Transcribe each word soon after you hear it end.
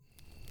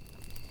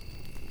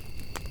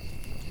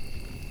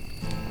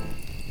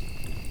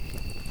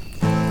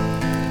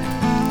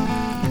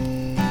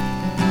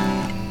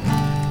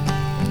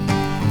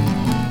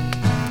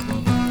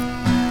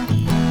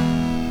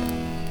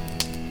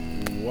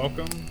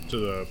welcome to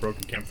the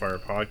Broken Campfire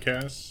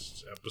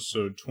Podcast,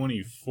 episode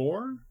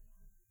 24,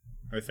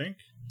 I think.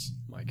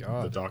 My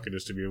God. The docket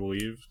is to be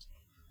believed.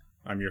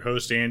 I'm your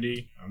host,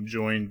 Andy. I'm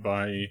joined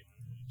by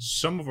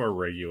some of our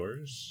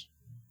regulars.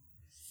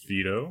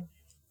 Vito.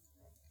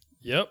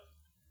 Yep.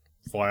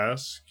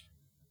 Flask.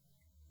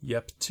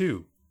 Yep,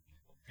 2.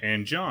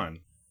 And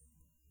John.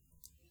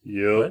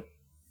 Yep.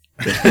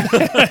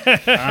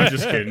 I'm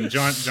just kidding.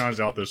 John's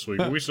out this week,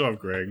 but we still have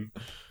Greg.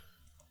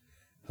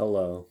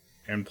 Hello.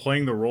 And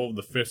playing the role of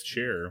the fifth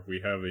chair,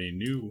 we have a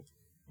new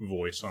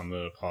voice on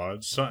the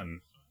pod,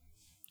 Sutton.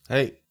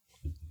 Hey.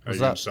 How you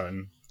doing,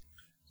 Sutton?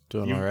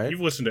 Doing all right. You've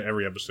listened to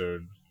every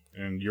episode,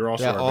 and you're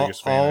also our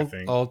biggest fan, I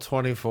think. All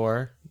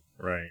 24.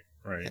 Right.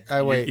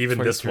 Wait, even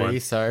 23, this one.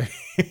 Sorry.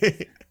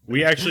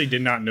 We actually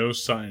did not know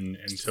Sutton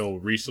until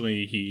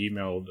recently. He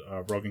emailed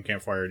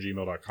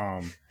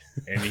brokencampfire@gmail.com,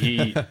 and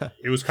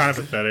it was kind of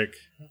pathetic.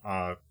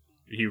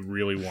 He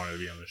really wanted to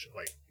be on the show,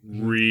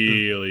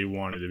 really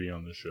wanted to be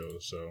on the show.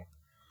 So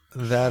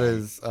that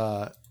is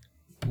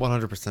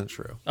 100%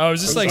 true. Oh,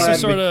 is this like some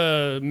sort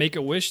of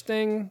Make-A-Wish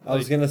thing? I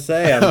was going to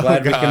say, I'm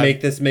glad we God. can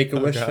make this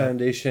Make-A-Wish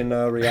Foundation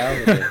a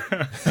reality.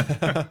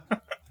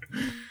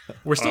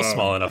 We're still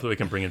small enough that we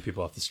can bring in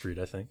people off the street,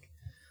 I think.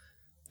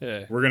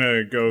 Yeah. we're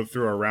gonna go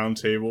through our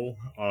roundtable.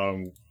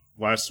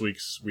 Last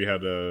week's we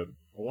had a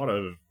lot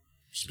of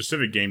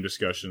specific game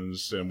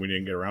discussions, and we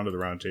didn't get around to the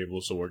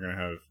roundtable. So we're gonna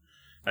have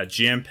a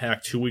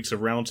jam-packed 2 weeks of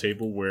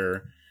roundtable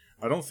where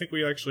I don't think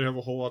we actually have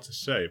a whole lot to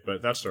say,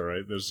 but that's all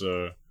right. There's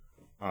a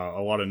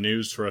lot of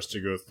news for us to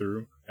go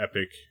through.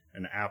 Epic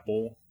and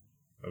Apple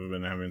have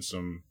been having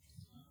some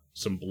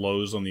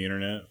blows on the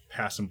internet,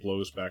 passing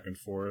blows back and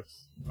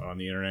forth on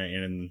the internet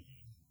and in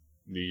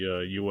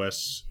the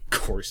U.S.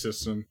 court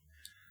system.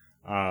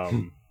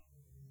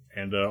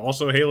 And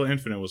also Halo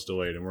Infinite was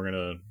delayed, and we're going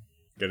to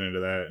get into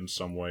that in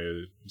some way,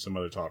 in some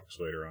other topics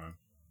later on.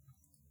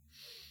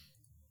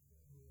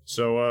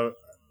 So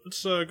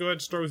let's go ahead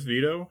and start with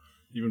Vito.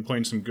 You've been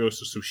playing some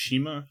Ghost of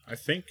Tsushima, I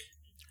think.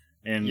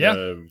 And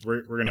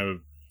we're going to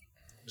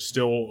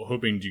still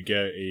hoping to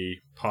get a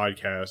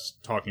podcast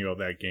talking about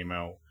that game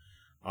out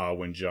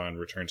when John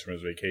returns from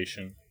his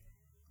vacation.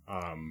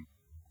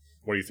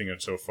 What do you think of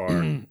it so far?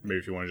 Maybe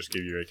if you want to just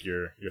give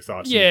your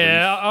thoughts.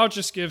 Yeah, I'll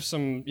just give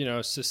some,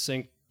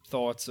 succinct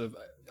thoughts of.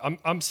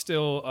 I'm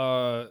still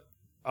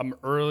I'm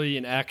early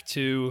in Act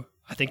 2.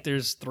 I think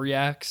there's 3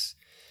 acts.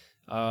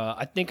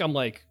 I think I'm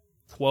like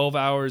 12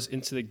 hours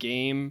into the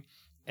game,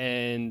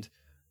 and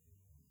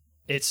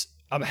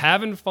I'm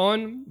having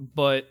fun,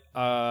 but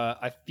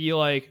I feel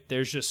like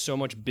there's just so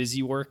much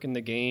busy work in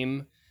the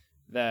game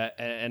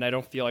and I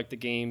don't feel like the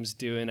game's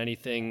doing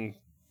anything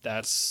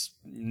that's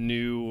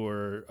new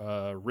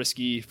or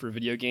risky for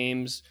video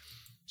games.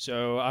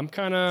 So I'm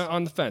kind of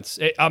on the fence.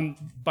 I'm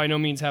by no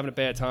means having a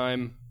bad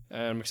time,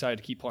 and I'm excited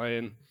to keep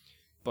playing,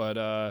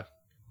 but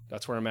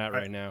that's where I'm at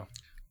right now.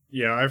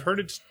 Yeah, I've heard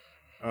it's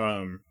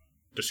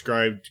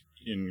described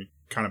in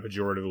kind of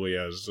pejoratively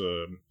as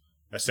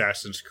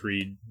Assassin's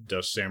Creed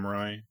does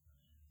samurai.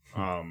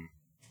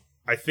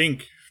 I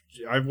think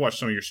I've watched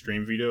some of your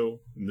stream video,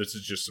 and this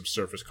is just some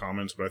surface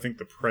comments, but I think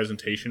the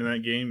presentation in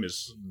that game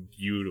is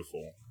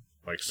beautiful.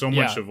 Like, so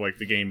much of like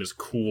the game is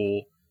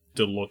cool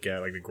to look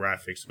at, like the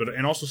graphics,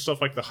 and also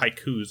stuff like the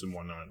haikus and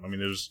whatnot. I mean,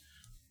 there's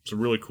some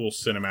really cool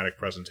cinematic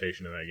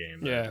presentation in that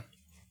game. Yeah,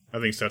 I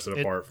think sets it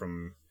apart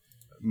from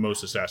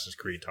most Assassin's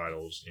Creed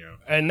titles.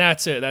 And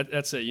that's it.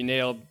 That's it. You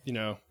nailed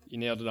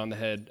it on the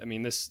head. I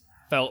mean, this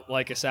felt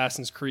like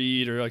Assassin's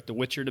Creed or like The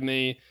Witcher to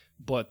me,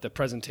 but the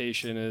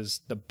presentation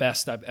is the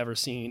best I've ever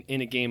seen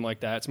in a game like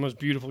that. It's the most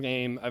beautiful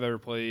game I've ever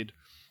played,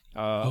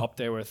 up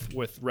there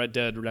with Red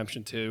Dead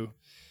Redemption 2.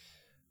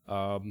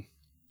 But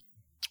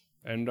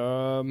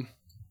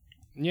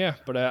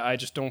I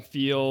just don't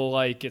feel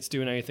like it's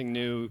doing anything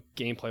new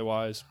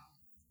gameplay-wise.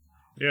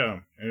 Yeah,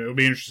 and it'll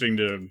be interesting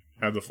to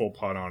have the full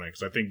pot on it,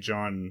 because I think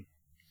John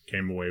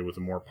came away with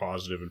a more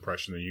positive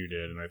impression than you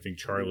did, and I think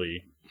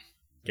Charlie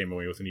came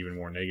away with an even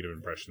more negative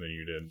impression than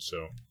you did,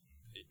 so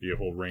be a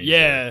whole range.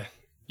 Yeah,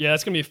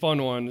 that's going to be a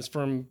fun one. It's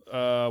from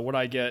what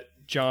I get,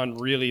 John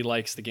really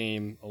likes the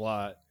game a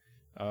lot,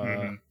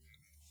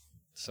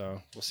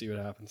 so we'll see what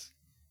happens.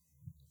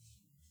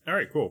 All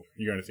right, cool.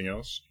 You got anything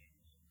else?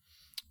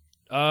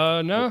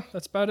 No,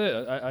 that's about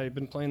it. I've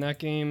been playing that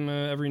game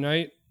every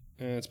night,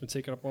 and it's been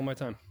taking up all my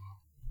time.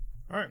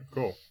 All right,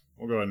 cool.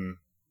 We'll go ahead and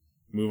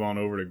move on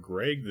over to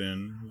Greg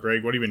then.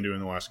 Greg, what have you been doing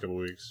the last couple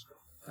of weeks?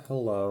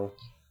 Hello.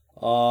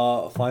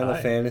 Final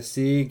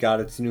Fantasy got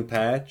its new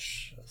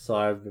patch, so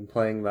I've been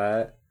playing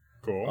that.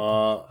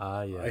 Cool.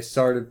 Yes. I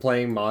started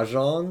playing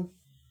Mahjong,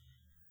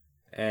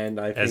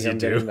 and I think I'm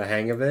getting the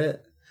hang of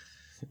it.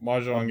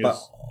 Mahjong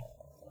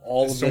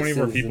is... so many of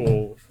our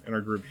people in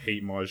our group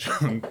hate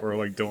Mahjong or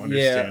like don't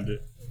understand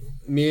it.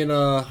 Me and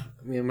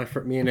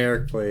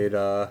Eric played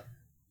I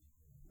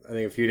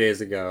think a few days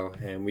ago,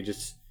 and it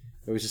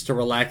was just a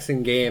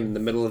relaxing game in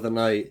the middle of the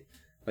night.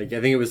 Like,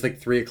 I think it was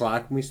like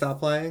 3:00 when we stopped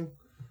playing.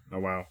 Oh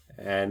wow.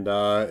 And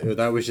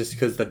that was just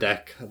because the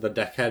deck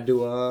had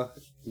to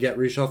get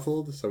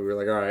reshuffled. So we were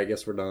like, all right, I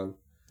guess we're done.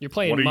 You're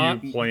playing. What are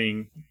you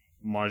playing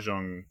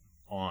Mahjong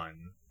on?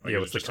 Like, Yeah,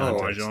 is what's it the just on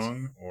context?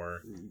 Mahjong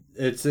or?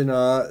 It's in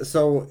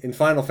so in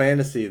Final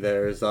Fantasy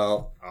there's this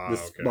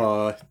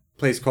okay.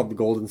 place called the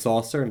Golden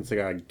Saucer, and it's like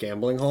a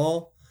gambling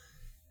hall,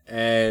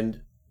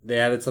 and they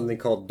added something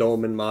called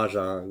Doman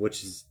Mahjong,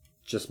 which is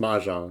just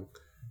Mahjong,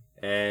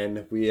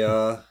 and we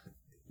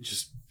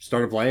just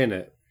started playing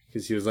it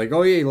because he was like,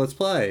 oh yeah, let's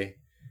play,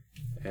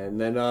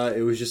 and then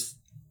it was just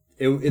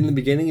in the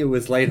beginning it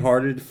was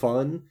lighthearted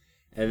fun.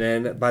 And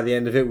then by the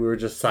end of it, we were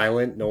just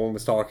silent. No one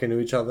was talking to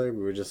each other.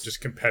 We were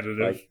just competitive.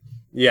 like,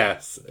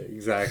 yes,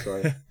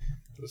 exactly.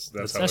 That's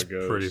how That's it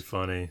goes. Pretty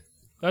funny.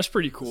 That's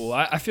pretty cool.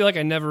 I feel like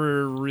I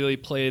never really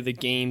play the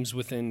games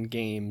within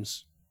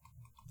games.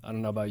 I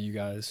don't know about you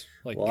guys.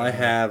 Like, Well, I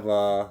have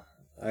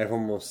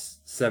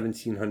almost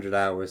 1,700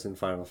 hours in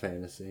Final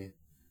Fantasy.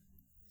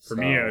 For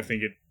me, I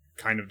think it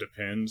kind of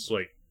depends.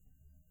 Like,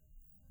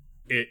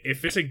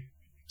 if it's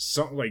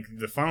like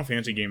the Final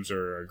Fantasy games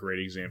are a great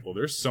example.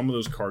 There's some of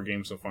those card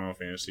games in Final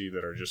Fantasy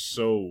that are just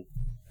so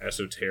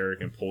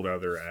esoteric and pulled out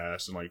of their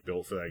ass and like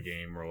built for that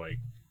game, or like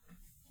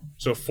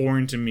so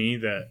foreign to me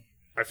that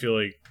I feel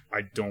like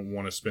I don't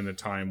want to spend the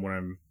time when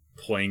I'm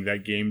playing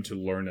that game to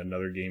learn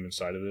another game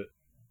inside of it.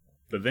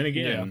 But then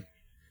again,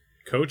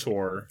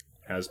 KOTOR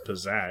has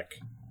Pazaak,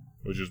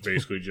 which is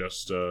basically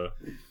just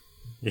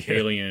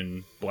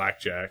alien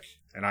blackjack,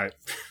 and I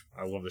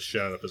love the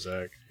shit out of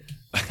Pazaak.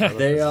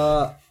 They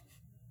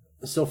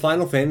so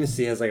Final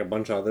Fantasy has like a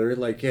bunch of other,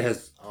 like, it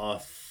has a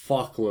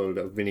fuckload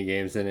of mini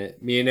games in it.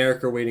 Me and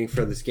Eric are waiting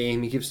for this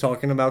game he keeps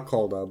talking about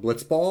called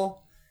Blitzball.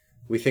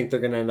 We think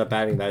they're gonna end up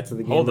adding that to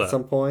the game Hold at up.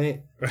 some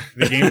point.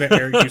 The game that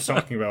Eric keeps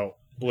talking about,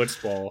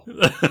 Blitzball.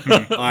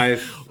 I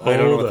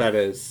don't know what that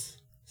is.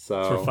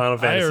 For So Final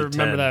Fantasy remember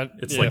 10. that.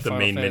 It's Yeah, like the Final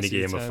main Fantasy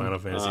minigame of 10. Final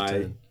Fantasy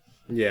 10.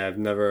 yeah, I've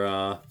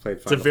never played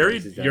It's Final a very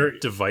Fantasy 10. Your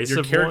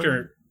divisive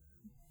character,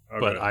 one,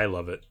 but okay. I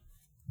love it.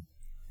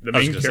 The I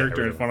was main gonna say, I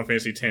character really in Final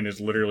Fantasy X is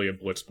literally a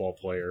Blitzball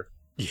player.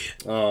 Yeah.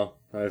 Oh,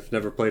 I've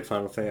never played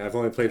Final Fantasy. I've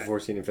only played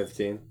 14 and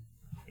 15.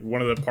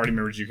 One of the party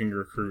members you can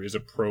recruit is a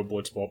pro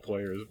Blitzball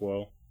player as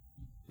well.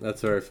 That's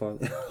very fun.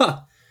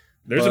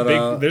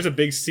 There's a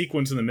big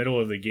sequence in the middle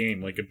of the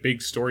game, like a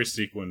big story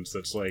sequence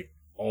that's like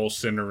all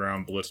centered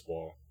around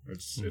Blitzball.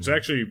 It's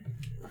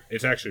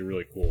actually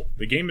really cool.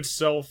 The game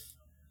itself,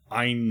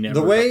 I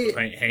never got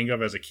the hang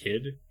of as a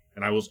kid,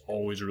 and I was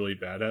always really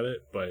bad at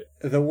it. But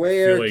The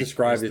way I feel Eric like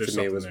described it there's to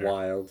me something was there.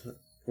 wild.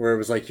 Where it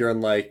was like you're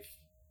in like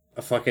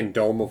a fucking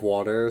dome of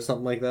water or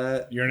something like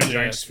that. you're in a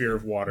giant sphere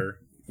of water.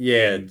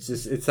 Yeah,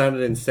 it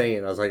sounded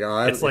insane. I was like,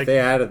 oh, It's if like- they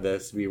added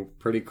this, it'd be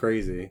pretty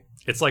crazy.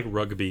 It's like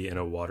rugby in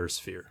a water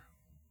sphere.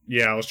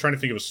 Yeah, I was trying to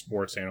think of a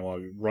sports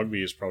analog.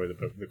 Rugby is probably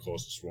the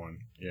closest one.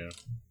 Yeah.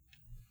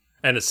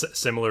 And it's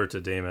similar to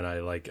Damon.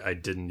 I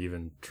didn't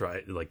even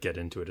try get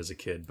into it as a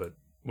kid, but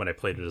when I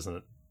played it as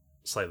a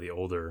slightly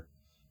older,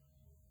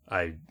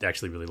 I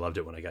actually really loved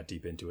it when I got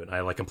deep into it.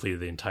 I completed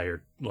the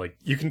entire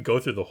you can go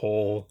through the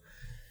whole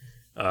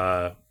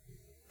I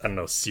don't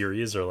know,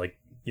 series or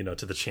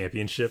to the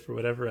championship or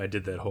whatever. I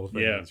did that whole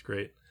thing. Yeah. It was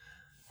great.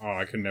 Oh,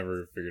 I could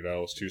never figure it out. I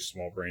was too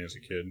small brain as a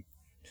kid.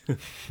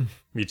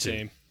 Me too.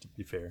 Same. To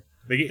be fair.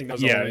 I think that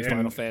was the only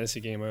Final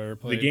Fantasy game I ever The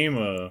played. game.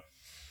 Oh,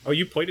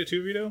 you played it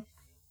too, Vito?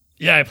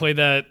 Yeah, I played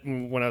that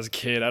when I was a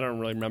kid. I don't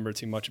really remember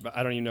too much about.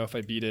 I don't even know if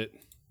I beat it.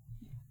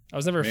 I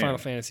was never a Man. Final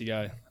Fantasy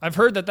guy. I've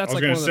heard that that's I was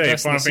like going one to of the say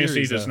best Final in the Fantasy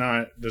series,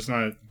 does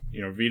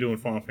not Vito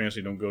and Final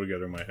Fantasy don't go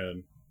together in my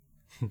head.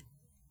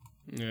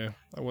 Yeah,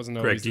 I wasn't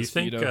Greg, always do you this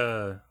think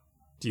Vito.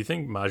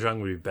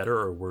 Mahjong would be better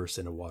or worse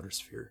in a water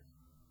sphere?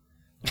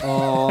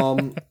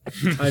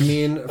 I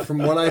mean, from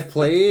what I've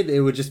played,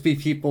 it would just be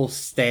people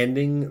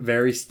standing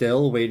very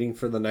still, waiting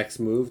for the next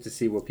move to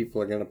see what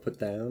people are going to put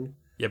down.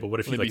 Yeah, but what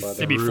if you They'd like be-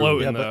 they'd be threw-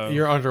 floating. Yeah, though. but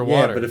you're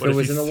underwater. Yeah, but if What it if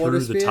was you in a threw water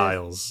the sphere,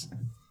 tiles?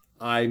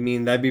 I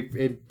mean,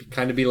 it'd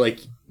kind of be like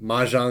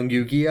Mahjong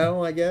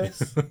Yu-Gi-Oh, I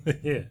guess.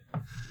 Yeah.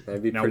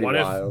 That'd be Now, pretty what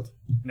if- wild.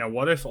 Now,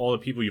 what if all the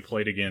people you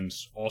played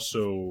against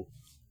also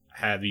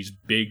had these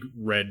big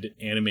red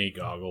anime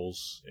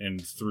goggles and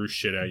threw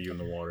shit at you in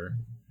the water?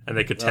 And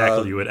they could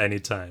tackle you at any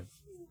time.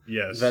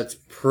 Yes. That's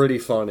pretty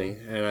funny,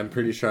 and I'm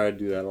pretty sure I'd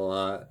do that a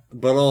lot.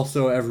 But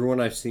also,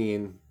 everyone I've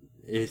seen,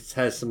 it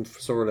has some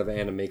sort of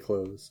anime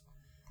clothes.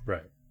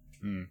 Right.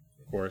 of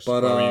course.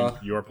 But, I mean,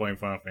 you're playing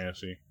Final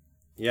Fantasy.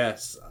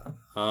 Yes,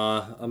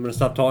 I'm gonna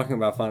stop talking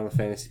about Final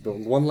Fantasy, but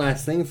one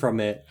last thing from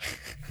it.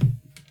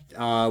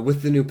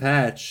 With the new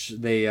patch,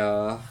 they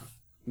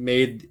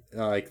made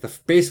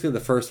basically the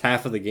first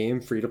half of the game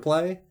free to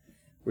play,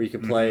 where you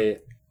can play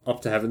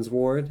up to Heaven's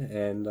Ward,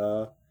 and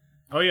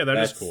Oh yeah, that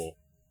is That's- cool.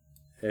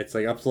 it's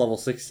like up to level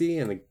 60,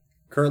 and the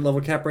current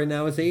level cap right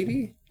now is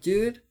 80.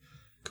 Dude,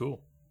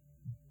 Cool.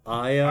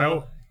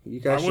 you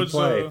guys I should was,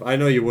 play. I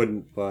know you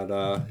wouldn't, but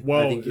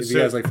well, I think if so- you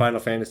guys like Final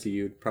Fantasy,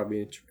 you'd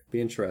probably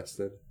be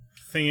interested.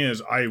 Thing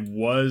is, I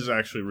was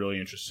actually really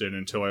interested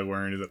until I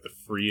learned that the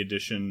free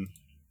edition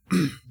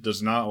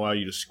does not allow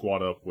you to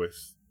squad up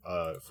with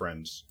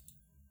friends.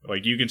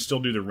 Like, you can still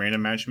do the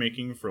random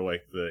matchmaking for,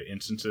 like, the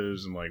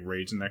instances and, like,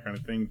 raids and that kind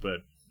of thing,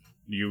 but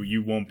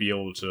you won't be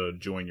able to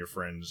join your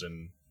friends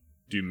and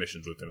do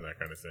missions with them and that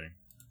kind of thing.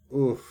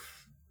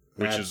 Oof.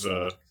 Which That is,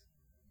 sucks.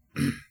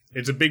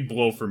 it's a big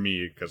blow for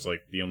me, because,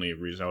 like, the only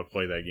reason I would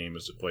play that game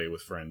is to play it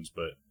with friends,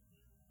 but,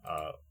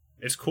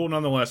 it's cool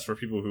nonetheless for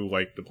people who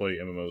like to play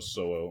MMOs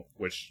solo,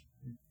 which,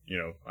 you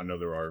know, I know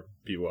there are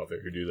people out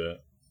there who do that.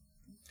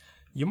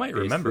 You might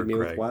Basically remember, me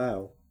with Craig,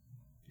 WoW.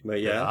 But that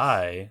yeah.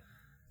 I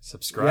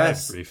subscribed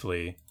Yes.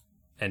 briefly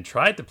and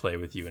tried to play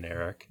with you and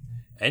Eric,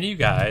 and you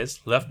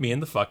guys left me in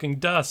the fucking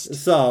dust.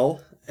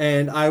 So,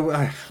 and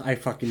I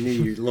fucking knew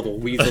your little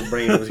weasel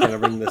brain was going to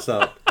bring this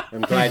up.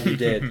 I'm glad you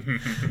did.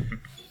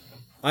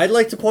 I'd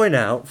like to point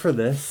out for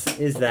this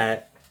is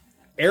that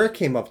Eric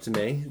came up to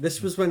me.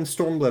 This was when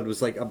Stormblood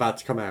was like about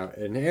to come out,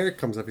 and Eric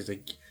comes up. He's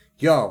like,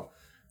 "Yo,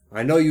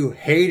 I know you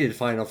hated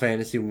Final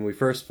Fantasy when we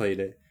first played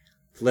it.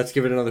 Let's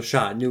give it another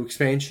shot. New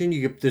expansion.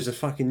 There's a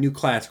fucking new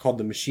class called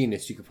the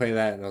Machinist. You can play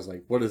that." And I was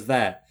like, "What is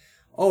that?"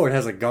 "Oh, it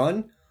has a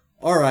gun.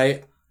 All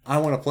right, I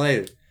want to play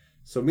it."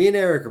 So me and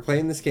Eric are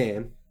playing this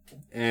game,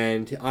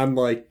 and I'm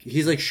like,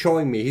 he's like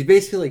showing me. He's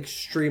basically like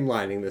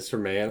streamlining this for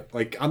me.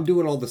 Like, I'm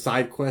doing all the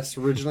side quests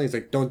originally. He's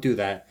like, "Don't do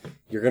that.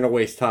 You're gonna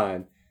waste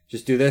time.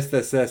 Just do this,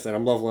 this, this," and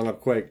I'm leveling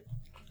up quick.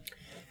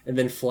 And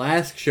then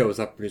Flask shows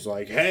up and he's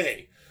like,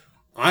 "Hey,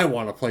 I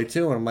want to play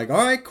too." And I'm like,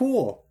 "All right,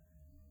 cool."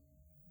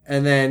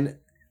 And then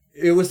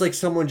it was like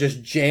someone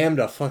just jammed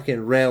a fucking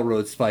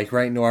railroad spike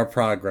right into our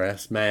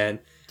progress, man.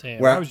 Damn,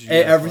 Where why would you do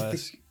that,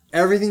 Flask?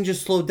 everything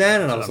just slowed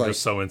down, and I was I'm like,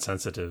 just so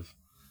insensitive.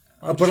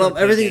 I'm but sure I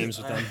play everything. games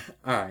with them.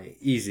 All right,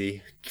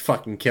 easy,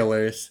 fucking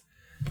killers.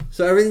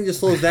 So everything just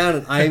slows down,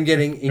 and I am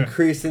getting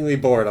increasingly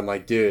bored. I'm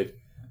like, dude,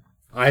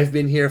 I've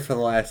been here for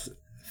the last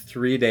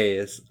 3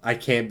 days. I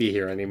can't be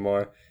here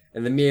anymore.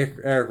 And then me and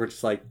Eric were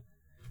just like,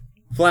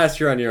 "Flash,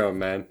 you're on your own,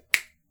 man.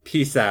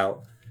 Peace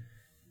out."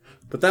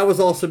 But that was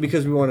also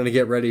because we wanted to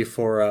get ready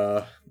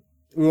for.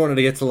 We wanted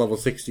to get to level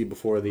 60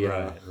 before the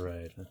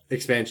Right.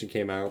 expansion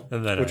came out,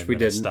 And then which I we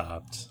didn't.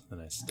 stopped. And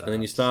I stopped. And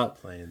then you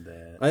stopped. playing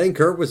that. I think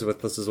Kurt was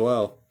with us as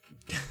well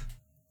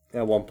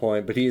at one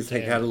point, but he's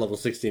like, Damn. had a level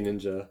 60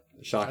 ninja.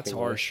 Shocking. That's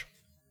harsh.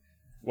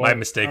 My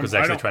mistake was I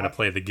actually don't- trying to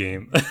play the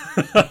game.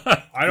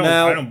 I don't.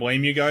 Now- I don't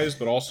blame you guys,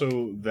 but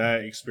also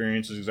that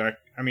experience is exact.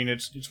 I mean,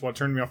 it's what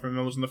turned me off from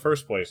MMOs in the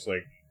first place.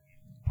 Like,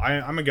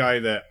 I'm a guy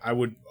that I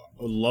would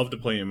love to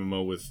play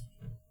MMO with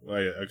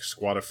like a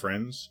squad of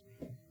friends,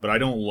 but I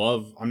don't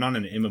love. I'm not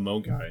an MMO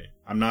guy.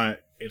 I'm not.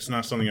 It's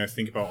not something I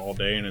think about all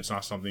day, and it's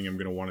not something I'm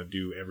gonna want to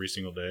do every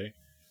single day.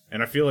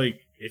 And I feel like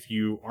if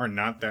you are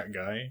not that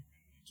guy,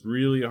 it's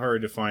really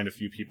hard to find a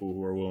few people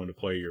who are willing to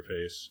play your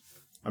pace.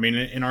 I mean,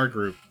 in our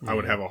group, I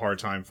would have a hard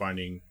time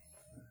finding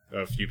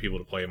a few people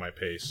to play at my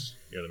pace.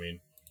 You know what I mean?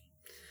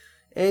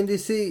 And you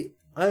see,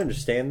 I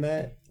understand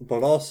that,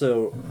 but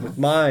also with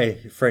my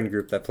friend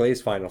group that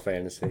plays Final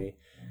Fantasy,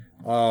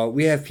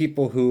 we have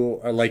people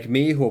who are like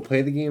me who will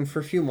play the game for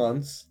a few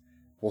months,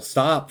 will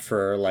stop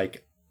for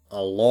like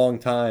a long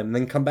time, and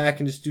then come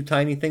back and just do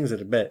tiny things at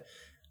a bit.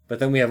 But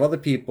then we have other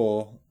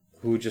people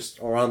who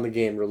just are on the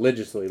game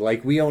religiously.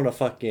 Like, we own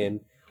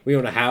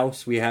a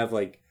house. We have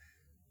like,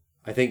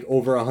 I think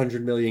over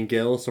 100 million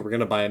gills, so we're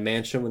gonna buy a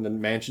mansion when the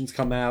mansions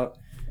come out.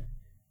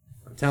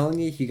 I'm telling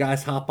you, you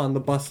guys hop on the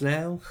bus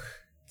now.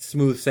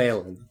 Smooth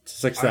sailing to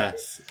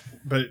success.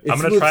 But It's I'm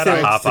going to smooth try to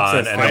sailing to hop on,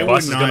 success. and I the would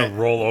bus is going not- to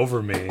roll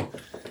over me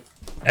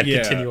and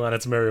Yeah. continue on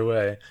its merry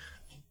way.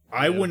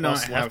 I would not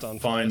bus have left on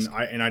fun,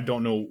 Flask. and I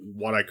don't know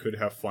what I could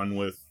have fun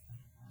with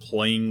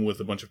playing with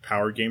a bunch of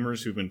power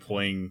gamers who've been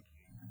playing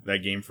that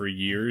game for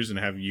years and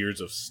have years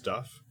of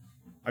stuff.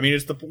 I mean,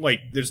 it's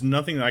there's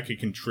nothing that I could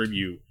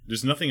contribute.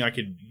 There's nothing I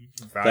could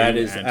value. That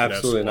is add to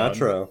absolutely that not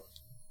squad. true.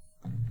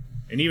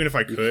 And even if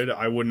I could,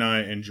 I would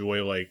not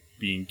enjoy like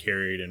being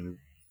carried and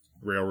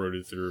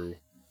railroaded through,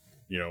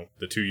 you know,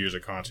 the 2 years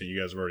of content you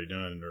guys have already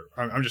done.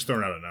 Or I'm just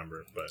throwing out a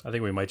number, but I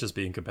think we might just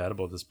be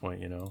incompatible at this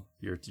point, you know?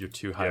 You're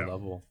too high Yeah.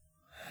 level.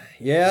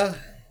 Yeah,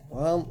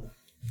 well,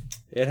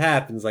 it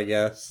happens, I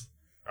guess.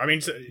 I mean,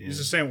 it's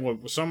the same. Well,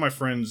 some of my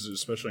friends,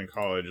 especially in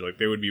college, like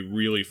they would be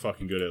really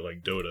fucking good at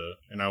like Dota,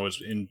 and I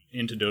was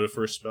into Dota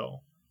for a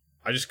spell.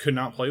 I just could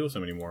not play with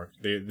them anymore.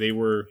 They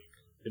were.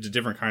 It's a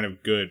different kind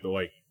of good, but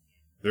like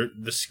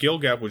the skill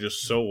gap was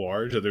just so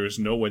large that there was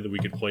no way that we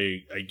could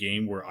play a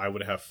game where I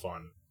would have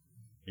fun.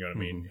 You know what I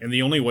mean? And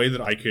the only way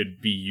that I could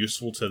be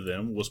useful to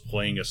them was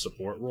playing a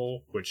support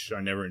role, which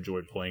I never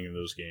enjoyed playing in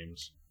those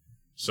games.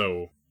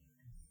 So,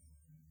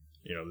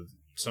 you know,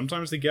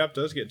 sometimes the gap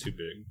does get too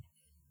big.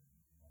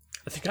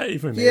 I think I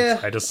even Yeah.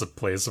 I just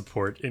play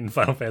support in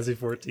Final Fantasy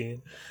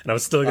 14, and I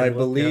was still. I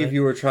believe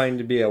you were trying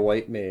to be a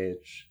white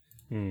mage,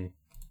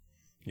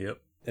 Yep.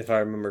 if I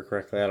remember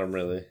correctly. I don't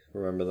really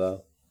remember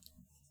though.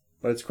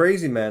 But it's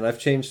crazy, man. I've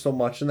changed so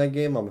much in that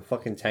game. I'm a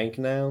fucking tank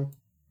now,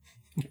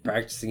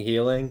 practicing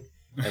healing,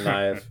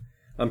 and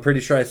I'm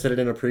pretty sure I said it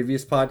in a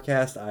previous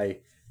podcast.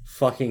 I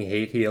fucking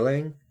hate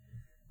healing,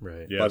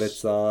 Right. Yes. but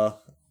it's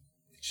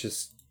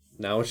just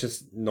now it's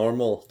just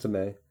normal to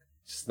me.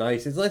 It's just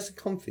nice. It's nice and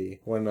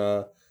comfy when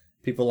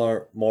People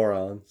aren't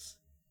morons.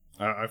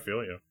 I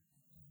feel you.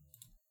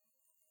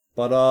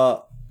 But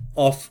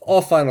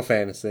all Final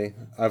Fantasy,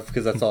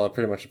 because that's all I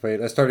pretty much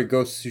played. I started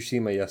Ghost of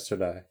Tsushima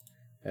yesterday,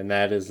 and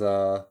that is You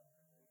gonna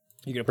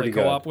play Pretty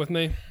good. co-op with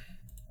me?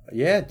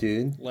 yeah,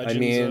 dude. Legends I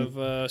mean, of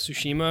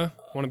Tsushima.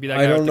 Want to be that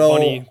I guy with don't the know.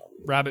 bunny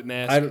rabbit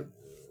mask?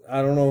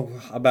 I don't know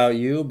about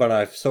you,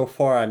 but so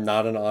far I'm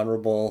not an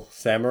honorable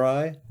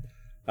samurai.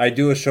 I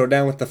do a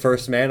showdown with the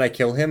first man, I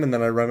kill him, and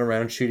then I run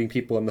around shooting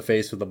people in the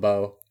face with a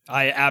bow.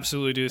 I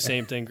absolutely do the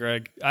same thing,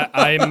 Greg.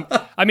 I'm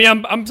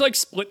like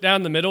split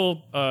down the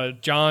middle.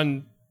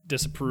 John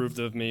disapproved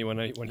of me when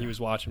he was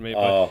watching me, but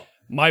Oh,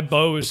 my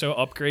bow is so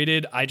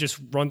upgraded. I just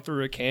run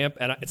through a camp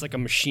and it's like a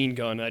machine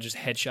gun. And I just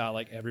headshot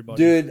like everybody.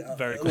 dude,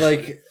 Very cool.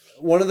 like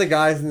one of the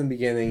guys in the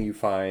beginning you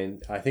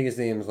find, I think his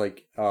name is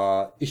like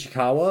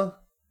Ishikawa.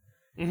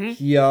 Mhm.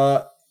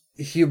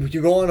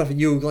 You go on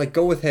you like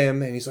go with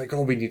him, and he's like,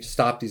 oh, we need to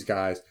stop these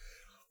guys.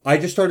 I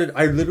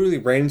literally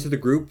ran into the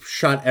group,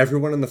 shot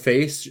everyone in the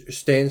face,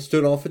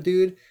 stood off a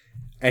dude,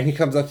 and he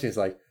comes up to me, he's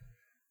like,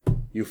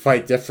 you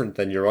fight different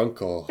than your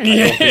uncle.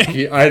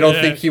 I don't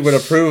think he would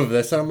approve of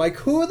this. And I'm like,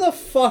 who the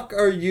fuck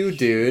are you,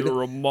 dude?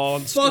 You're a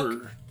monster.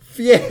 Fuck.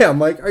 Yeah, I'm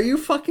like, are you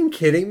fucking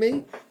kidding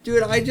me?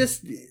 Dude, I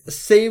just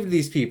saved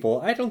these people.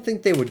 I don't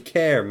think they would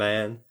care,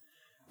 man.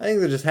 I think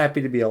they're just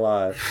happy to be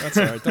alive. That's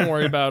all right. Don't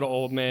worry about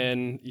old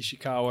man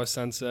Ishikawa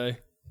sensei.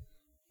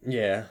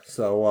 Yeah,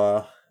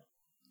 so,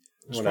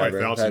 There's whatever.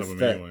 5,000 of them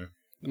That- anyway.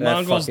 The That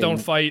Mongols fucking- don't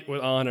fight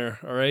with honor.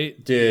 All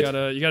right, Dude.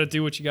 You gotta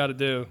do what you gotta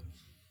do.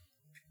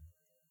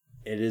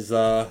 It is,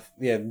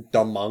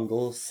 dumb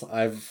Mongols.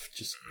 I've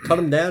just cut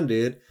them down,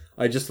 dude.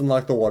 I just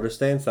unlocked the water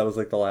stance. That was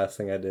like the last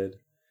thing I did,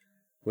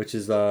 which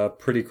is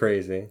pretty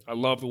crazy. I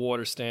love the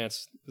water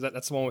stance.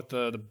 That's the one with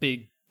the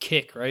big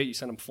kick, right? You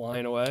send them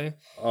flying away.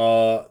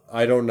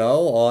 I don't know.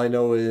 All I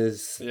know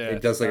is Yeah,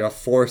 it does like a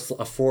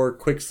four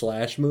quick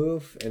slash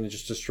move, and it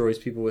just destroys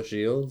people with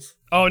shields.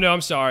 Oh no,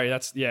 I'm sorry.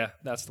 That's the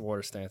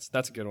water stance.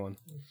 That's a good one.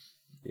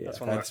 Yeah,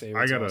 That's one of my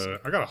favorites.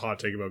 I got a hot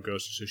take about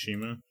Ghost of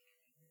Tsushima.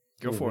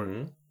 Go for it.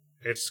 Mhm.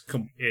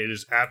 It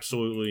is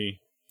absolutely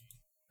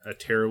a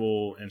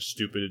terrible and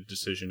stupid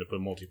decision to put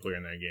multiplayer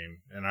in that game,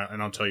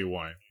 and I'll tell you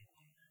why.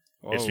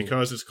 It's Oh.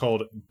 because it's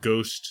called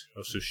Ghost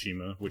of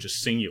Tsushima, which is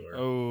singular.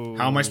 Oh.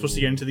 How am I supposed to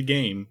get into the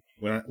game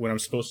when I'm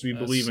supposed to be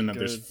That's believing that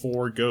there's good.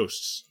 4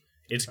 ghosts?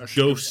 It's That's a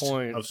good Ghost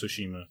point. of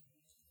Tsushima.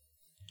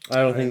 I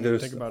don't think didn't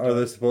there's. think about Are that.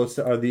 they supposed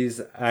to? Are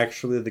these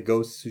actually the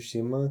Ghost of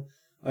Tsushima?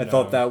 I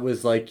thought that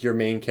was like your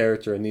main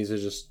character, and these are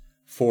just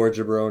 4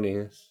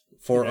 jabronis,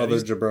 4 Yeah, other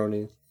these-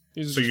 jabronis.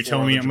 These are So just you're 4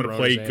 telling me other I'm going to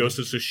play jabronis, Andy. Ghost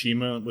of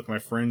Tsushima with my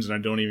friends, and I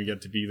don't even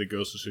get to be the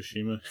Ghost of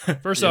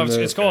Tsushima? First in off,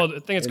 the- it's called. I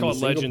think it's in called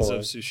the Legends single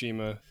of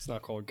Tsushima. It's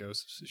not called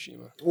Ghost of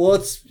Tsushima. Well,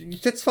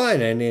 it's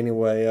fine, Andy.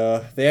 Anyway,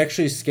 they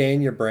actually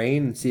scan your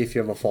brain and see if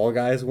you have a Fall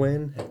Guys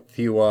win if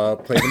you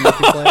play the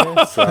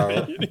multiplayer.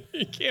 So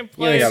You can't You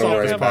play. ain't gotta Stop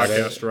worry this about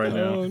it. podcast right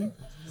now.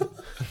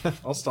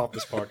 I'll stop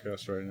this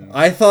podcast right now.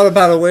 I thought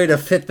about a way to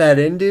fit that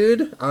in,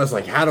 dude. I was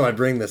like, how do I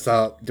bring this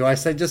up? Do I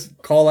say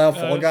just call out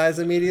Fall Guys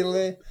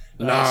immediately?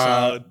 Nah.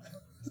 Solid.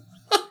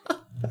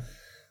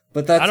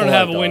 But that's I don't all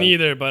have I've a win done.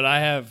 either, but I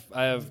have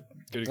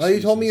good. Oh,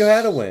 you told me you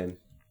had a win.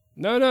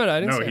 No, I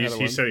didn't No, say I had a he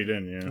win. said he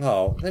didn't. Yeah.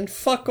 Oh, then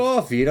fuck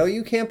off, Vito.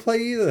 You can't play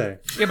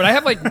either. Yeah, but I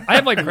have like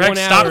Greg, 1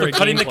 stop! hour. They're of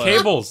cutting the gameplay.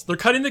 cables. They're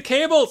cutting the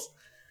cables.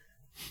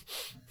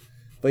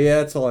 But yeah,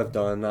 that's all I've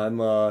done.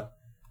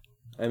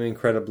 I'm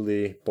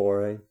incredibly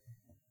boring.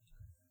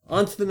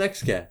 On to the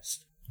next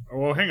guest.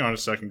 Well, hang on a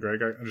second,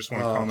 Greg. I just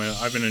want to Oh, comment.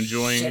 I've been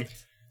enjoying. shit.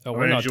 Oh, I've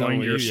we're been not done enjoying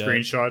with your you yet.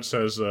 screenshots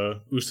as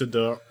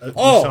Usada.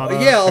 Oh,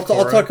 Usada yeah, I'll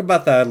Hikora. talk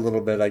about that a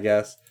little bit, I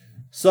guess.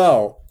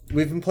 So,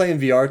 we've been playing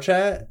VR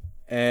chat,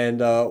 and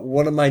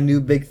one of my new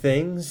big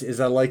things is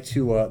I like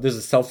to, there's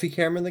a selfie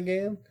camera in the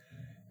game,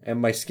 and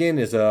my skin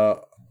is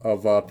of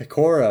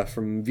Picora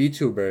from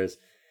VTubers.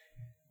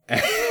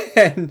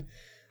 And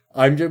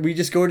we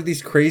just go to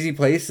these crazy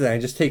places, and I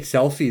just take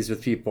selfies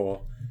with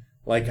people.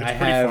 Like, It's I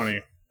pretty have...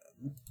 funny.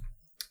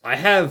 I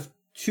have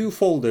 2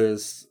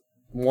 folders.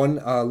 One,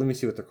 let me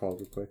see what they're called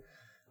real quick.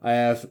 I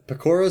have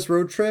Pecora's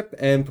Road Trip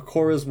and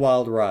Pecora's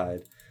Wild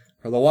Ride.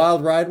 The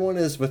Wild Ride one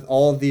is with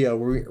all the,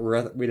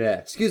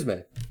 excuse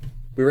me.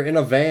 We were in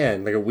a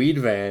van, like a weed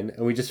van,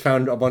 and we just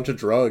found a bunch of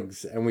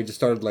drugs, and we just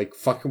started, like,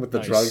 fucking with the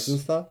Nice. drugs and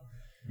stuff.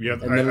 Yeah,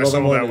 And then I another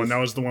saw one that is- one. That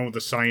was the one with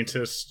the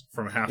scientist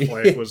from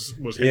Half-Life was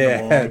hitting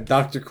Yeah, along.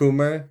 Dr.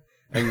 Kumar,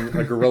 and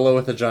a gorilla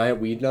with a giant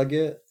weed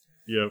nugget.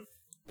 Yep.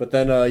 But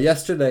then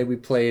yesterday we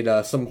played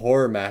some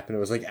horror map, and it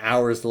was like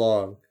hours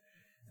long.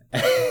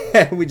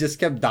 And we just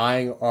kept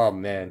dying. Oh,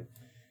 man.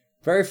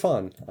 Very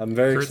fun. I'm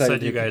very Kurt excited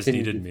said you to guys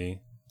continue. needed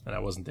me, and I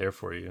wasn't there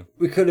for you.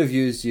 We could have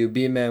used you.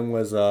 B-Man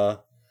was,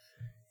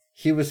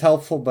 he was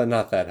helpful, but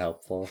not that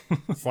helpful.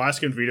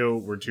 Flask and Vito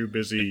were too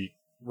busy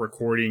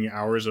recording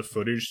hours of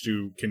footage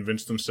to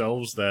convince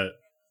themselves that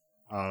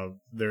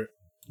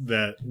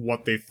that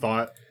what they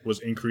thought was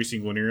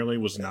increasing linearly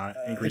was not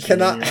increasing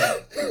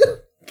linearly.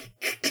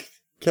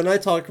 Can I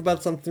talk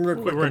about something real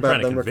We quick weren't about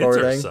trying to them convince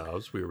recording?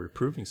 ourselves. We were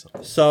proving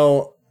something.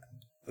 So,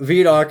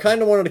 Vito, I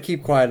kind of wanted to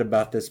keep quiet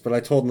about this, but I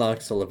told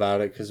Noxel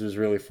about it because it was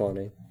really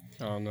funny.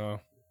 Oh no.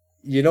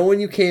 You know when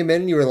you came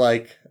in, you were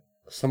like,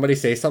 "Somebody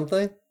say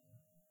something."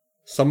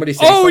 Somebody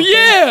say Oh something.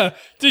 yeah!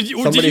 Did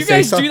you Somebody say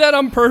guys some- do that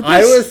on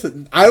purpose?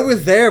 I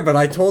was there, but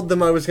I told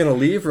them I was gonna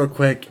leave real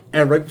quick,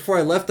 and right before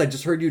I left, I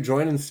just heard you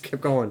join and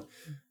kept going.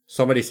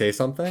 Somebody say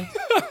something.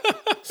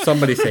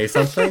 Somebody say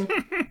something.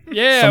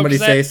 Yeah. Somebody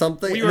 'cause say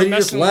something, We and were then you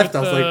just messing left. with I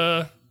was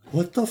like,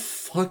 "What the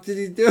fuck did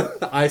he do?"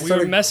 I we were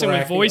started messing with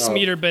cracking voice up.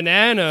 meter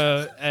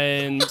banana,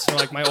 and so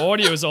like my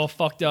audio was all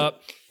fucked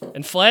up,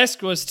 and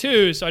Flask was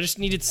too. So I just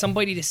needed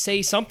somebody to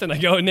say something. I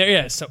go in there,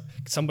 yeah. So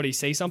somebody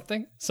say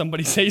something.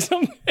 Somebody say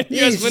something. You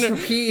Yeah, guys he's just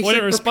wouldn't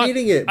kept respond.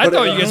 repeating it, I but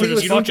thought it- you guys I were think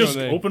just You don't fucking just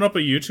with me. open up a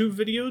YouTube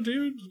video,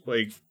 dude?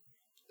 Like,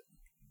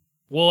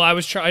 Well, I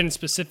was trying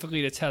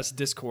specifically to test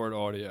Discord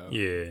audio.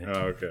 Yeah. oh,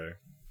 okay.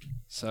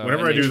 So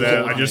Whenever I and do they that,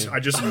 told I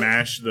me. just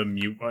mash the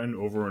mute button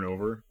over and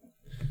over.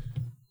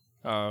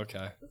 Oh,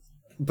 okay.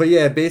 But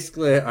yeah,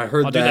 basically, I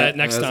heard I'll do that and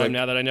next I was time. like,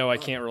 now that I know I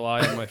can't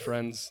rely on my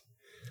friends.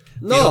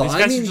 No, these I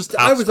guys are mean, just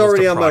I was obstacles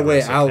already to on my way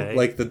progress, out, okay?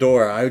 like the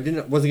door. I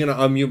wasn't gonna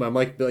unmute my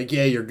mic, and be like,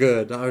 "Yeah, you're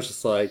good." I was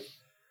just like,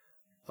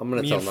 "I'm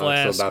gonna Me tell and Noxel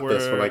Flask about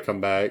this when were- I come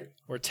back."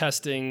 We're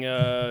testing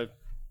our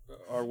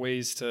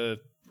ways to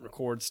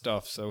record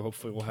stuff, so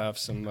hopefully we'll have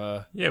some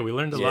Yeah, we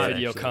learned a lot.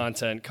 video actually.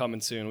 content coming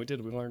soon. We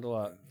learned a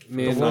lot.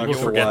 Me and We'll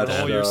Noxel forget watched. that.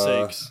 For all your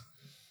sakes.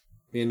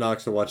 Me and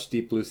Noxel watched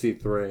Deep Blue Sea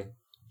 3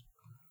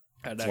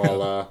 How'd that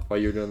go? while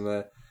you were doing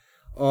that.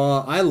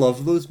 I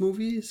love those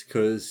movies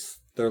because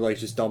they're like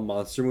just dumb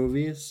monster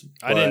movies.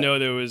 I didn't but- know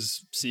there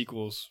was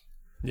sequels.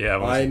 Yeah,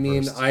 I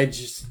mean, I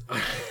just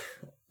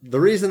the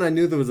reason I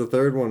knew there was a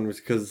third one was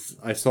because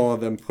I saw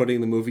them putting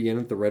the movie in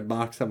at the Red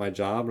Box at my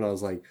job, and I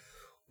was like,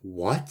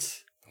 "What?"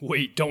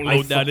 Wait, don't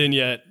load that in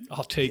yet.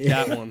 I'll take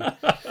that one.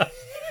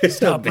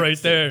 Stop right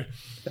there.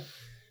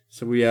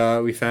 So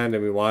we found it,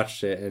 we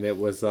watched it, and it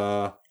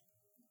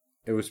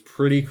was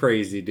pretty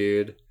crazy,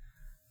 dude.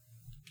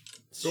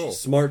 Cool.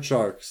 Smart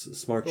Sharks,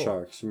 Cool.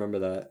 Sharks. Remember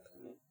that?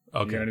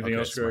 okay. You got anything okay,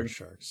 else, Smart Greg?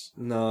 Sharks.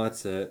 No,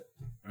 that's it.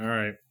 All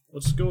right,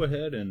 let's go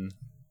ahead and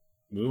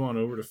move on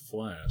over to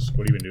Flask.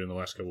 What have you been doing the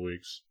last couple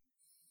weeks?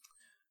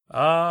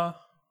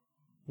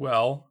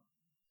 Well,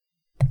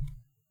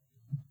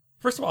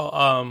 first of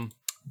all,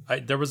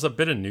 there was a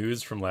bit of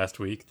news from last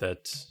week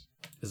that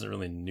isn't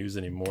really news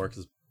anymore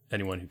because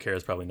anyone who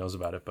cares probably knows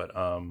about it. But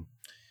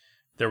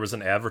there was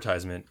an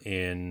advertisement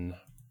in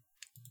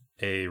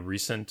a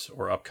recent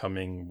or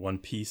upcoming One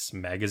Piece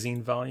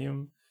magazine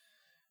volume.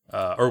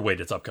 Or wait,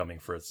 it's upcoming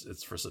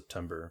it's for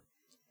September.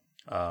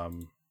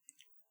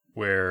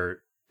 Where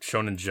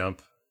Shonen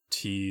Jump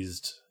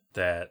teased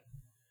that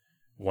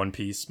One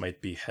Piece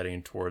might be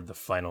heading toward the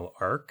final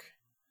arc.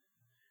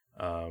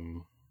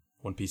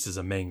 One Piece is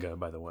a manga,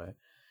 by the way.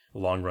 A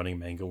long-running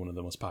manga, one of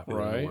the most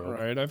popular in the world.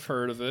 Right. I've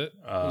heard of it.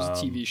 It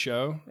was a TV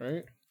show,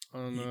 right?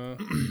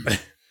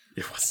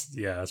 It was,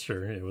 yeah,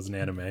 sure. It was an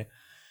anime.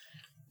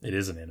 It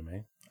is an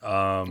anime.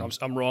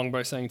 I'm wrong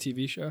by saying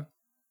TV show.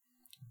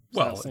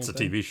 Well, that the it's a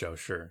same thing? TV show,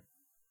 sure.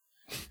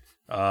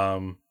 It's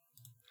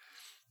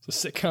a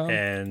sitcom.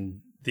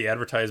 And the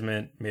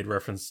advertisement made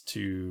reference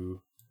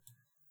to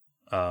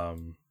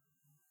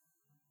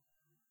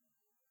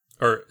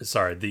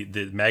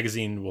the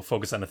magazine will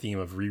focus on a theme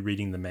of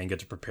rereading the manga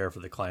to prepare for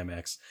the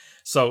climax.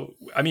 So,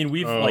 I mean,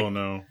 we've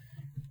No.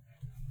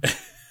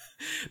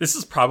 this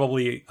is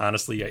probably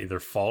honestly either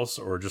false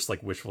or just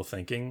like wishful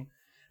thinking,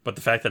 but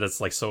the fact that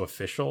it's like so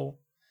official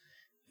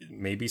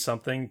may be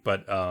something.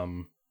 But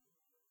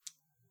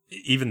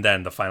even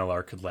then, the final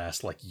arc could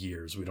last like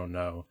years. We don't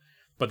know.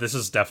 But this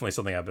is definitely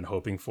something I've been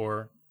hoping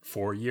for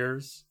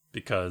years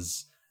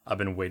because I've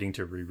been waiting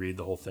to reread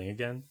the whole thing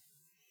again.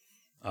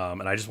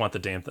 And I just want the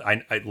damn thing.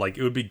 I like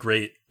it would be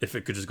great if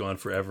it could just go on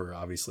forever,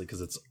 obviously, because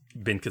it's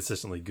been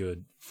consistently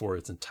good for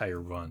its entire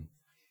run.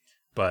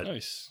 But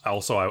Nice.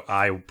 also,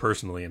 I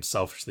personally am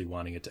selfishly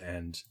wanting it to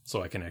end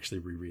so I can actually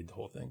reread the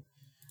whole thing.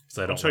 Because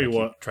I don't tell you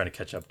wanna what. keep trying to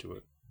catch up to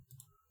it.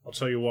 I'll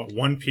tell you what.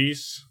 One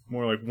Piece,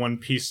 more like one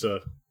pizza.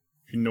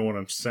 If you know what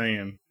I'm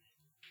saying.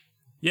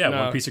 Yeah,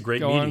 No, One Piece of great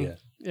go on. media.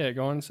 Yeah,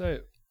 go on and say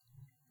it.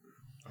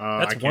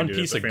 That's I can't One do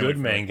Piece It's a of good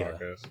family-friendly manga.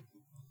 podcast.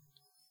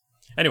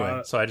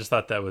 Anyway, so I just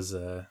thought that was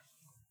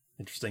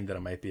interesting that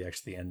it might be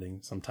actually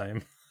ending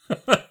sometime. You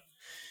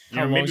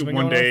How know, long's maybe it been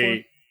one going on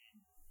day.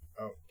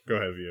 Oh, go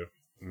ahead, you.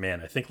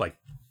 Man, I think like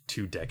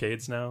 2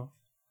 decades now.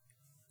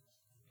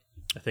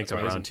 I think That's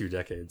amazing. around 2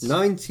 decades.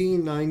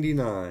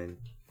 1999.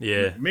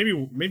 Yeah.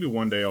 Maybe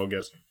one day I'll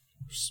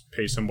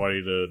pay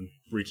somebody to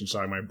reach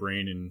inside my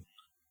brain and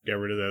get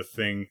rid of that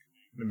thing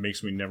that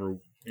makes me never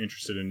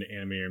interested in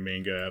anime or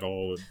manga at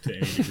all to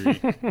any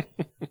degree.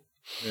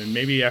 And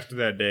maybe after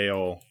that day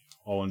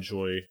I'll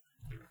enjoy.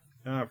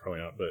 Probably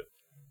not, but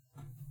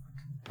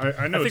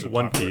I know I it's think a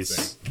One popular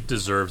Piece thing.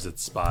 deserves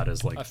its spot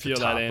as like I feel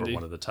the that, top Andy. or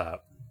one of the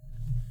top.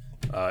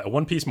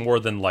 One Piece more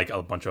than like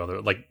a bunch of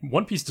other like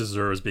One Piece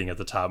deserves being at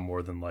the top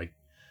more than like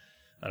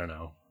I don't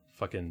know,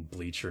 fucking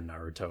Bleach or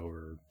Naruto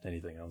or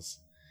anything else.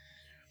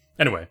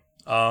 Anyway,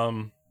 I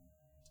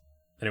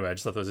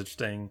just thought that was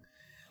interesting.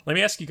 Let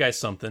me ask you guys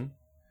something.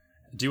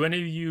 Do any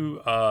of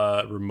you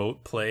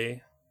remote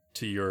play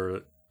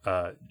your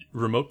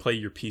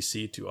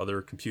PC to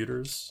other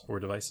computers or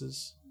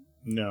devices?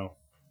 No.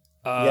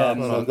 Yeah,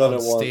 Um, I've done on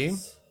it once. Steam?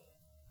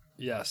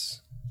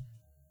 yes.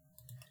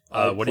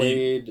 I What do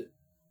you? played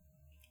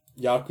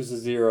Yakuza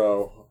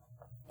 0,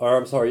 or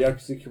I'm sorry,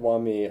 Yakuza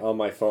Kiwami on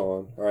my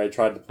phone, or I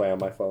tried to play on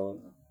my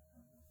phone.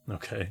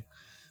 Okay.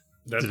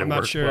 That's Did it I'm not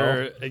work sure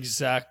well?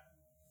 exact.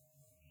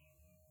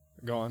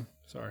 Go on.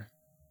 Sorry.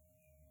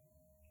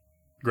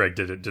 Greg,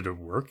 did it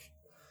work?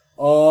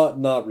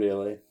 Not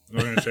really. I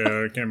was gonna say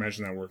I can't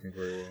imagine that working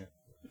very well.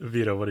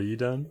 Vito, what have you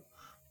done?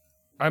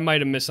 I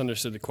might have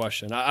misunderstood the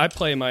question. I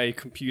play my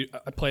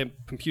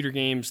computer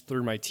games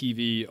through my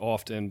TV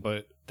often,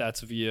 but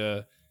that's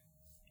via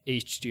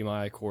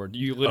HDMI cord.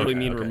 You literally Okay,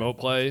 mean okay. remote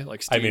play,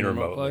 like I Steam mean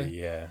remote remotely, play?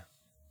 yeah.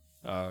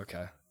 Oh,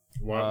 okay.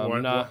 What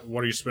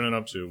are you spinning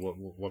up to?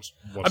 What's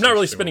I'm not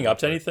really the spinning up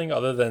to remote anything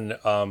other than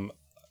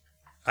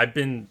I've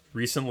been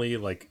recently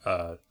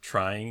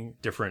trying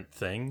different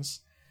things,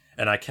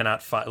 and I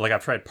cannot find, like,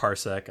 I've tried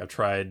Parsec, I've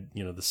tried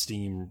the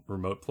Steam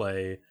remote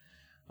play,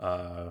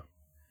 I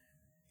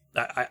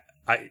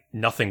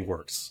nothing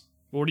works.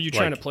 What are you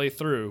trying Like- to play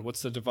through?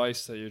 What's the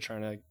device that you're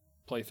trying to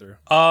play through?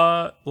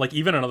 Like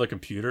even another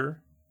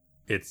computer,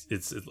 it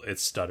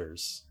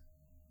stutters,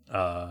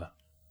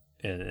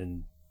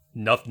 and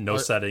no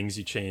settings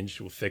you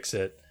change will fix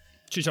it.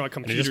 So you're talking about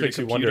And it computer just to makes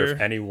me wonder computer?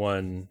 if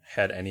anyone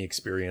had any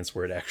experience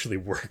where it actually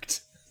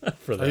worked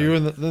for them. Are you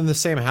in the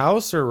same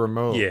house or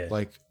remote? Yeah.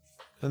 Like,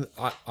 and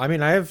I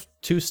mean, I have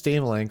 2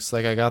 Steam Links.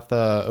 Like, I got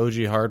the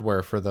OG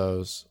hardware for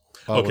those.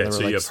 when Okay, they were, so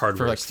like, you have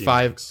hardware for like Steam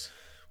 5. Links.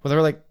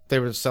 Well, they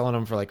were selling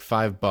them for like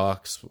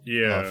 $5.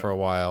 Yeah. For a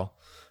while.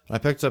 And I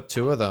picked up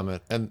 2 of them,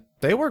 and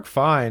they work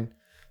fine.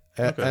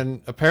 Okay.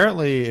 And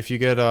apparently, if you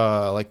get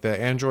like the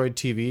Android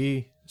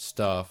TV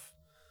stuff,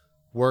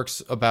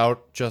 works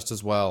about just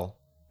as well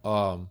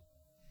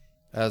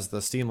as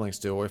the Steam Links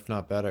do, if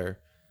not better.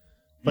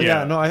 But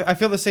yeah, no, I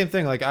feel the same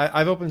thing. Like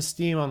I've opened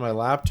Steam on my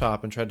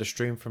laptop and tried to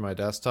stream from my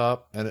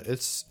desktop, and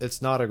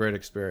it's not a great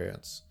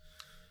experience.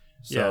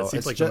 So Yeah, it seems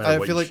it's like ju- no matter I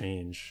what feel you like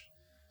change.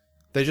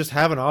 they just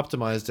haven't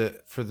optimized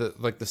it for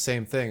the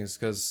same things,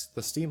 because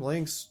the Steam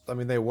Links, I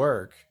mean, they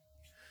work.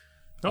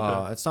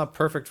 Okay. It's not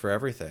perfect for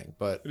everything,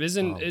 but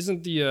Isn't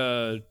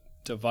the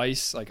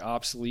device like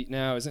obsolete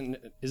now? Isn't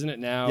it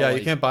now? Yeah, you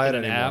like, can't buy it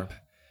in an anymore. app.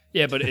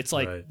 Yeah, but it's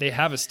like Right. they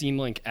have a Steam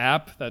Link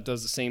app that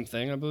does the same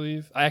thing. I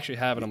believe I actually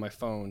have it on my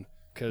phone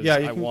because yeah, I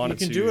you can wanted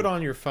to do it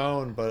on your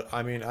phone. But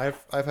I mean, I've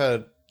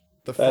had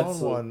the That's phone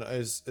one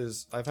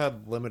is I've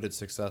had limited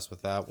success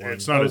with that one.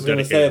 It's I not was as going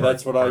to dedicated. say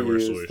that's what I hardware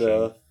used,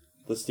 solution.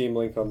 the Steam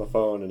Link on the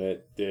phone, and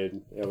it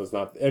was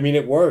not. I mean,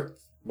 it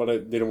worked, but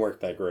it didn't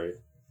work that great.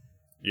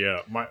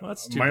 Yeah, Well,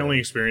 that's too my bad. only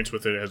experience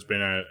with it has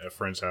been at a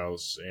friend's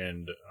house,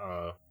 and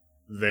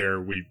there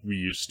we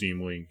use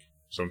Steam Link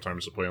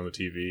sometimes to play on the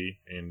TV,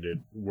 and it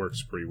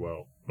works pretty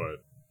well.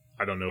 But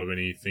I don't know of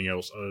anything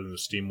else other than the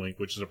Steam Link,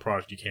 which is a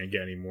product you can't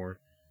get anymore,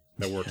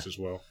 that works as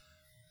well.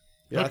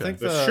 Yeah, Okay. I think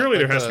Surely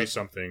there like has to be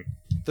something.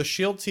 the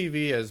Shield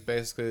TV is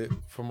basically,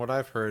 from what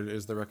I've heard,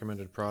 is the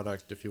recommended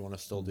product if you want to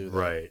still do that.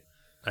 Right.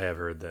 I have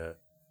heard that.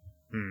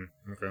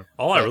 Okay.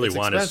 All I Yeah, really it's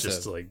want is expensive.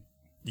 just like,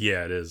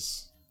 yeah, it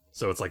is.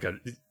 So it's like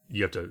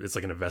it's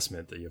like an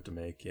investment that you have to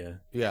make. Yeah.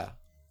 Yeah.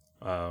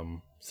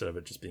 Instead of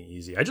it just being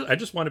easy. I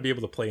just want to be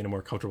able to play in a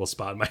more comfortable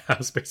spot in my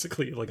house,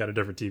 basically, like on a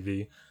different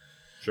TV.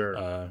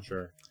 Sure.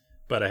 Sure.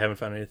 But I haven't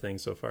found anything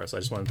so far, so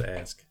I just wanted to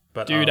ask.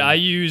 But Dude, I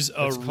use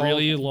a it's called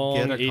really long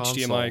get a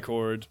HDMI console.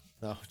 cord.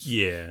 No.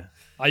 yeah,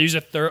 I use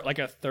a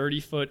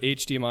 30-foot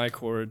HDMI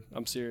cord.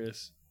 I'm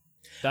serious.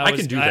 I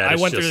can do that. I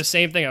It's went through the just-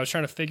 same thing. I was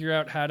trying to figure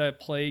out how to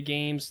play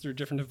games through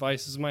different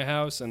devices in my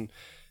house, and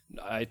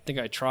I think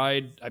I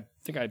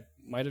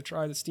might have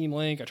tried the Steam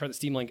Link. I tried the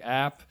Steam Link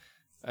app,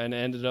 and it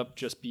ended up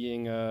just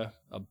being a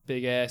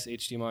big ass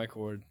HDMI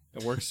cord.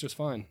 It works just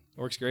fine. It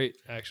works great,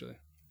 actually.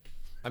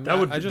 I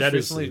mean, that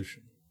is a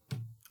solution.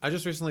 I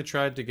just recently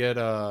tried to get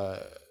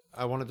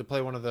I wanted to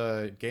play one of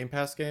the Game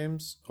Pass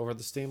games over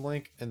the Steam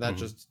Link, and that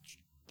just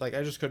like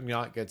I just could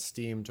not get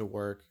Steam to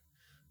work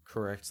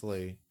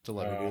correctly to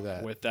let me do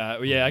that. With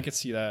that, yeah, I could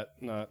see that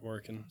not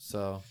working.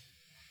 So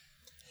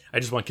I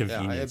just want I-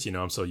 convenience.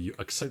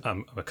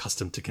 I'm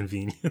accustomed to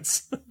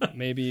convenience.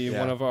 Maybe Yeah.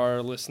 one of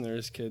our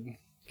listeners could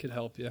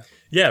help you.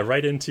 Yeah,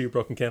 right into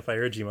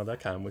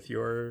brokencampfire@gmail.com with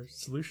your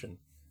solution.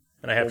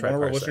 And I have One tried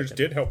of our Parsec. listeners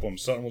did help him.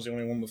 Sutton was the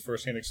only one with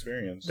first-hand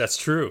experience. That's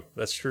true.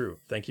 That's true.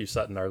 Thank you,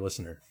 Sutton, our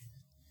listener.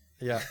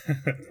 yeah,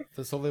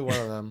 there's only one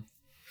of them.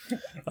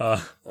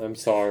 I'm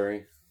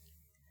sorry.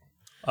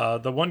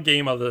 The one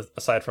game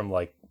aside from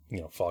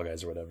Fall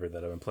Guys or whatever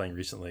that I've been playing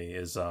recently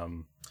is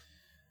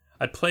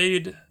I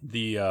played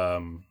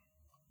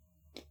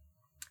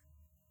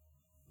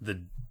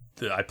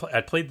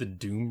I played the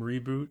Doom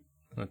reboot,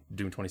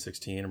 Doom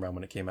 2016, around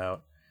when it came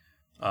out.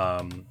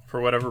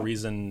 For whatever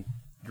reason,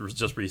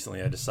 just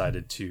recently I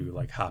decided to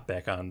hop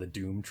back on the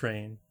Doom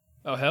train.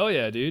 Oh hell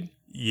yeah, dude!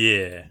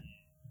 Yeah.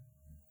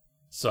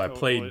 So I Oh,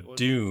 played what-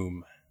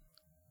 Doom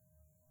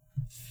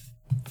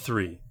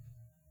 3.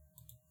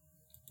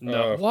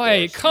 No, Of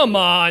why? course. Come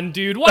on,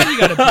 dude. Why do you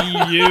gotta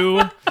be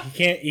you?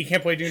 He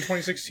can't play Doom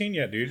 2016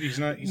 yet, dude. He's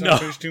not No.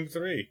 finished Doom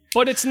 3.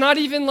 But it's not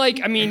even like,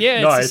 I mean, yeah,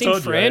 it's No, the I same told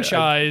you,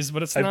 franchise,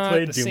 but it's I not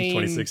played the Doom same.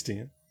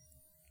 2016.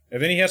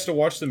 And then he has to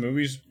watch the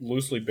movies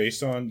loosely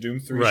based on Doom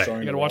 3. Right.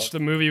 starring You gotta The watch Rock. the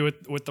movie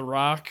with The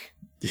Rock.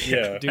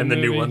 Yeah. Doom And the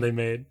new movie. one they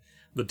made,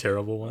 the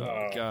terrible one.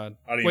 Oh, God.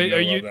 I didn't Wait, even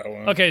are know you about that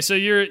one. okay? So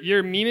you're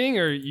memeing,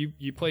 or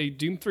you played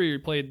Doom 3, or you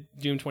played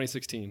Doom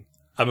 2016?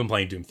 I've been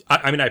playing Doom.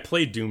 I mean, I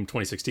played Doom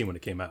 2016 when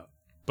it came out,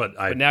 but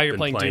now you're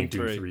been playing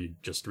Doom Doom 3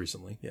 just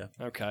recently. Yeah.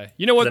 Okay.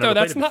 You know what Then though? I've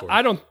played That's it not. before.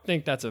 I don't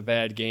think that's a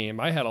bad game.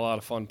 I had a lot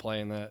of fun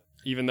playing that,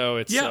 even though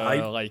it's Yeah,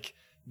 like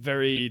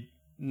very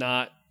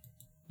not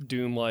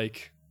Doom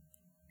like.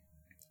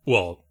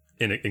 Well,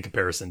 in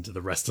comparison to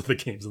the rest of the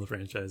games in the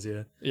franchise,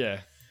 yeah.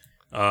 Yeah.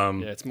 Yeah,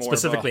 it's more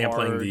specifically, of a I'm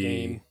playing horror the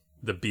game.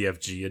 the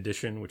BFG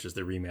edition, which is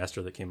the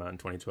remaster that came out in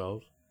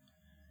 2012.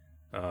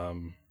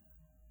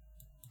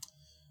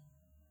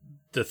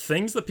 The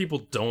things that people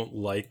don't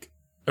like,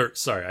 or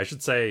sorry, I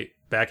should say,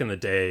 back in the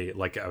day,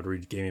 like I would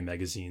read gaming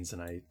magazines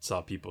and I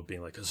saw people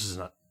being like,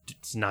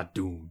 it's not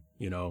Doom,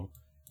 you know,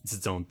 it's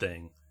its own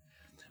thing.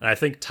 And I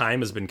think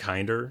time has been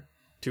kinder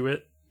to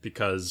it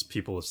because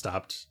people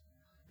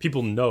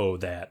know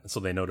that, so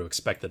they know to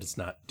expect that it's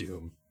not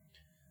Doom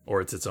or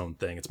it's its own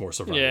thing. It's more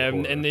survival Yeah,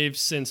 horror. and they've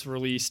since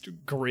released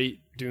great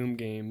Doom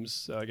games.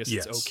 So I guess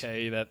Yes. it's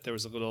okay that there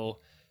was a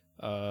little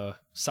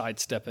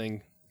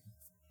sidestepping.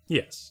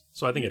 Yes.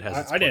 So I think it has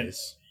its I didn't-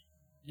 place.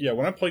 Yeah,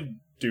 when I played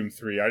Doom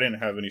 3, I didn't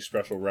have any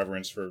special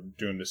reverence for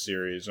Doom the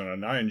series,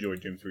 and I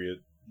enjoyed Doom 3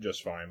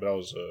 just fine, but I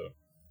was a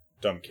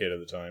dumb kid at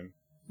the time.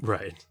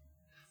 Right.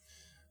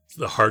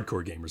 The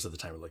hardcore gamers at the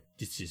time were like,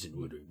 this isn't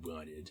what I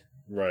wanted.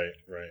 Right,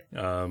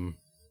 right.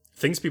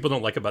 Things people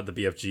don't like about the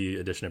BFG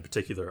edition in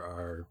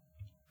particular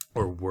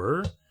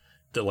were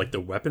that like the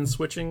weapon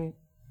switching,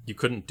 you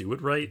couldn't do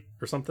it right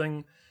or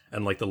something,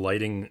 and like the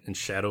lighting and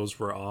shadows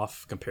were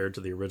off compared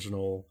to the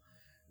original,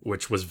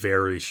 which was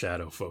very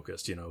shadow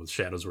focused. You know,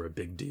 shadows were a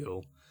big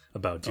deal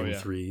about Doom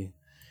 3.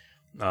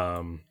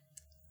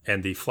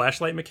 And the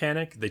flashlight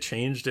mechanic, they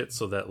changed it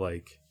so that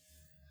like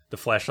the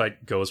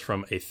flashlight goes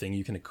from a thing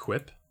you can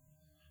equip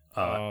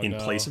in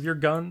place of your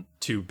gun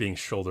to being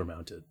shoulder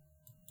mounted.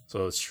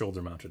 So it's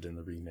shoulder mounted in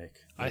the remake.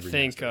 I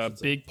think a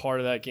big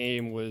part of that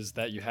game was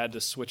that you had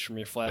to switch from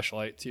your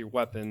flashlight to your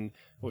weapon,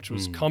 which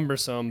was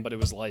cumbersome, but it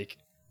was like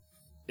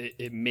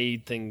it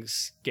made things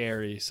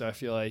scary. So I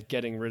feel like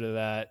getting rid of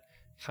that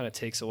kind of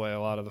takes away a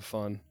lot of the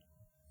fun.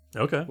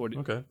 Okay.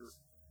 Okay.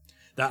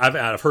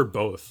 I've heard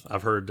both.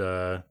 I've heard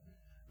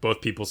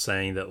both people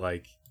saying that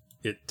like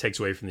it takes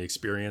away from the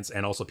experience,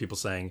 and also people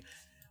saying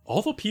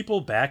all the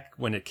people back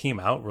when it came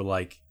out were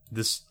like,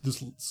 this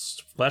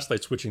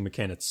flashlight switching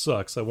mechanic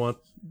sucks. Why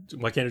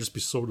can't it just be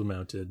shoulder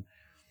mounted?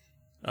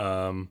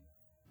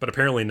 But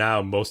apparently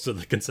now most of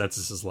the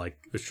consensus is like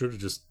it should have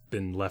just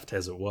been left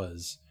as it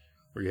was,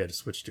 where you had to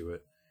switch to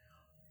it.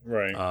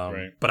 Right,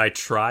 right. But I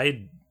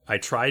tried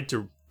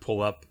to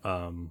pull up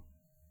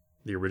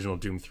the original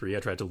Doom 3. I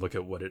tried to look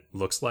at what it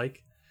looks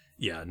like.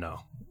 Yeah, no.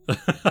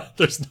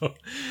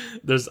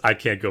 I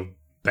can't go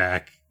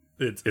back.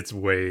 It's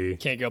way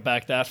Can't go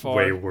back that far.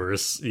 way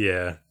worse.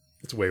 Yeah.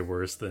 It's way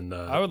worse than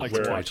I would like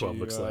what to watch 2012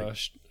 you looks like.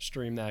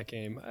 stream that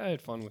game. I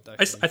had fun with that.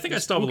 I game. think I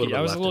It's still have a little spooky. bit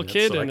I was left a little in it,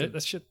 kid, so I and could-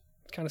 that shit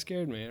kind of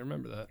scared me. I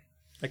remember that.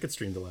 I could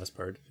stream the last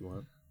part if you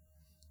want.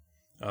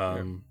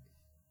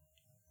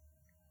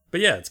 But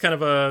yeah, it's kind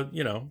of a,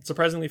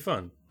 surprisingly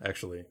fun,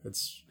 actually.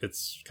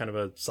 It's kind of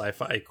a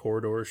sci-fi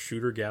corridor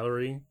shooter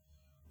gallery.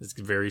 It's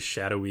very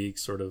shadowy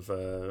sort of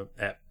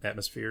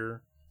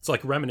atmosphere. It's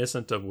like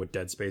reminiscent of what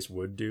Dead Space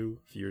would do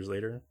a few years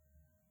later.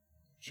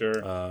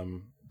 Sure.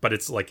 But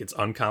it's like it's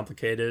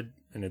uncomplicated,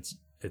 and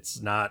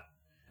it's not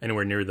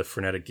anywhere near the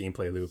frenetic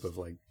gameplay loop of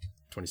like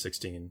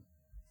 2016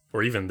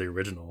 or even the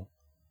original.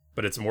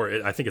 But it's more.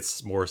 I think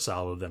it's more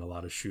solid than a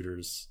lot of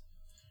shooters,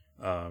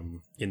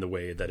 in the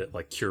way that it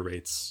like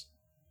curates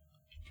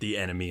the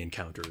enemy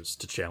encounters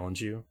to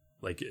challenge you.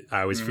 Like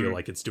I always feel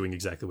like it's doing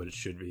exactly what it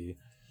should be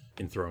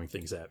in throwing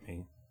things at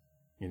me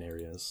in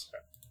areas.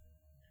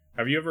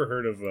 Have you ever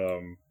heard of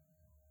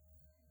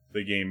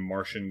the game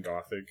Martian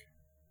Gothic?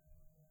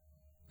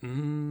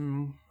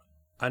 I'm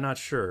not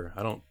sure.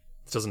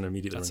 It doesn't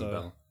immediately ring a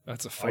bell.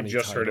 That's a I funny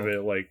just heard of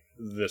title. it like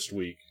this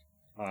week.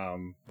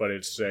 But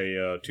it's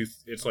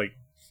it's like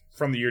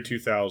from the year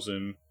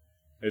 2000.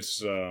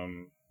 It's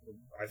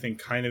I think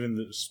kind of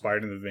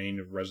inspired in the vein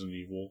of Resident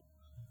Evil.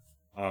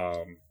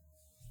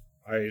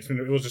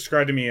 It was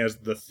described to me as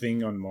the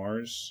thing on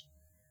Mars,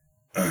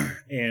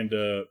 and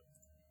a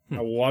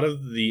lot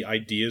of the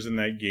ideas in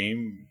that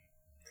game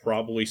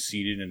probably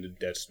seeded into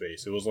Dead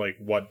Space. It was like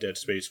what Dead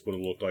Space would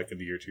have looked like in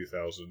the year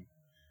 2000.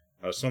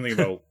 Something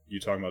about you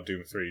talking about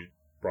Doom 3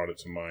 brought it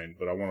to mind,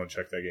 but I want to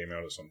check that game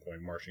out at some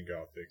point. Martian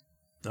Gothic.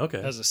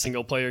 Okay. As a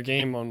single player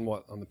game on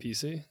the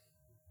PC?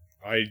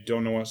 I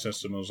don't know what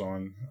system it was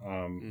on.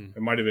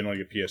 It might have been like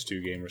a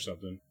PS2 game or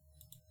something.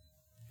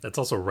 That's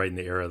also right in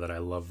the era that I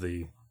love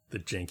the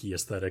janky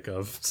aesthetic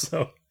of.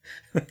 So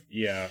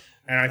Yeah,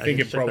 and I think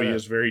should it check probably that out.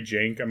 is very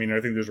jank. I mean, I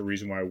think there's a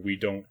reason why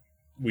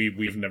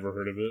we've never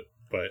heard of it,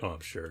 but Oh, I'm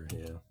sure.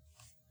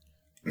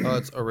 Yeah. Oh,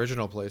 it's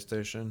original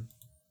PlayStation,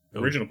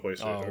 original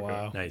PlayStation. Oh okay.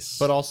 wow. Nice.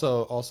 but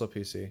also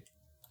PC.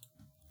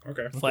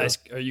 Okay.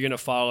 Flask, are you gonna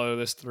follow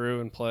this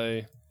through and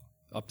play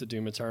up to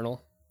Doom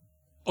Eternal?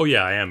 Oh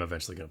yeah, I am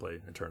eventually going to play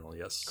Eternal.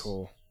 Yes.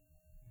 Cool.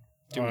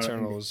 Doom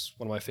Eternal is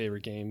one of my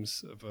favorite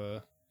games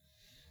of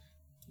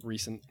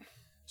recent.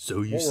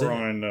 So you While say we're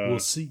on, we'll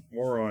see.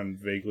 more on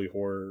vaguely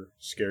horror,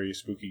 scary,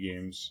 spooky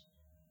games.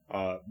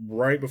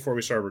 Right before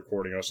we started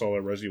recording, I saw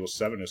that Resident Evil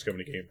 7 is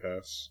coming to Game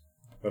Pass.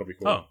 That'll be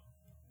cool. Oh,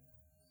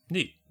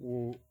 neat.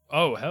 Ooh.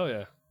 Oh hell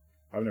yeah!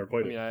 I've never I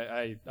played mean,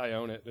 it. I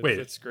own it. Wait.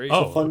 It's great.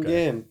 Oh, Fun okay.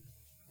 game.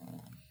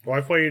 Well,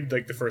 I played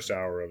like the first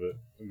hour of it.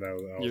 And that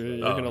was you're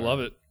about gonna love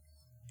it. it.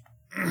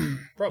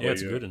 Probably. Yeah,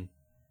 it's a good one.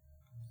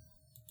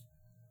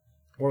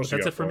 What else you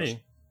That's got it for us?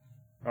 me.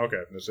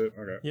 Okay, that's it.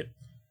 Okay. Yep.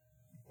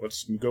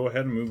 Let's go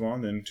ahead and move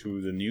on then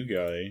to the new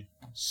guy,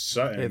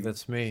 Sutton. Hey,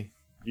 that's me.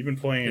 You've been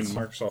playing It's-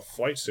 Microsoft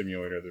Flight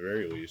Simulator at the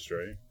very least,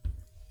 right?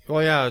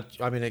 Well, yeah.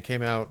 I mean, it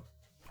came out,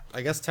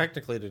 I guess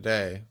technically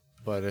today,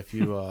 but if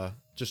you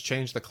just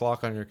change the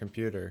clock on your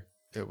computer,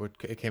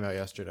 it came out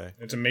yesterday.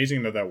 It's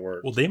amazing that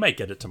works. Well, they might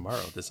get it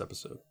tomorrow. This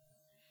episode.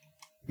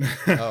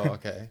 Oh,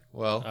 okay.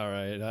 Well, All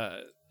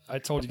right. I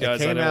told you It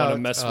guys I came didn't want to out,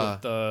 mess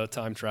with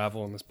time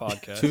travel in this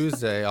podcast.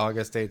 Tuesday,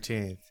 August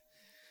 18th,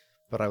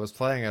 but I was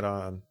playing it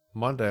on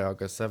Monday,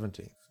 August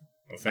 17th.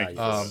 Oh, thank you.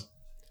 Nice.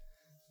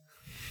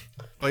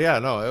 But yeah,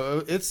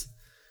 no, it's.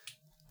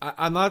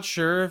 I'm not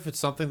sure if it's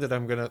something that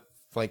I'm gonna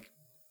like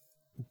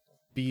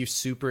be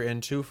super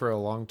into for a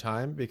long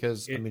time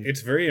because I mean,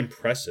 It's very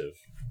impressive.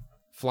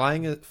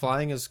 flying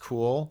is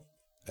cool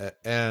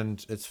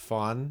and it's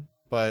fun,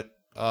 but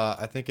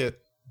I think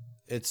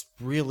it's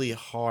really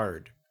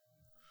hard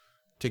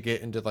to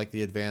get into like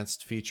the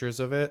advanced features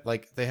of it.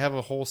 Like they have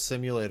a whole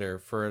simulator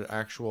for an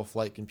actual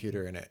flight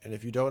computer in it, and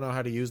if you don't know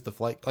how to use the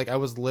flight, like I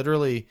was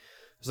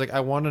like I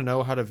want to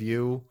know how to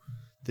view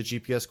the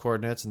GPS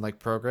coordinates and like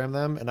program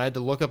them, and I had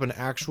to look up an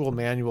actual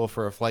manual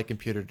for a flight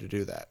computer to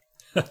do that.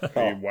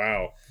 Hey,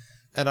 wow.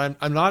 And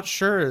I'm not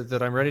sure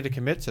that I'm ready to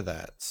commit to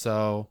that.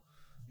 So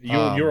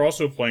You're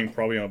also playing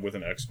probably with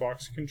an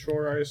Xbox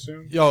controller, I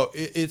assume?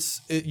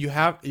 you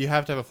have to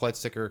have a flight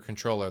stick or a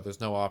controller. There's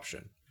no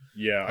option.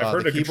 Yeah, I've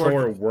heard the the keyboard-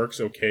 controller works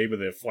okay, but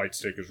the flight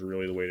stick is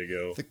really the way to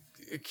go.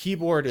 The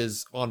keyboard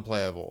is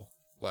unplayable,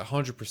 like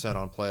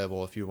 100%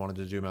 unplayable if you wanted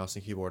to do mouse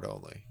and keyboard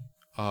only.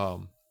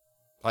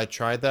 I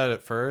tried that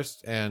at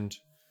first, and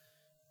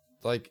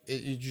like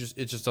it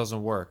just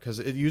doesn't work because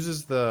it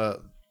uses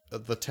the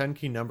 10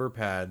 key number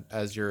pad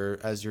as your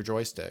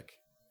joystick,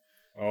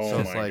 Oh So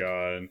it's my like-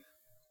 god.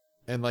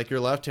 and like your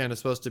left hand is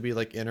supposed to be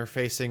like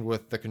interfacing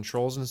with the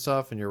controls and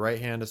stuff, and your right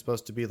hand is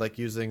supposed to be like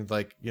using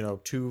like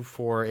 2,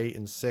 4, 8,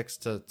 and 6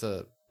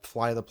 to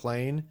fly the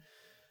plane,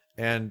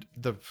 and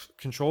the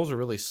controls are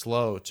really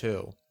slow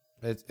too.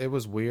 It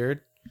was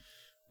weird.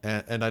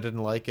 And I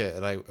didn't like it,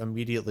 and I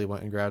immediately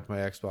went and grabbed my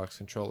Xbox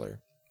controller.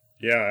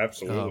 Yeah,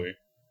 absolutely.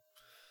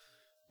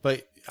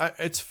 But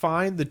it's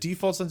fine. The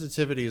default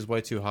sensitivity is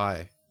way too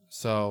high,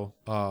 so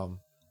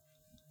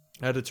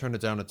I had to turn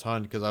it down a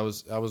ton because I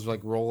was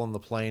like rolling the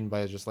plane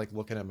by just like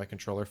looking at my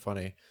controller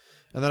funny.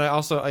 And then I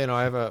also I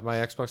have my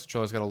Xbox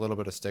controller's got a little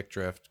bit of stick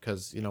drift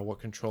because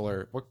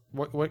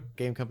what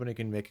game company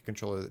can make a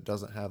controller that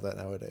doesn't have that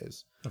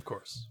nowadays? Of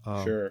course.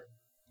 Sure.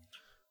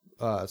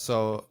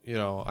 So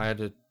I had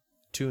to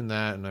tune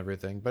that and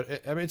everything, but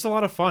it's a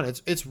lot of fun.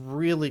 It's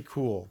really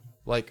cool.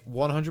 Like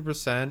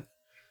 100%,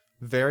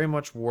 very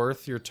much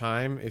worth your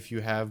time if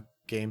you have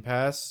Game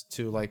Pass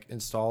to like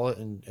install it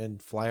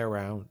and fly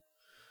around.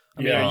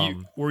 I mean, Yeah.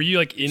 were you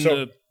like in So-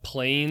 the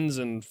planes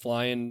and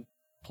flying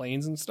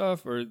planes and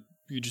stuff, or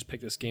you just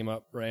pick this game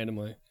up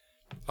randomly?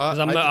 Because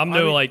I'm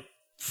no like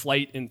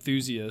flight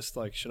enthusiast.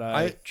 Like, should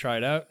I try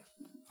it out?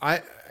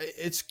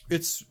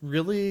 It's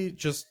really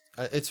just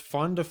it's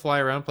fun to fly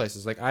around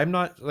places. Like I'm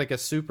not like a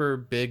super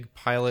big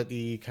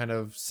pilot-y kind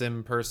of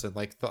sim person.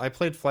 Like I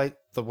played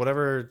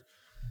whatever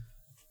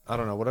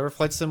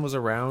flight sim was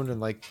around in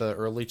like the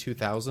early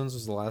 2000s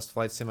was the last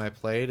flight sim I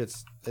played.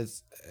 It's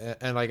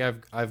and like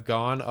I've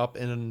gone up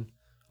in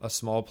a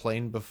small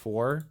plane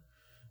before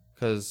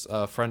because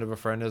a friend of a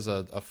friend is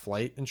a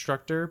flight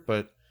instructor,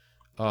 but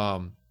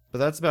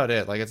that's about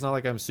it. Like it's not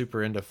like I'm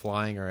super into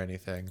flying or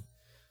anything.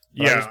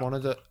 But I just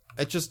wanted to.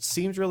 It just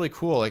seems really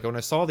cool. Like when I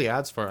saw the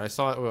ads for it, I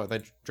saw it.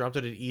 They dropped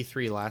it at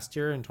E3 last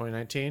year in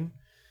 2019,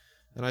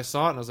 and I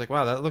saw it and I was like,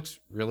 "Wow, that looks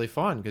really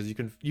fun!" Because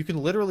you can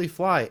literally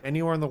fly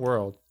anywhere in the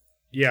world.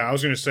 Yeah, I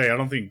was going to say, I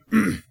don't think,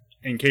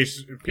 in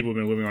case people have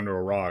been living under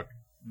a rock,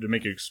 to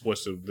make it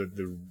explicit,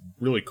 the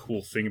really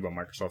cool thing about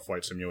Microsoft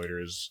Flight Simulator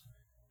is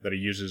that it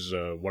uses,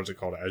 what is it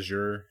called,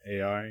 Azure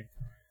AI,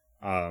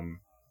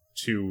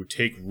 to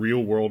take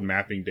real-world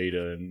mapping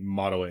data and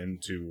model it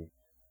into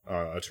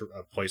a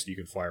place that you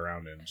can fly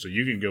around in. So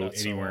you can go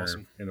That's so anywhere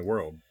awesome. in the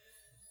world.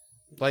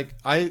 Like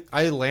I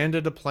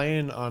landed a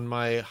plane on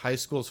my high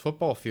school's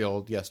football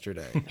field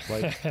yesterday.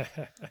 Like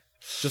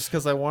just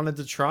because I wanted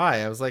to try.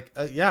 I was like,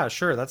 yeah,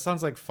 sure, that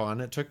sounds like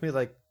fun. It took me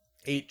like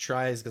 8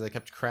 tries because I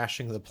kept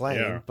crashing the plane,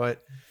 Yeah.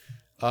 but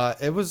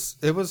it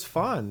was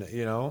fun.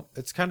 You know,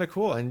 it's kind of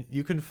cool, and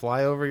you can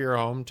fly over your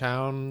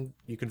hometown.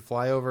 You can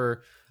fly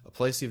over a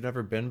place you've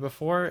never been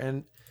before,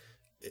 and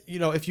you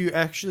know, if you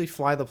actually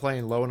fly the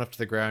plane low enough to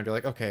the ground, you're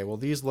like, okay, well,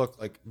 these look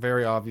like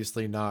very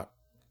obviously not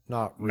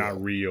real.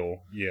 Not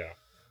real. Yeah.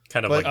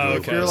 Kind of But like if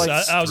Lucas you're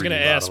like- I was going to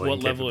 3D ask what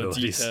modeling level of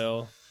capabilities.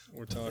 detail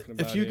we're talking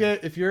about. If you here.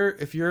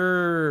 get if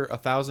you're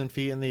 1,000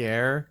 feet in the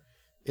air,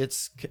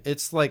 it's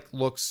like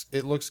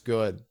it looks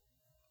good.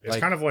 It's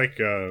Like- kind of like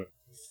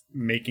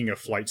making a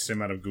flight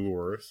sim out of Google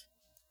Earth.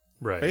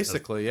 Right.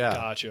 Basically, yeah.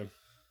 Gotcha.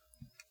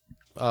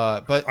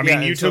 But I mean,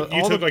 yeah, you and so took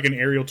all the- like an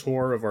aerial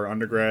tour of our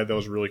undergrad. That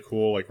was really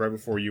cool. Like right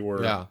before you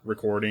were Yeah.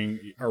 recording,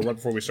 or right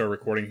before we started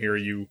recording here,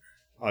 you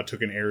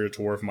took an aerial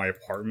tour of my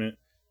apartment.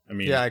 I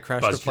mean, yeah, I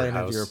crashed a buzzed your plane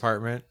into your house.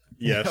 apartment.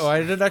 Yes. No, I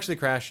didn't actually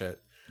crash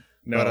it.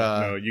 no, but,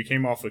 no, you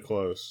came awfully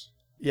close.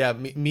 Yeah,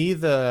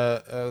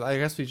 I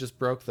guess we just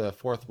broke the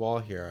fourth wall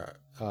here.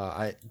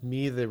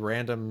 The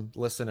random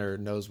listener,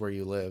 knows where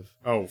you live.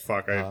 Oh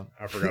fuck, I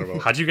forgot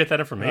about. How'd you get that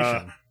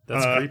information?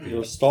 That's creepy.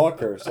 You're a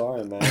stalker.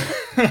 Sorry, man.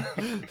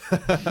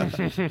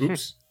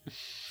 Oops.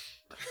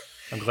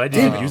 I'm glad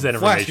you use that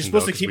Flash, information. you're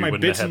supposed though, to keep 'cause we my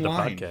wouldn't bits have in had the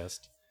line. podcast.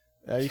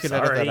 You can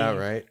edit that Sorry. out,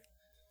 right?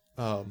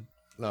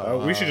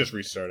 No. We should just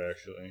restart.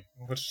 Actually,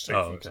 let's just take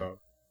Oh, from the okay. top.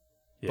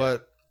 Yeah.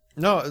 But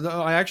no,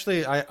 I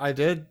actually I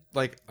did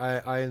like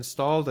I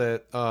installed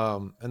it.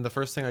 And the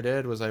first thing I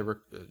did was I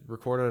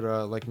recorded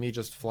like me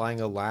just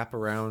flying a lap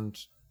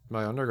around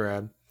my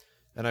undergrad,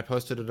 and I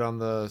posted it on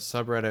the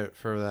subreddit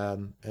for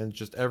them, and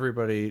just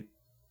everybody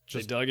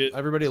They dug it.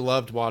 everybody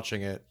loved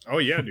watching it. Oh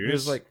yeah, dude. It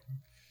was like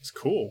it's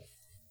cool.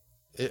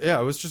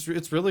 yeah,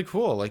 it's really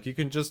cool. Like you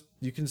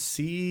can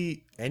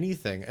see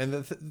anything, and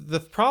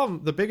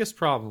the biggest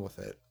problem with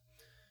it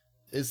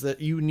is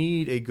that you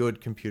need a good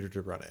computer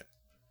to run it.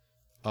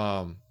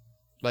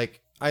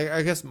 Like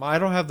I guess I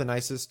don't have the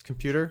nicest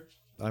computer.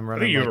 I'm I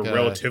running. think you have like a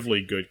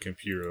relatively good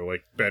computer,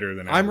 like better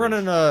than. I'm average.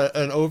 running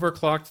an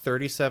overclocked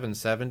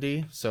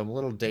 3770, so I'm a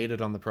little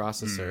dated on the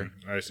processor.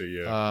 I see.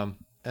 Yeah.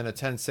 And a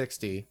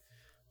 1060,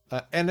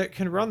 and it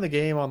can run the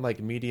game on like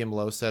medium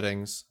low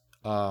settings,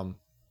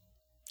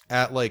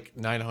 at like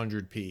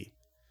 900p.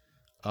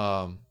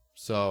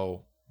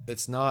 So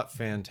it's not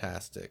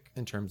fantastic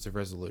in terms of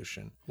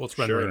resolution. Well, it's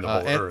rendering the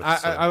whole And Earth.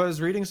 I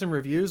was reading some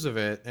reviews of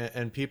it,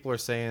 and people are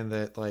saying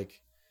that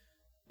like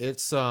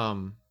it's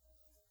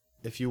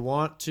if you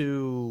want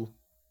to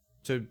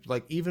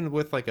like even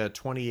with like a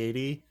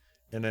 2080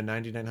 and a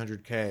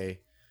 9900K,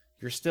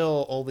 you're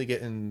still only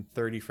getting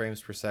 30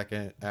 frames per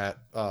second at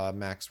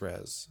max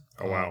res.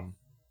 Oh, wow.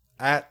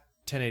 At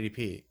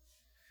 1080p.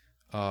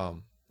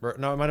 No, it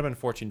might have been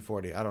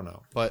 1440. I don't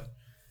know, but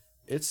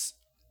it's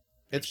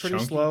pretty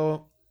chunky.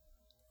 slow.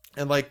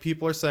 And like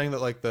people are saying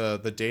that like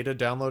the data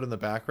download in the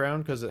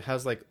background, because it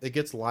has like it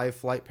gets live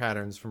flight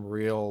patterns from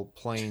real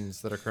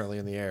planes that are currently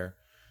in the air,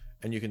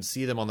 and you can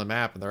see them on the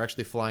map, and they're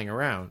actually flying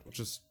around, which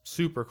is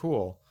super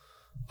cool.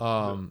 So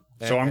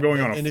I'm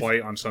going on a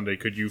flight on Sunday.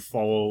 Could you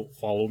follow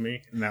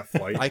me in that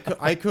flight?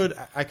 I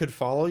could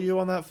follow you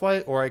on that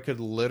flight, or I could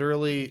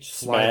literally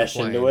fly Smash the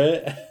plane. into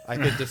it. I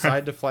could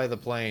decide to fly the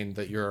plane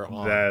that you're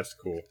on. That's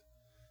cool.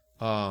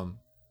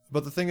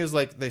 But the thing is,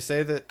 like they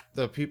say that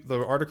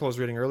the article I was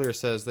reading earlier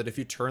says that if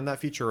you turn that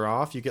feature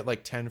off, you get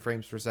like 10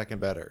 frames per second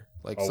better.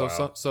 Like Oh,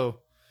 so,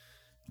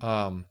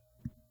 wow.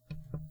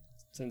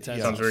 It's intense.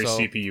 Yeah. Sounds very so-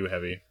 CPU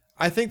heavy.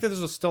 I think that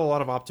there's still a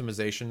lot of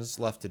optimizations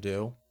left to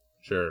do.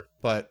 Sure.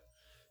 But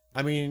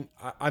I mean,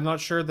 I'm not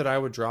sure that I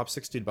would drop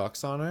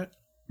 $60 on it.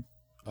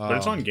 But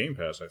it's on Game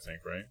Pass, I think,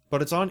 right?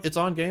 But it's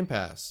on Game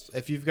Pass.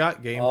 If you've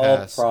got Game I'll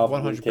Pass,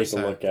 probably 100%. take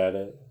a look at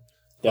it.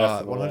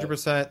 Definitely.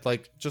 100%.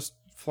 Like just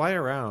fly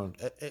around,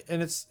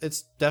 and it's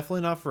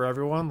definitely not for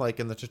everyone. Like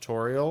in the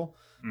tutorial,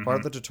 part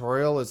of the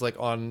tutorial is like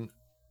on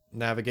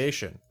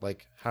navigation,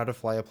 like how to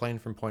fly a plane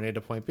from point A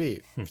to point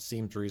B.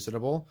 Seems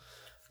reasonable.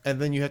 And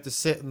then you have to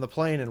sit in the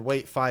plane and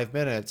wait 5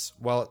 minutes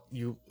while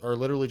you are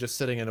literally just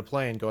sitting in a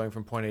plane going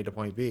from point A to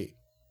point B.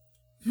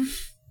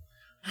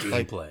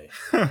 Gameplay.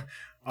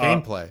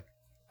 Gameplay.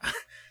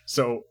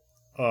 So,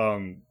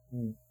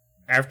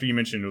 after you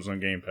mentioned it was on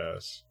Game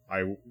Pass,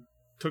 I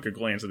took a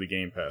glance at the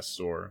Game Pass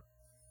store.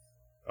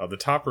 The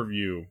top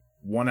review,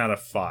 1 out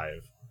of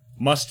 5.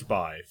 Must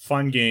buy.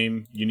 Fun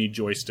game. You need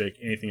joystick.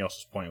 Anything else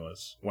is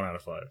pointless. 1 out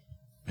of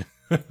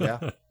 5.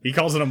 Yeah. He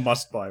calls it a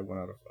must buy. 1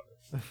 out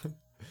of 5.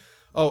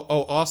 Oh,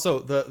 also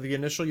the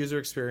initial user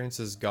experience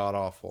is god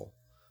awful.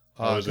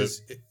 Oh, is it?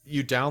 'Cause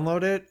you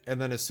download it,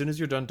 and then as soon as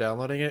you're done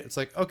downloading it, it's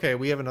like, okay,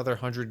 we have another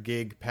 100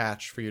 gig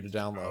patch for you to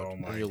download Oh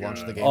my when you launch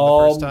God. the game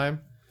the first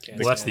time.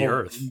 Well, that's the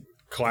Earth.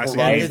 Classic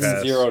Game Horizon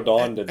Pass. Zero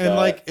Dawn did that. And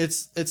like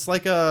it's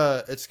like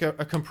a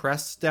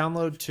compressed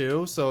download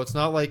too, so it's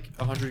not like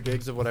 100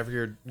 gigs of whatever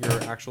your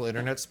actual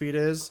internet speed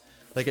is.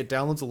 Like it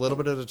downloads a little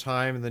bit at a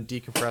time and then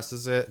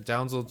decompresses it,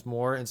 downloads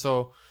more, and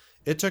so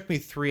it took me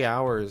 3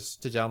 hours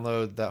to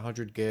download that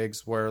 100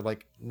 gigs, where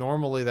like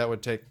normally that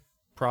would take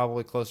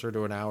probably closer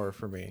to an hour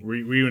for me. Were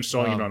you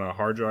installing it Um, on a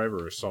hard drive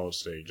or a solid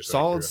state? Just out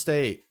of Solid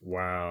curiosity? state.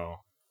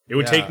 Wow. It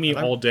would Yeah, take me and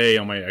I'm- all day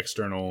on my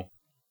external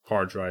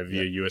hard drive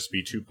via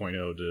USB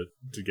 2.0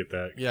 to get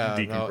that Yeah,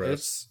 no,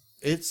 decompressed.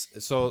 it's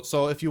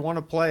so if you want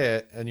to play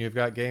it and you've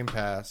got Game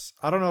Pass,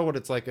 I don't know what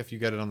it's like if you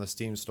get it on the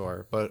Steam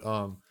store, but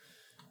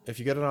if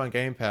you get it on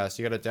Game Pass,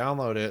 you got to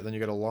download it, then you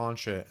got to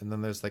launch it, and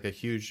then there's like a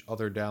huge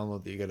other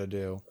download that you got to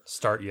do.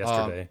 Start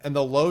yesterday. And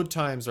the load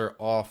times are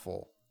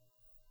awful.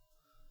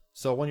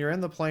 So when you're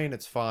in the plane,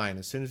 it's fine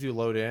as soon as you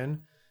load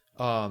in.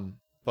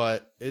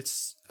 But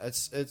it's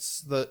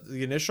the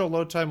initial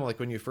load time, like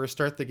when you first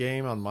start the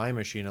game on my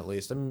machine at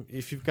least. I mean,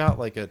 if you've got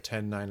like a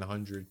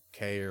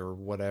 10900K or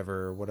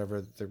whatever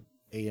the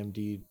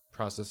AMD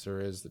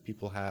processor is that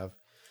people have,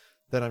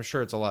 then I'm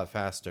sure it's a lot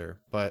faster.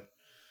 But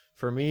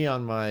for me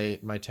on my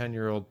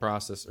 10-year-old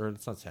processor, or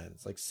it's not 10,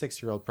 it's like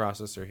 6-year-old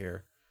processor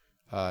here,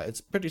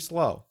 it's pretty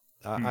slow.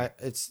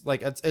 It's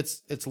like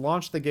it's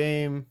launch the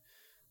game,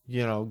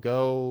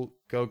 go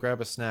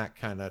grab a snack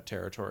kind of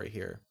territory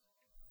here.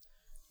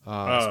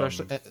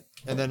 Especially,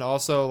 and then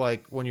also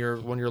like when you're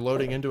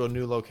loading into a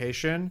new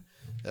location,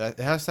 it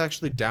has to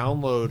actually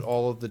download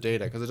all of the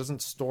data because it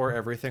doesn't store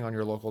everything on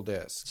your local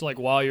disk. So like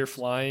while you're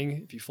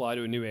flying, if you fly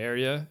to a new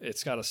area,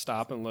 it's got to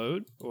stop and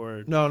load,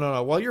 or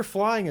No. While you're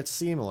flying, it's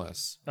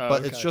seamless,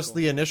 but it's okay, just cool.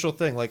 the initial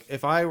thing. Like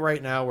if I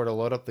right now were to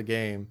load up the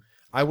game,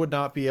 I would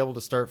not be able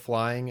to start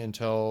flying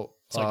until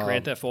it's like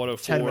Grand Theft Auto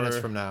 4 10 minutes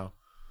from now.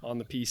 on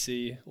the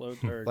PC.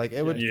 Load or, Like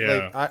it would,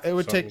 Yeah. it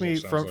would take me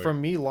Sounds like. from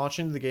me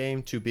launching the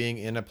game to being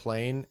in a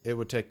plane. It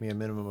would take me a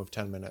minimum of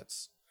 10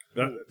 minutes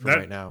That,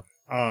 right now.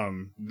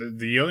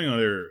 the only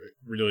other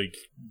really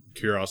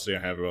curiosity I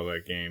have about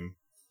that game,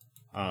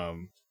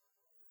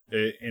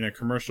 in a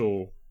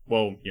commercial,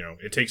 well,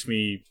 it takes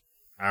me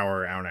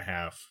hour and a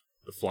half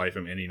to fly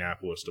from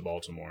Indianapolis to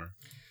Baltimore.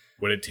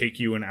 Would it take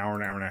you an hour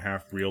and a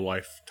half real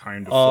life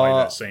time to fly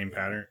that same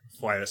pattern?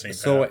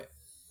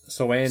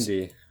 So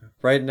Andy,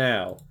 right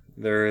now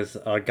there's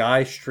a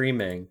guy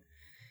streaming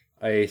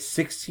a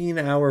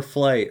 16-hour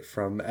flight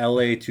from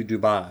LA to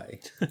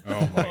Dubai.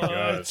 Oh my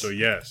god! So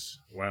yes,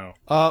 wow.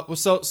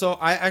 So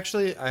I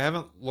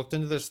haven't looked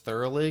into this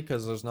thoroughly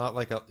because there's not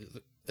like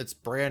it's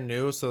brand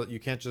new, so you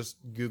can't just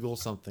Google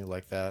something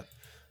like that.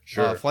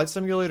 Sure. Flight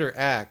Simulator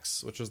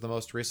X, which was the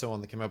most recent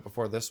one that came out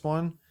before this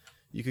one,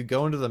 you could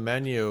go into the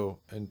menu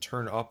and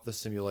turn up the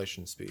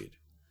simulation speed.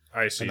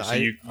 I see. And So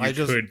you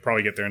could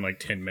probably get there in like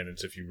 10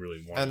 minutes if you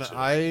really wanted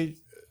And to.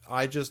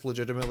 I just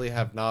legitimately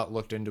have not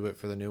looked into it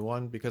for the new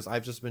one because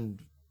I've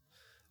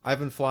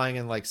been flying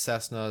in like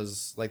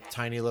Cessnas, like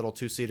tiny little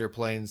 2-seater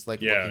planes,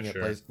 like looking at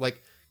sure. places,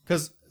 like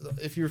because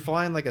if you're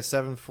flying like a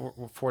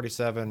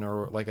 747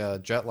 or like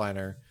a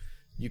jetliner,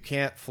 you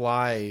can't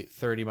fly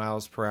 30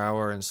 miles per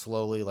hour and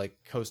slowly like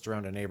coast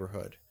around a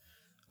neighborhood.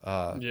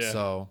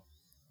 So,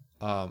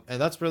 and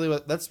that's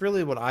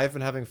really what I've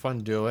been having fun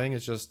doing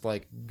is just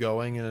like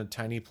going in a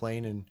tiny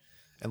plane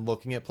and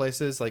looking at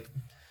places. Like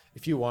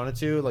if you wanted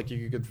to, like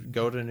you could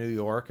go to New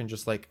York and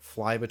just like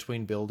fly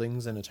between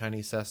buildings in a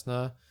tiny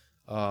Cessna,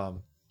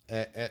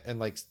 and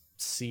like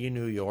see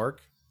New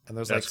York. And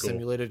there's That's like cool.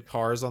 simulated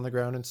cars on the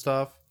ground and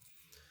stuff.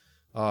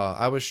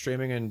 I was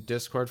streaming in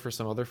Discord for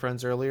some other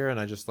friends earlier, and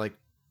I just like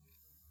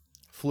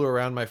flew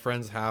around my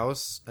friend's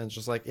house and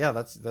just like, yeah,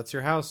 that's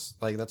your house,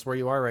 like that's where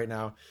you are right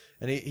now.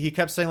 And he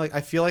kept saying like,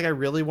 I feel like I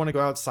really want to go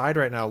outside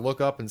right now,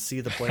 look up and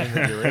see the plane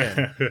that you're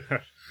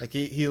in. Like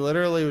he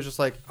literally was just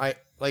like, I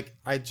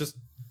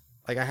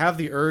have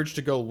the urge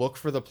to go look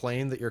for the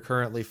plane that you're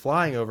currently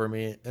flying over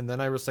me, and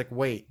then I was like,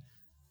 wait,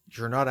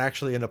 you're not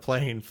actually in a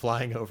plane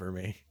flying over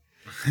me.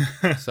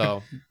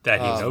 So That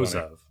he knows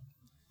funny. of.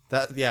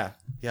 that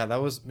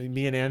that was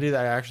me and Andy.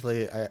 That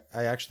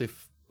I actually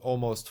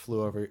almost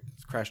flew over,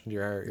 crashed into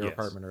your Yes.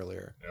 apartment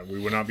earlier. Yeah, we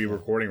would not be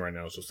recording right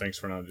now, so thanks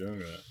for not doing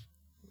that.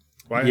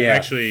 Well, Yeah,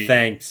 actually,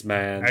 thanks,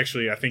 man. I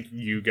think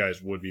you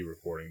guys would be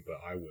recording, but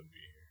I wouldn't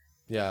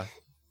be. Yeah,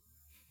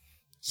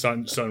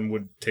 Son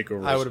would take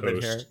over. I as would have been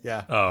host. here.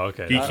 Yeah, Oh,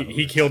 okay.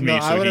 He killed me, No, I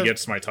so he would've-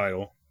 gets my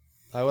title.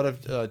 I would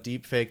have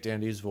deep faked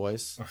Andy's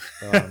voice.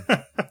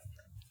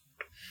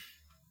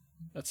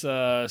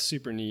 That's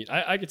super neat.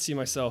 I could see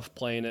myself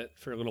playing it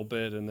for a little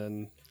bit and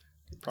then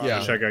probably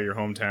Yeah. Check out your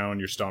hometown,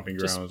 your stomping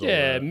just grounds. all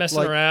yeah, that. messing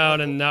Like-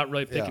 around and not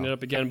really picking Yeah. it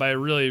up again. But I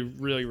really,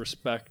 really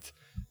respect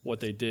what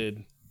they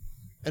did.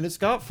 And it's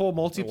got full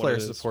what multiplayer it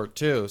is. support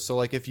too. So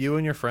like if you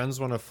and your friends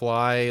want to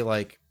fly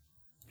like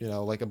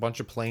like a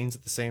bunch of planes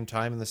at the same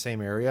time in the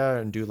same area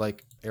and do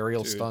like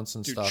aerial stunts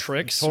and Do stuff,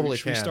 tricks. you totally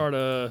Should we can. start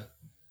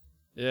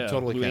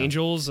Totally Blue can.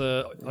 Angels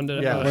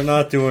under Yeah. We're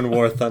not doing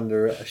War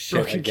Thunder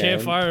shit Broken again.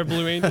 Campfire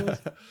Blue Angels.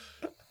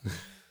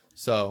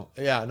 So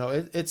yeah, no,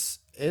 it's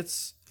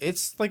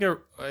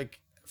like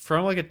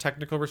from like a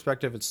technical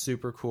perspective, it's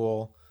super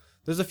cool.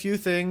 There's a few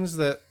things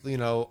that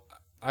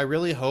I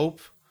really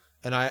hope,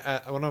 and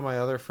I one of my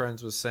other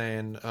friends was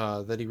saying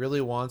that he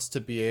really wants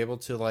to be able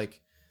to like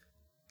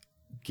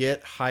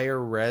get higher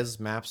res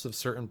maps of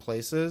certain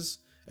places,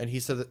 and he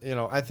said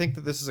that I think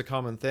that this is a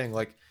common thing.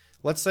 Like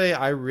let's say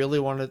I really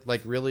wanted,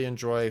 like, really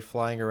enjoy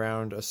flying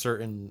around a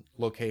certain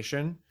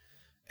location,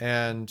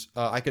 and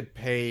I could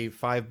pay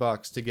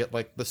 $5 to get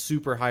like the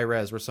super high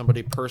res where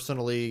somebody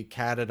personally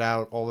catted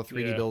out all the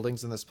 3D Yeah.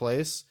 buildings in this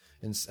place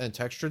and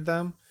textured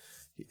them.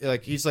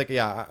 Like, he's like,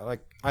 yeah,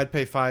 like I'd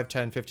pay $5,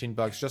 $10,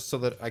 $15 just so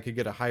that I could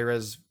get a high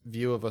res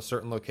view of a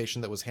certain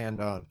location that was hand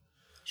done.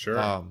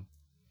 Sure.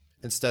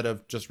 Instead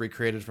of just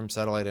recreated from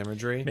satellite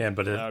imagery. Man,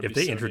 but That would if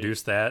be they so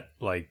introduced that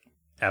like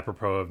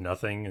apropos of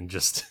nothing and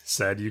just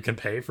said you can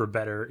pay for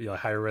better,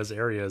 higher res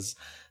areas,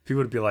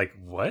 people would be like,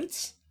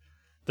 "What?"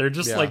 They're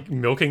just Yeah. like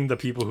milking the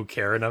people who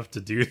care enough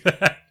to do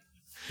that.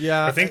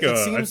 Yeah, I think,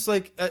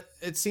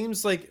 it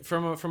seems like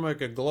from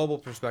like a global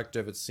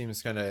perspective, it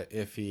seems kind of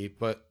iffy.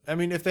 But I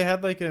mean, if they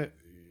had like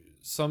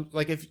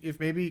if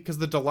maybe, because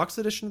the deluxe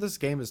edition of this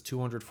game is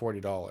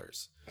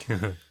 $240,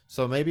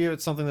 so maybe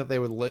it's something that they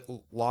would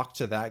lock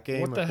to that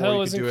game. What the or hell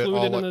you is could do it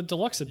included all in the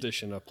deluxe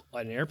edition?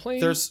 An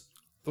airplane?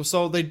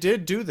 So they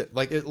did do that.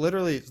 Like, it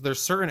literally,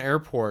 there's certain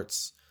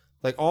airports,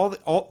 like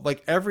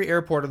like every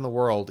airport in the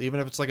world, even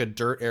if it's like a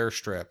dirt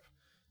airstrip,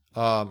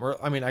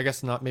 or I mean, I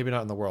guess not, maybe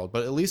not in the world,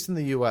 but at least in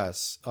the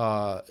U.S.,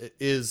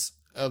 is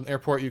an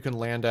airport you can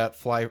land at,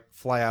 fly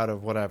out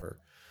of, whatever.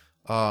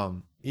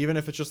 Even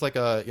if it's just like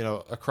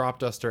a crop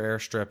duster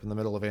airstrip in the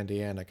middle of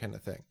Indiana kind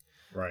of thing.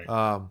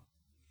 right.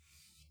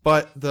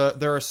 But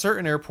there are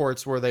certain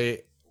airports where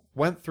they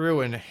went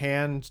through and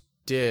hand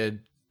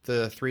did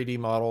the 3D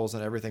models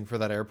and everything for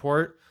that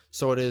airport,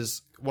 so it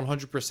is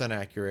 100%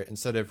 accurate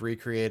instead of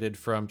recreated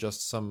from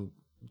just some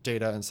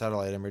data and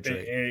satellite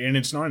imagery. And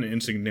it's not an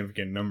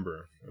insignificant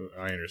number.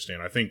 I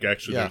understand. I think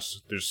actually Yeah.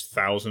 there's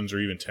thousands or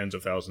even tens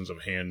of thousands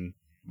of hand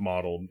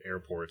modeled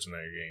airports in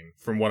that game.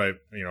 From what I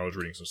was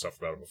reading some stuff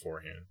about it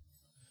beforehand.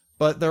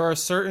 But there are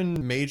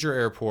certain major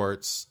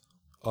airports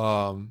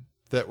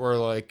that were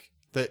like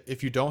that.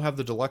 If you don't have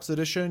the deluxe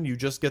edition, you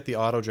just get the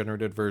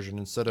auto-generated version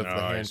instead of the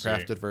I see.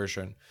 handcrafted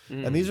version.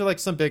 Mm. And these are like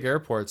some big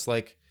airports.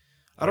 Like,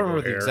 I don't Like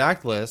remember the O'Hare?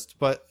 exact list,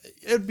 but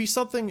it'd be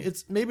something.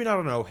 It's maybe not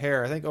an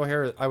O'Hare. I think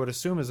O'Hare, I would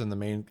assume, is in the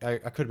main. I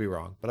could be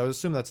wrong, but I would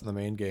assume that's in the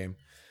main game.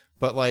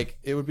 But like,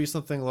 it would be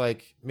something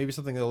like maybe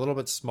something a little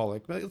bit smaller.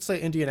 Like, let's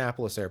say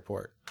Indianapolis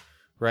Airport,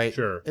 right?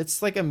 Sure.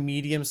 It's like a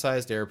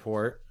medium-sized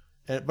airport,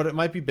 but it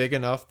might be big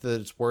enough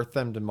that it's worth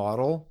them to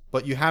model.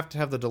 But you have to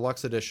have the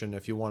deluxe edition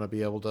if you want to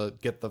be able to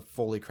get the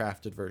fully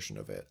crafted version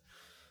of it.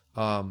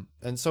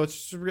 And so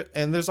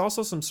and there's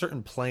also some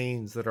certain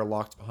planes that are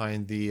locked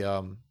behind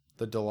the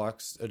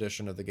deluxe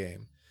edition of the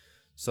game.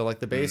 So like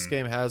the base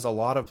game has a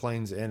lot of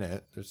planes in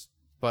it.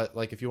 But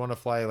like if you want to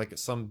fly like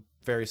some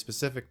very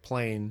specific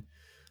plane,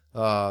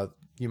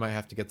 you might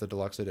have to get the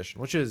deluxe edition,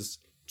 which is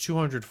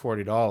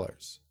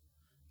 $240.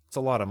 It's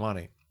a lot of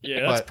money.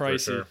 Yeah, that's But- For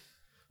pricey. sure.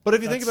 But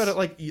if you think about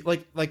That's-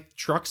 it, like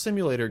truck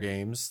simulator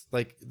games,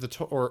 like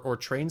or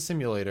train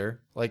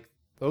simulator, like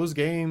those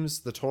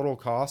games, the total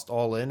cost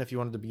all in, if you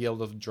wanted to be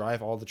able to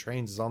drive all the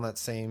trains, is on that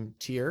same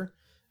tier,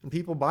 and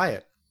people buy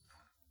it.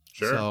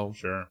 Sure. So-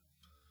 Sure.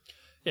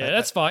 Yeah,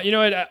 that's fine. You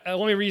know, the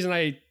only reason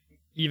I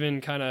even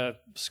kind of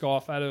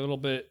scoff at it a little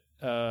bit,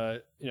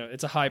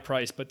 it's a high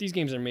price, but these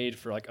games are made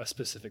for like a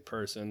specific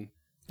person.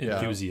 Yeah.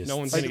 Enthusiasts. No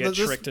one's Like, going to get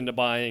this- tricked into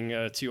buying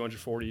a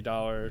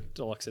 $240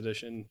 deluxe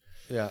edition.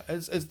 Yeah,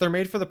 it's they're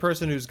made for the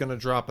person who's going to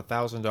drop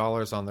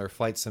 $1,000 on their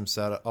flight sim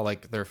set,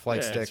 like their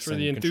flight Yeah, it's sticks for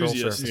and the control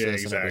enthusiasts. surfaces Yeah, and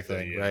exactly,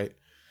 everything, yeah.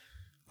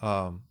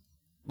 right?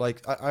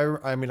 Like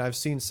I mean, I've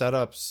seen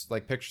setups,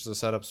 like pictures of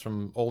setups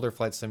from older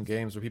flight sim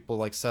games where people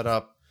like set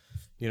up,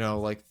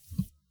 like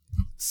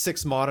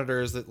 6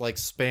 monitors that like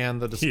span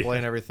the display Yeah.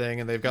 and everything,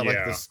 and they've got like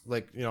Yeah. this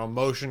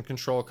motion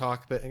control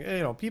cockpit.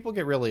 And, people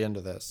get really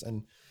into this,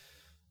 and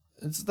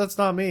that's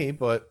not me,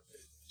 but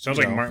Sounds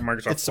You like know, Microsoft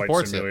it Flight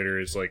supports it. Simulator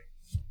is like,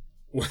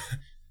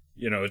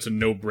 it's a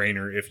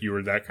no-brainer. If you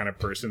were that kind of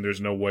person, there's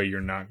no way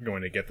you're not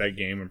going to get that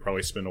game and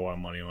probably spend a lot of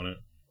money on it.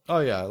 oh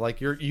yeah, like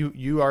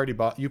you already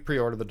you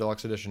pre-ordered the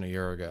deluxe edition a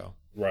year ago.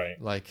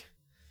 Right. Like,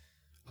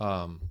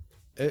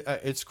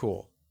 it's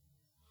cool.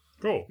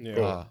 Cool. Yeah.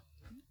 Cool.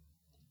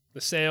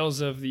 The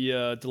sales of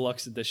the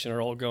deluxe edition are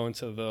all going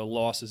to the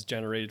losses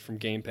generated from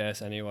Game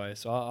Pass anyway,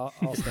 so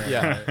I'll stand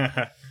Yeah.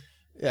 by it.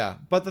 Yeah,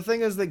 but the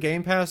thing is that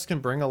Game Pass can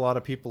bring a lot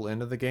of people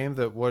into the game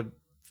that would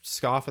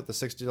scoff at the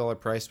 $60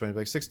 price point.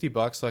 Like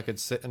 $60, so I could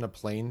sit in a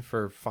plane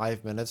for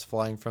 5 minutes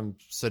flying from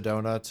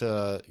Sedona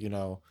to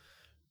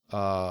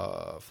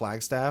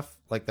Flagstaff.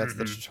 Like that's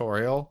the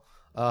tutorial.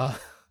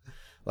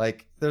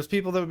 Like there's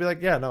people that would be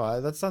like, yeah, no,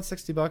 that's not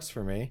 $60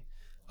 for me.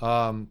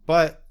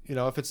 But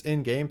if it's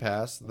in Game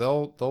Pass,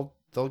 they'll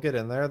get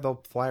in there.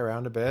 They'll fly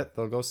around a bit.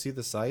 They'll go see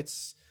the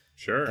sights.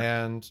 Sure.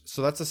 And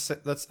so that's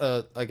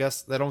I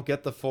guess they don't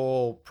get the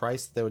full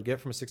price that they would get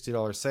from a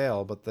 $60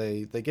 sale, but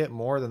they get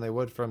more than they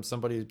would from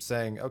somebody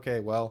saying, okay,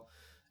 well,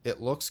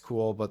 it looks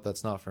cool, but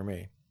that's not for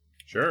me.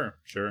 Sure.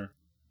 Sure.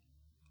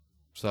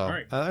 So All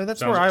right. I mean, that's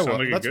Sounds- where I sounds was.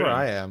 like a That's good where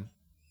one. I am.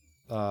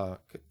 I'll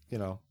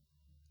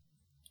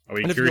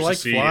be And if you curious like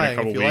to see in a flying,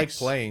 couple if you like weeks.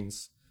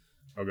 planes,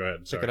 Oh, go ahead.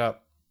 pick Sorry. it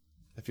up.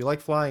 If you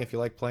like flying, if you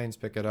like planes,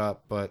 pick it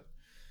up. But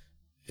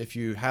if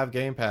you have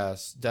Game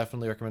Pass,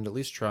 definitely recommend at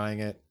least trying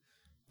it.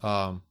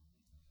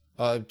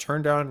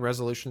 Turn down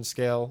resolution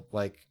scale.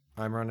 Like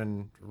I'm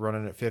running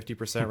at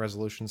 50%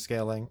 resolution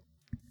scaling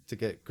to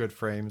get good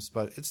frames,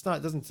 but it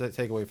doesn't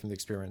take away from the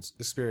experience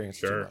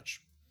too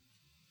much.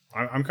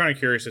 I'm kind of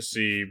curious to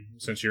see,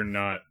 since you're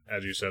not,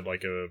 as you said,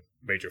 like a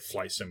major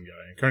flight sim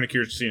guy, I'm kind of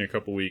curious to see in a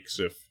couple weeks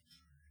if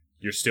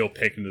you're still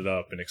picking it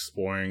up and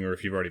exploring, or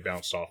if you've already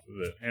bounced off of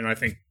it. And I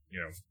think,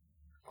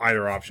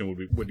 either option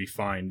would be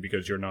fine,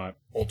 because you're not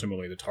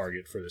ultimately the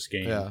target for this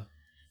game. Yeah.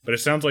 But it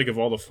sounds like of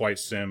all the flight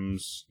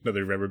sims that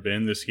there've ever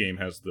been, this game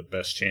has the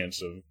best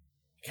chance of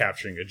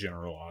capturing a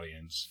general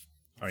audience.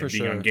 Being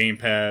sure. on Game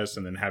Pass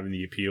and then having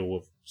the appeal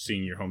of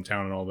seeing your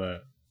hometown and all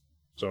that.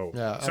 So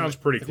it sounds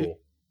pretty cool.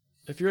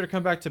 If you were to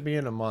come back to me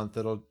in a month,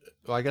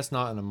 I guess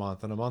not in a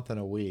month and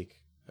a week,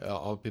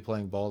 I'll be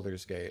playing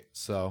Baldur's Gate.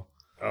 So.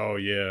 Oh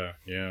yeah.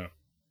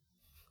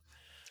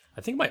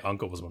 I think my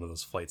uncle was one of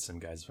those flight sim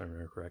guys, if I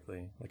remember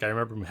correctly. Like I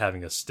remember him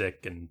having a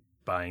stick and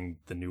buying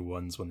the new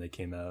ones when they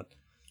came out.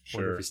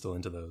 Wonder if he's still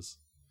into those.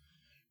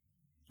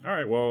 All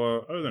right.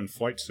 Well, other than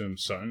flight sim,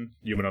 son,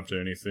 you been up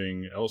to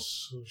anything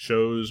else?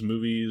 Shows,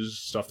 movies,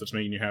 stuff that's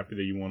making you happy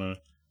that you want to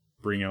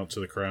bring out to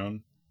the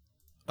crown?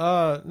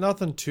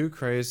 Nothing too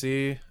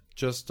crazy.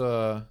 Just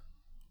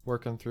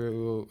working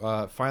through.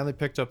 Finally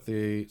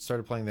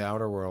started playing the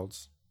Outer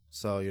Worlds.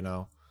 So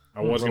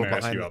I was going to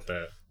ask you about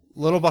that.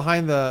 Little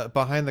behind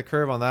the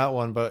curve on that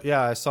one, but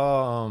yeah, I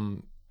saw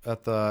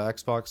at the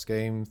Xbox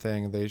game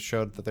thing they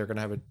showed that they're going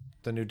to have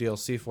the new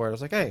DLC for it. I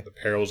was like, hey, The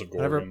Perils of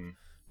Gorgon.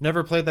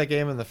 Never played that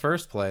game in the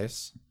first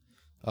place,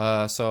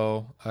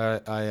 so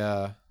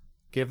I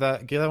gave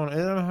that one.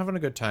 And I'm having a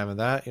good time in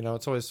that.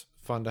 It's always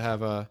fun to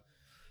have a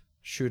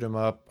shoot 'em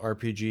up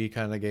RPG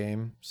kind of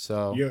game.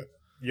 So yeah,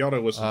 you ought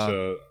to listen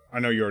to. I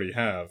know you already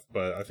have,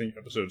 but I think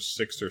episode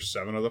 6 or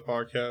 7 of the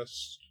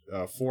podcast,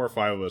 4 or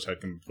 5 of us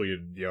had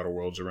completed the Outer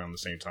Worlds around the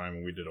same time,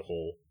 and we did a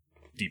whole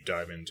deep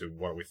dive into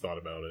what we thought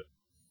about it.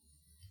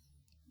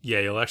 Yeah,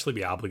 you'll actually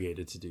be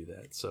obligated to do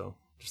that. So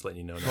just letting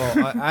you know.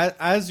 Well,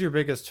 as your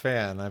biggest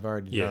fan, I've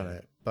already done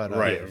it. But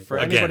for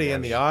anybody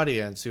in the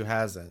audience who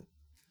hasn't,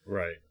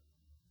 right?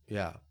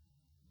 Yeah.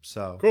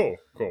 So cool.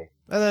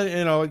 And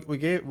then we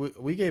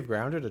gave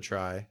Grounded a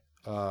try.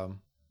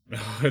 And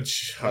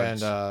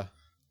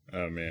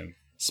oh man.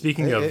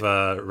 Speaking of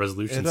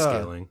resolution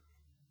scaling.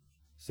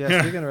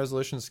 Yeah, speaking of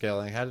resolution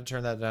scaling, I had to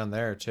turn that down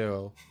there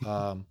too.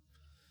 But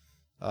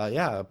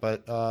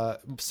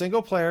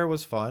single player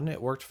was fun.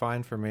 It worked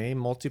fine for me.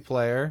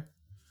 Multiplayer,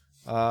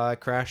 I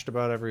crashed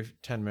about every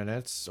 10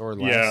 minutes or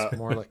less. Yeah.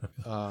 More like.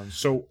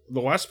 So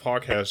the last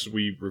podcast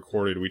we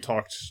recorded, we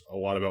talked a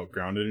lot about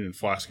Grounded, and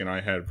Flask and I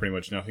had pretty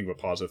much nothing but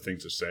positive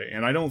things to say.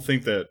 And I don't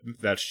think that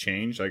that's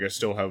changed. Like, I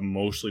still have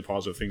mostly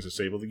positive things to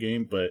say about the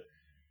game, but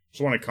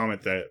just want to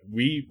comment that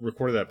we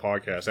recorded that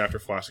podcast after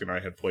Flask and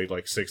I had played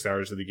like 6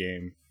 hours of the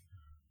game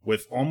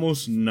with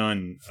almost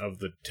none of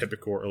the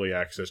typical early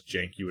access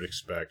jank you would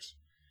expect.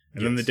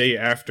 And then the day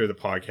after the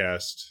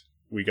podcast,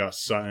 we got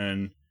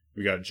Sutton,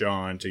 we got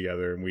John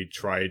together, and we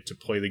tried to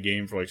play the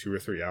game for like 2 or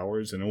 3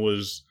 hours, and it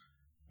was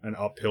an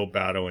uphill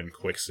battle in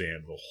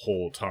quicksand the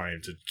whole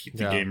time to keep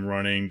the game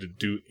running, to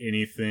do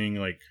anything.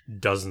 Like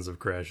dozens of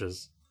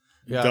crashes.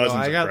 Yeah,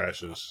 dozens of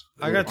crashes.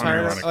 I got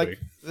tired. Like,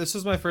 this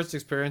was my first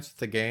experience with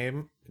the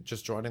game,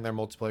 just joining their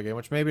multiplayer game,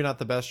 which maybe not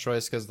the best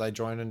choice because I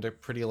joined into a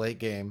pretty late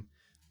game,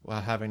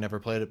 having never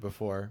played it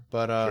before.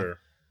 But sure.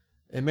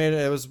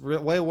 It was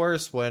way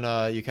worse when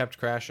you kept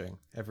crashing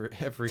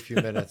every few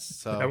minutes.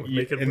 So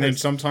and then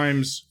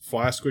sometimes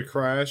Flask would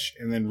crash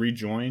and then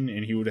rejoin,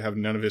 and he would have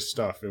none of his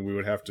stuff, and we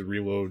would have to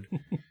reload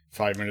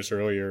 5 minutes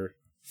earlier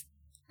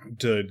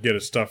to get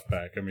his stuff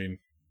back. I mean,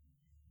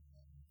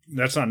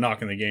 that's not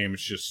knocking the game.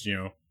 It's just,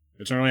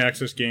 it's an early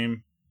access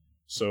game,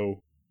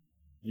 so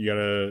you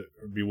gotta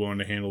be willing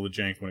to handle the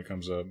jank when it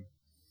comes up.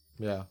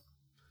 Yeah.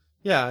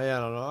 I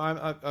don't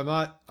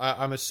know.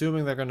 I'm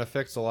assuming they're gonna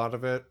fix a lot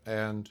of it,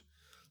 and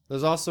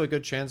there's also a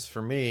good chance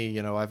for me.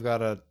 I've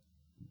got a,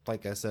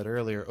 like I said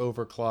earlier,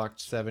 overclocked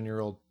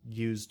 7-year-old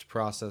used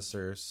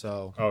processor.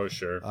 So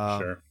sure.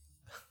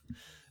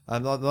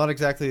 I'm not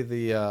exactly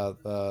the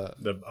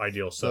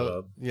ideal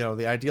setup.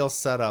 The ideal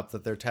setup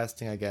that they're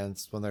testing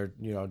against when they're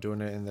doing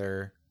it in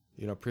their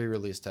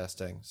pre-release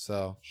testing.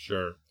 So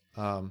sure.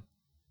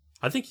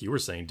 I think you were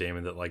saying,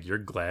 Damon, that like you're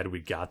glad we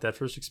got that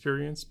first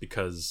experience,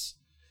 because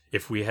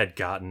if we had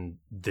gotten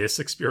this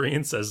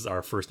experience as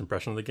our first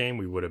impression of the game,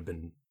 it would have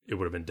been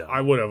dumb.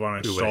 I would have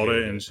uninstalled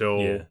it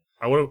until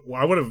I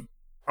would have.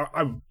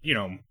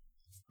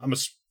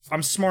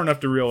 I'm smart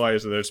enough to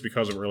realize that it's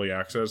because of early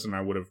access, and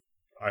I would have.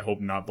 I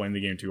hope not blame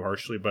the game too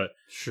harshly, but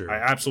sure, I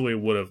absolutely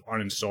would have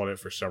uninstalled it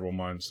for several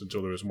months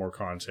until there was more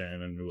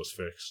content and it was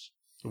fixed.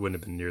 It wouldn't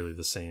have been nearly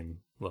the same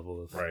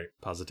level of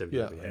positivity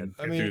that we had.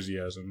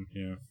 Enthusiasm.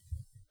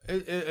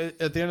 At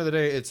the end of the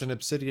day, it's an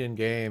Obsidian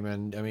game,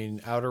 and I mean,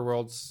 Outer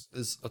Worlds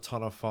is a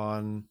ton of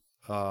fun.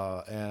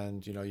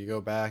 And you go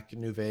back,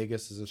 New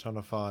Vegas is a ton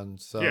of fun.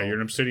 So yeah, you're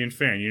an Obsidian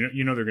fan.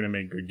 You know they're going to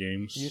make good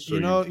games.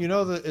 You know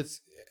that it's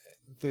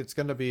it's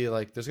gonna be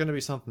like there's gonna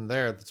be something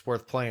there that's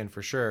worth playing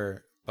for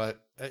sure.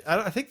 But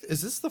I think,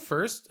 is this the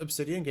first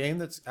Obsidian game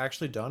that's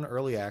actually done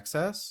early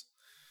access?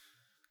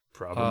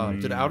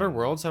 Probably. Did Outer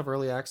Worlds have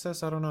early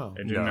access? I don't know.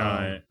 It did No,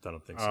 not. I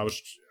don't think so.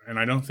 And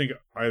I don't think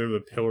either of the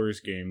Pillars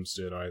games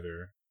did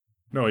either.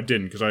 No, it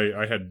didn't, because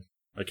I had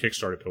a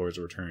Kickstarter Pillars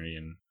of Eternity,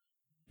 and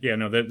yeah,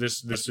 no,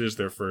 this is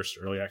their first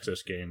early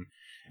access game,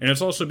 and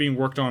it's also being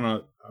worked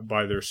on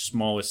by their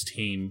smallest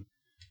team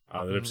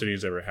that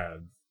Obsidian's ever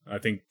had. I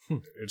think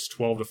it's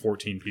 12 to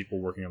 14 people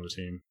working on the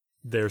team.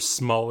 Their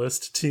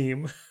smallest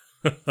team.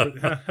 Actually,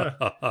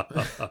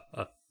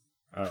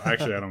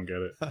 I don't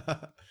get it.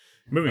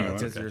 Moving on.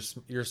 Because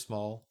you're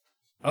small.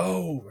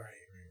 Oh, right.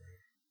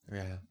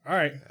 Yeah. All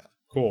right.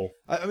 Cool.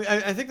 I mean,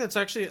 I think that's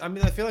actually. I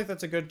mean, I feel like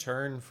that's a good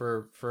turn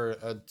for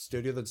a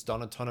studio that's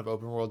done a ton of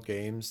open world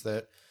games.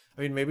 That,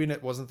 I mean, maybe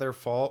it wasn't their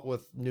fault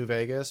with New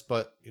Vegas,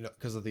 but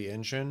because of the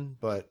engine.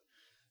 But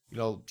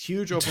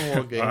huge open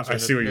world games. I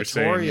see what you're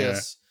saying. Yeah.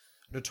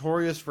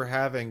 Notorious for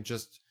having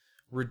just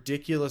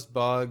ridiculous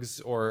bugs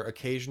or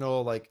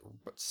occasional, like,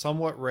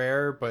 somewhat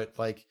rare, but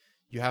like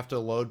you have to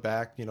load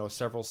back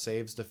several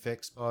saves to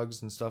fix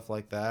bugs and stuff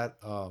like that.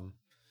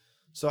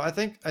 So I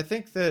think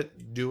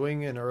that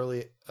doing an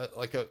early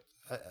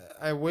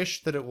I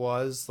wish that it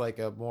was like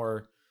a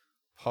more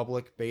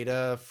public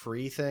beta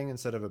free thing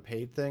instead of a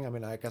paid thing. I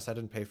mean, I guess I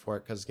didn't pay for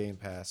it because Game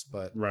Pass,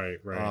 but right.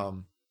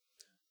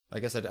 I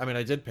guess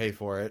I did pay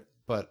for it,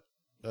 but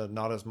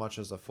not as much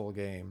as a full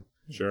game.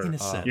 Sure. In a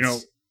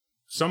sense.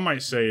 Some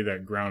might say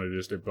that Grounded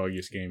is their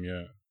buggiest game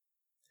yet.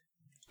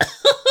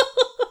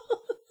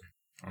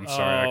 I'm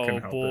sorry, I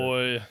couldn't help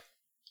it.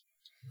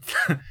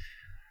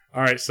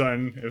 All right,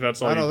 son, if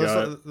that's all you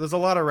got. There's a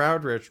lot of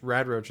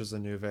radroaches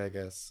in New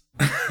Vegas.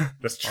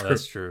 That's true. Oh,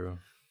 that's true.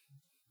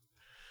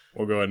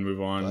 We'll go ahead and move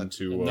on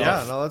to...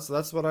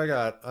 that's what I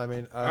got. I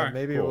mean, right,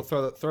 maybe cool.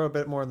 we'll throw a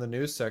bit more in the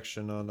news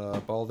section on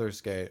Baldur's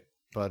Gate.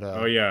 But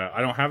oh, yeah, I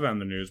don't have that in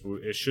the news,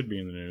 but it should be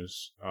in the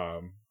news.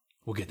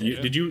 We'll get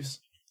there. Did you...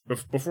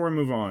 Before I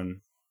move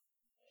on,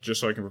 just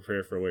so I can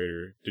prepare for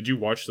later, did you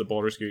watch the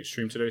Baldur's Gate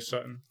stream today,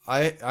 Sutton?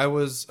 I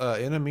was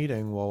in a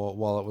meeting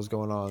while it was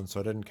going on,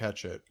 so I didn't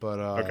catch it. But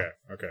okay.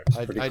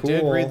 I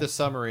did read the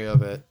summary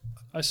of it.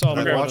 I saw.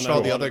 I watched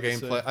all the other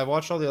gameplay. I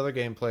watched all the other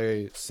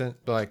gameplay since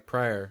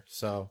prior.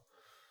 So.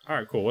 All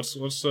right, cool. Let's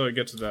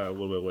get to that a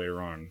little bit later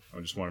on.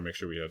 I just want to make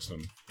sure we had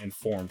some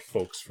informed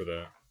folks for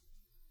that.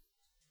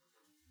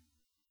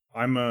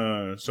 My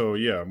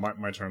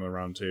turn on the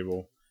round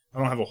table. I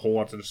don't have a whole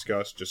lot to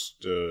discuss,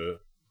 just a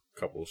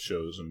couple of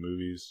shows and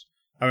movies.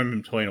 I haven't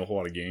been playing a whole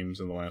lot of games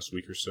in the last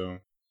week or so.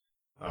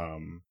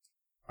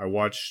 I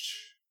watched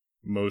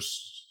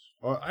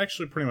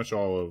pretty much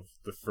all of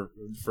the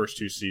first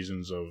two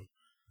seasons of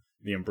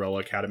The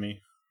Umbrella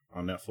Academy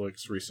on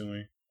Netflix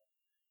recently.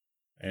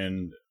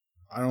 And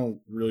I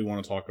don't really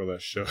want to talk about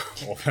that show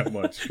all that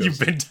much. You've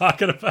been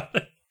talking about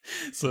it.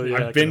 So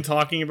yeah, I've been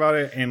talking about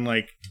it, and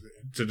like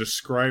to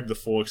describe the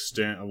full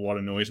extent of what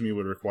annoys me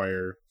would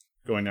require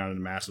going down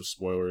into massive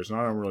spoilers, and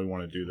I don't really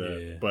want to do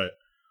that. Yeah. But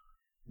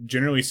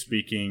generally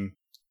speaking,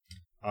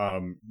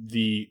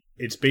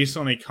 it's based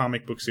on a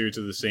comic book series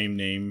of the same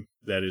name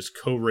that is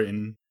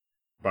co-written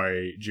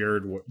by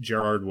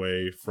Gerard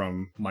Way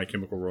from My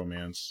Chemical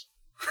Romance,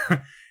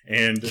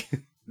 and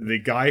the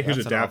guy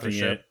who's adapting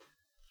it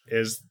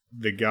is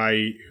the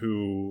guy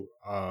who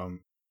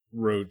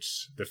wrote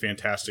the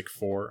Fantastic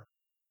Four,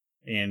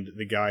 and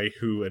the guy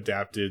who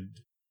adapted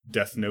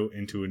Death Note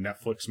into a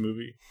Netflix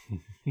movie.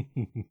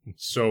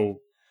 So,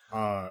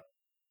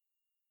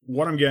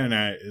 what I'm getting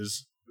at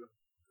is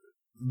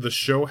the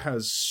show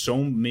has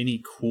so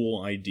many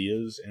cool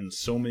ideas and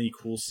so many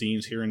cool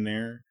scenes here and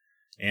there,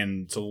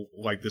 and so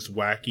like this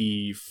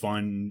wacky,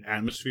 fun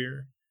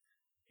atmosphere,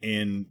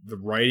 and the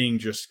writing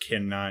just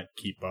cannot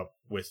keep up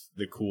with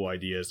the cool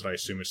ideas that I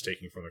assume it's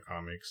taking from the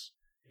comics.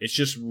 It's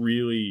just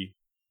really,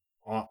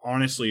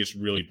 honestly, it's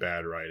really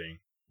bad writing.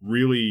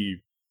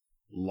 Really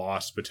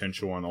lost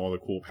potential on all the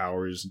cool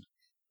powers,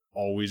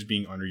 always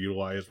being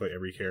underutilized by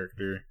every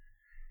character.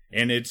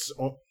 And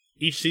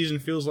each season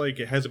feels like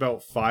it has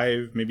about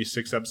 5, maybe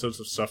 6 episodes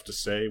of stuff to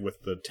say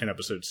with the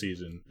 10-episode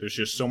season. There's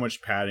just so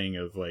much padding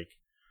of like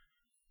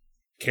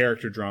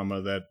character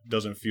drama that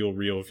doesn't feel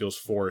real, it feels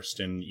forced.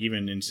 And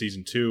even in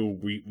season 2,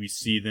 we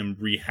see them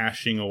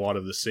rehashing a lot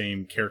of the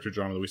same character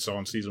drama that we saw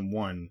in season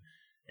 1,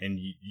 and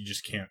you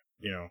just can't,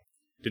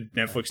 did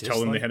Netflix tell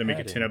them they had to make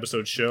a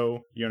 10-episode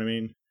show? You know what I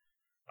mean?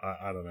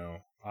 I don't know.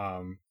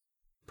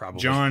 Probably.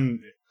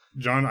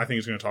 John, I think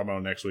is going to talk about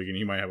it next week, and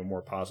he might have a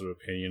more positive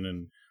opinion.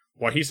 And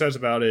what he says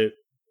about it,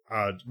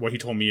 what he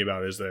told me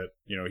about it is that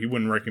he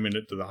wouldn't recommend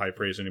it to the high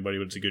praise anybody,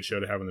 but it's a good show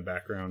to have in the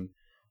background.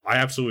 I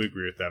absolutely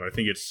agree with that. I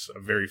think it's a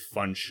very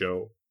fun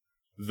show,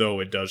 though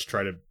it does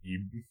try to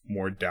be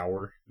more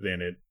dour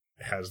than it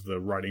has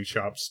the writing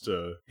chops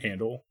to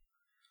handle.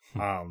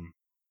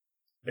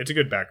 It's a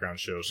good background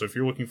show, so if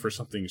you're looking for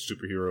something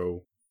superhero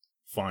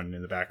fun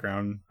in the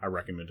background, I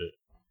recommend it.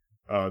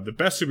 The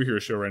best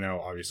superhero show right now,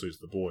 obviously, is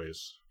The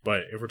Boys.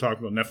 But if we're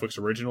talking about Netflix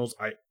originals,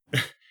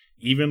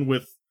 even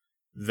with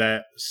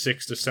that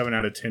 6 to 7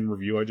 out of 10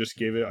 review I just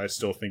gave it, I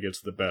still think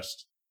it's the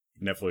best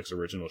Netflix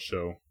original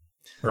show,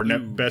 or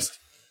best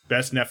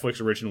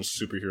Netflix original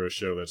superhero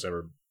show that's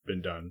ever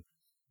been done,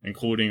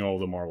 including all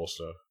the Marvel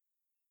stuff.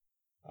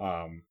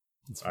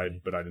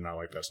 But I did not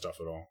like that stuff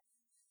at all.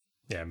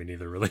 Yeah, me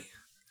neither, really.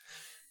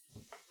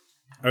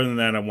 Other than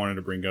that, I wanted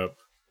to bring up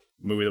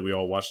a movie that we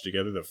all watched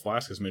together that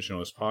Flask has mentioned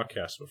on this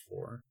podcast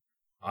before.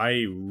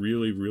 I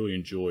really, really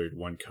enjoyed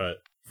One Cut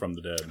from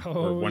the Dead.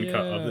 Or One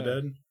Cut of the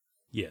Dead.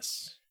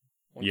 Yes.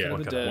 One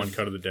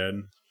Cut of the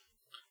Dead.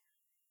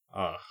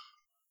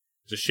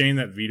 It's a shame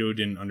that Vito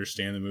didn't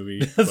understand the movie.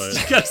 You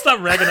But gotta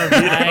stop ragging on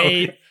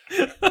Vito.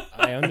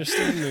 I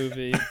understand the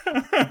movie.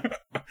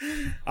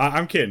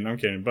 I'm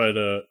kidding.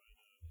 But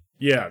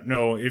yeah,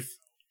 no.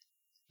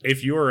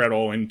 If you are at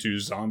all into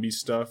zombie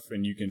stuff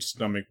and you can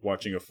stomach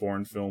watching a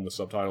foreign film with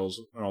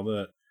subtitles and all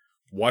that,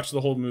 watch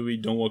the whole movie.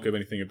 Don't look up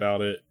anything about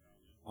it,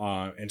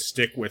 and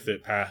stick with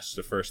it past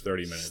the first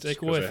 30 minutes.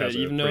 Stick with it,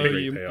 even though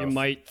you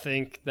might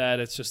think that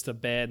it's just a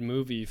bad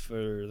movie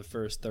for the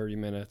first 30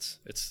 minutes.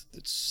 It's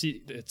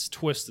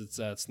twisted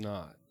that it's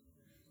not.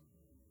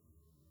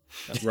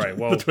 Right.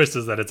 Well, The twist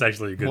is that it's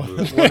actually a good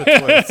movie. What a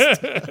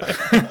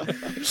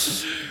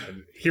twist.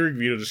 hearing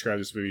Vito describe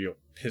this movie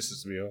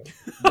pisses me off.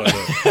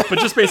 But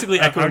just basically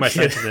echoing my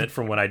kidding. sentiment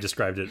from when I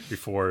described it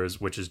before,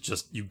 which is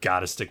just you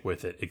gotta stick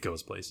with it. It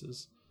goes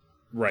places.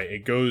 Right,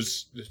 it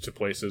goes to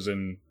places,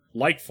 and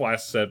like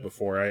Flash said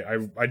before,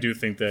 I do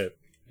think that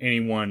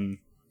anyone,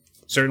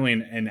 certainly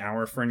in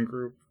our friend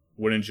group,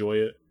 would enjoy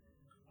it.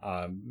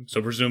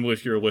 So presumably,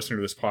 if you're a listener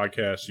to this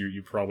podcast,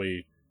 you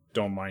probably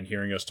don't mind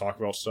hearing us talk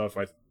about stuff.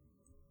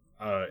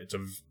 It's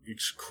a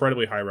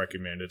incredibly high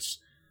recommend. It's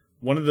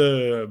one of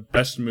the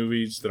best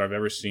movies that I've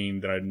ever seen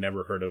that I'd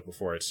never heard of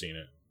before I'd seen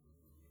it.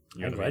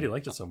 You know I'm what I glad mean? you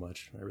liked it so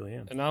much. I really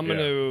am. And I'm going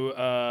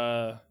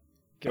to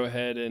go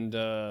ahead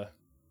and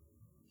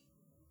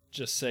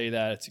just say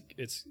that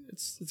it's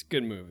a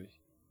good movie.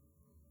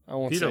 I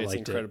won't Peter say it's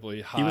liked it. incredibly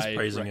He was high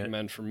praising it.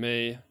 recommend for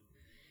me.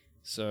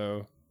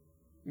 So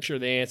I'm sure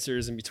the answer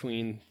is in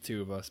between the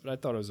two of us, but I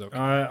thought it was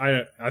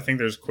okay. I think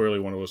there's clearly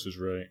one of us who's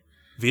right.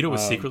 Vito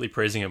was secretly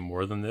praising it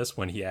more than this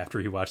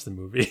after he watched the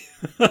movie.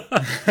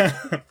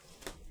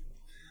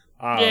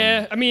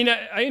 Yeah, I mean,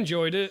 I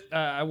enjoyed it.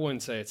 I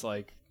wouldn't say it's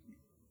like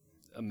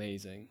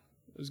amazing.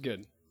 It was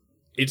good.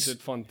 It's Did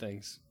fun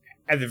things.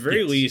 at the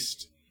very Yes.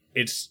 least,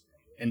 it's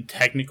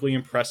technically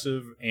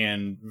impressive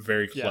and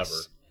very clever.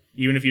 Yes.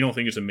 Even if you don't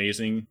think it's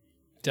amazing,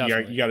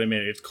 Definitely. you got to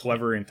admit it's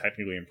clever and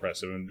technically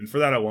impressive, and for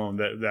that alone,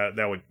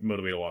 that would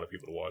motivate a lot of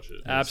people to watch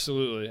it.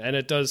 Absolutely. And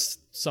it does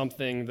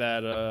something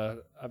that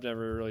I've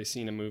never really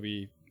seen a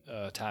movie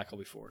tackle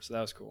before. So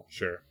that was cool.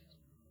 Sure.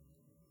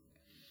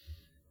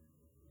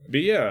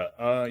 But yeah,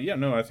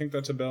 no, I think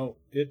that's about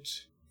it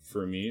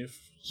for me, as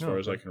far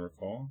as I can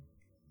recall.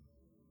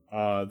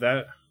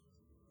 That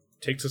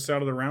takes us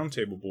out of the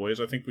roundtable,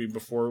 boys. I think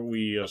before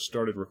we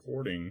started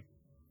recording,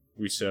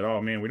 we said, "Oh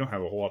man, we don't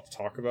have a whole lot to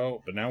talk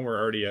about," but now we're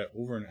already at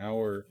over an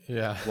hour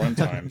Yeah.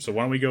 runtime. So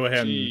why don't we go ahead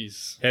and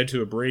Jeez. head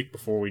to a break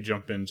before we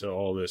jump into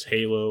all this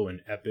Halo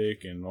and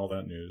Epic and all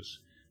that news,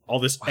 all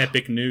this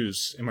epic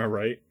news. Am I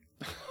right?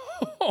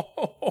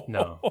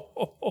 No.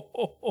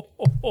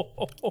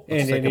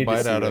 And take I a need to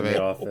bite see out you of in the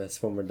it.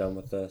 office when we're done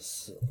with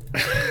this.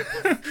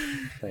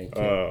 Thank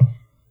you.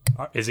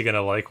 Is he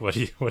gonna like what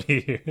he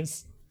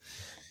hears?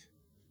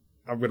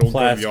 I'm gonna go to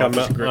Flask, the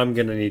office. and I'm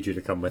gonna need you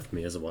to come with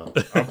me as well.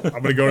 I'm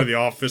gonna go to the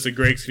office, and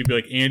Greg's gonna be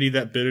like, "Andy,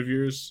 that bit of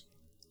yours,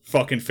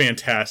 fucking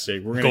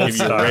fantastic. We're gonna Gold give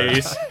you star. a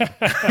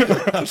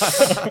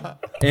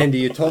raise." Andy,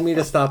 you told me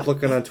to stop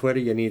looking on Twitter.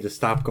 You need to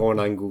stop going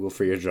on Google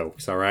for your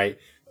jokes, all right?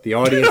 The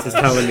audience is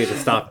telling me to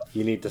stop.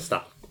 You need to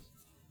stop.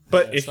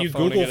 But if stop you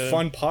phoning Google it in.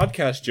 fun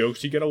podcast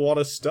jokes, you get a lot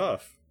of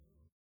stuff.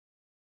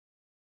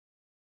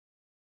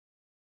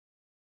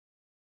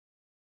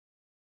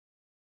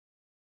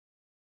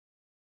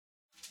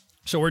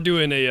 So we're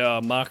doing a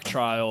mock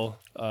trial,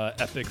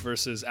 Epic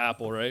versus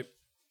Apple, right?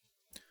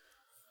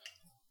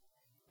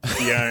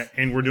 Yeah,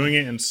 and we're doing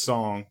it in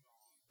song.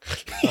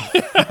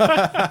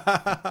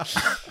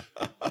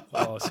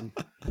 Awesome.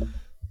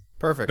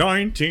 Perfect.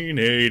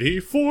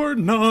 1984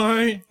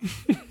 night.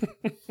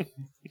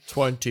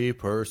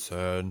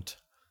 20%.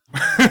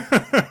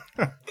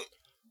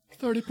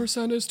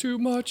 30% is too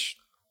much.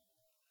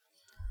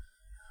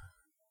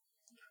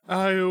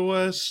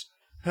 iOS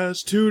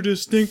has two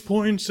distinct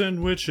points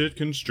in which it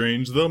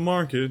constrains the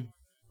market.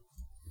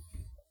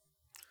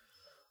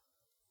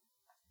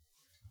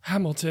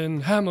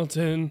 Hamilton.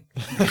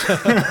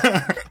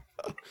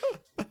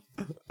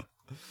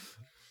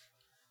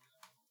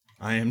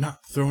 I am not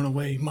throwing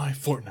away my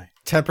Fortnite.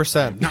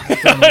 10%.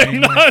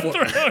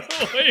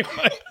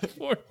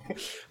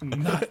 I'm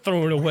not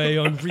throwing away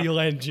Unreal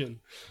Engine.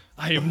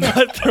 I am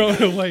not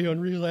throwing away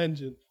Unreal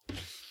Engine.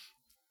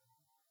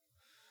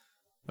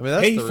 I mean,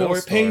 that's Pay the real for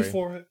it, pay story.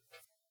 for it.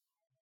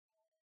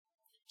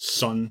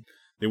 Son,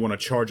 they want to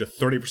charge a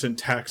 30%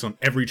 tax on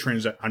every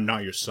transaction. I'm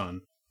not your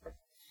son.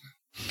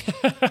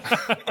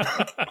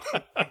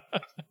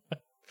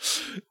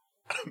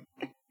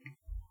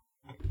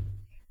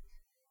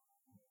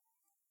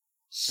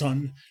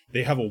 son.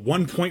 They have a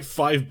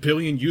 1.5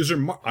 billion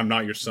user. I'm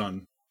not your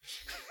son.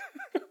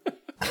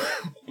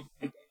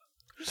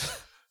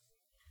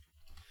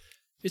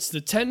 It's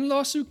the 10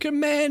 lawsuit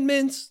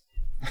commandments.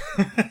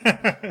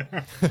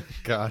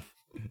 God.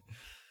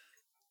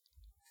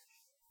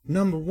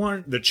 Number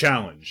 1, the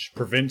challenge: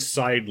 prevent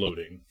side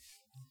loading.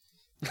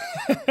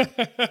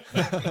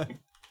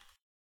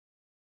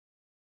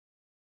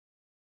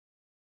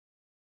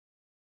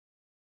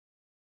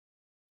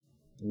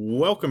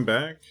 Welcome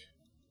back,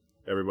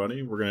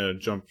 everybody. We're gonna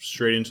jump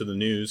straight into the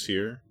news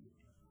here.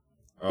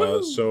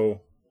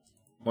 So,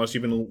 unless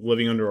you've been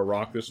living under a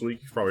rock this week,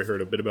 you've probably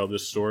heard a bit about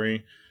this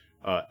story.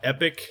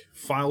 Epic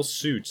files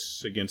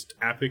suits against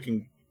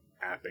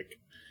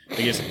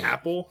against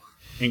Apple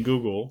and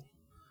Google,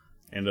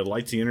 and it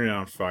lights the internet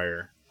on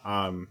fire.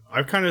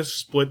 I've kind of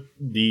split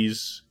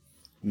these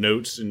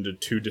notes into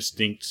two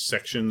distinct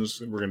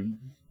sections. We're going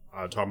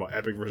to talk about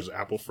Epic versus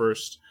Apple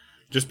first,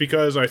 just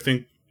because I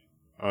think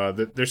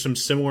that there's some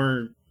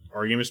similar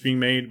arguments being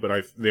made,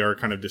 but they are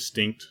kind of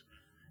distinct,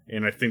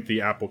 and I think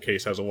the Apple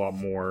case has a lot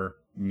more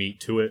meat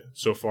to it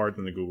so far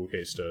than the Google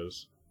case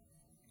does.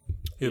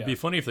 It would be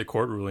funny if the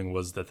court ruling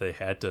was that they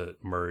had to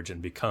merge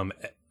and become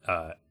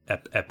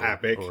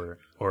Epic.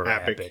 or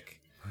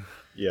Epic.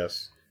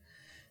 Yes.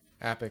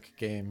 Epic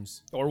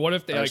Games. Or what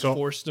if they So-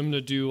 forced them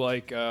to do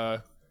they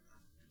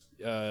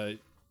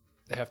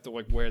have to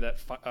wear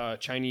that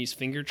Chinese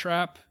finger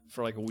trap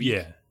for a week?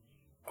 Yeah,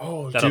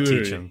 Oh, that'll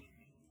dude. teach them.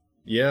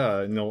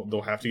 Yeah, and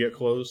they'll have to get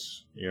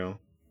close,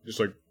 just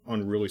like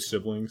unruly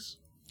siblings.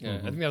 Yeah,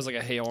 I think that was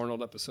a Hey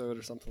Arnold episode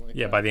or something like that.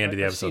 Yeah, by the end of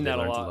the I've episode, seen they that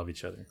a learn to lot. love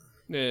each other.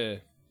 Yeah.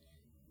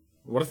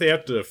 What if they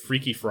have to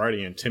Freaky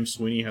Friday and Tim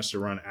Sweeney has to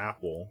run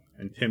Apple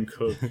and Tim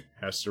Cook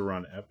has to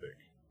run Epic?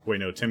 Wait,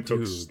 no, Tim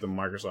Cook's the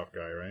Microsoft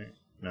guy, right?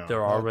 No.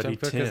 They're already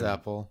Tim Cook is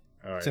Apple.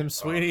 All right. Tim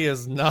Sweeney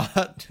is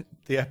not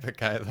the Epic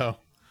guy, though.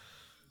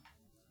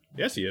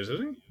 Yes, he is,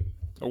 isn't he?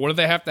 Or what if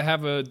they have to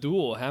have a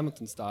duel,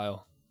 Hamilton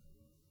style?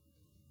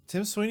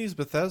 Tim Sweeney's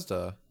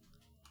Bethesda.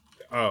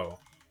 Oh.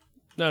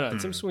 No,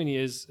 Tim Sweeney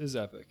is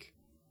Epic.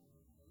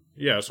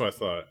 Yeah, that's what I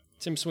thought.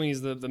 Tim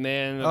Sweeney's the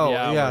man of Oh, the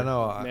hour. yeah,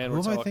 no. Man Who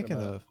we're am I talking thinking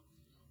about. of?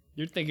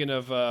 You're thinking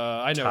of,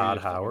 I know. Todd who you're thinking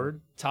of.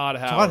 Howard? Todd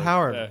Howard. Todd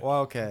Howard. Yeah.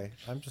 Well, okay.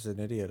 I'm just an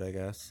idiot, I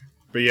guess.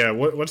 But yeah,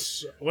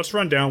 let's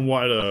run down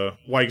why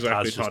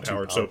exactly Todd's just Todd too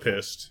Howard's so powerful.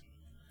 pissed.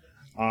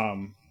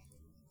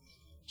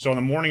 So on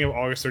the morning of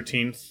August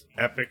 13th,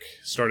 Epic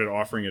started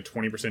offering a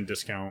 20%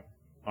 discount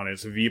on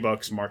its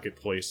V-Bucks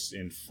marketplace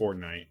in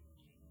Fortnite.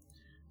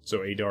 So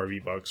 $8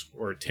 V-Bucks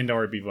or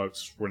 $10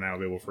 V-Bucks were now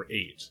available for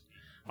 $8.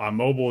 On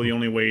mobile, the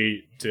only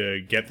way to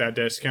get that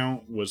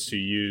discount was to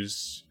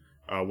use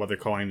what they're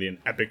calling an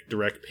Epic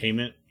Direct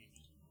Payment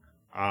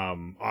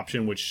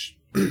option, which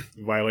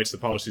violates the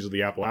policies of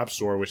the Apple App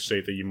Store, which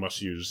state that you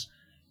must use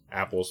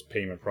Apple's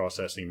payment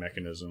processing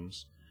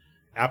mechanisms.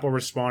 Apple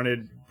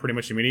responded pretty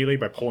much immediately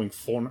by pulling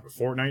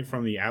Fortnite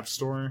from the App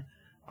Store.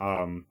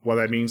 What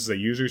that means is that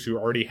users who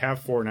already have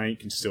Fortnite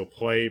can still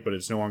play, but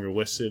it's no longer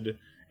listed,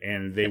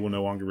 and they will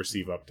no longer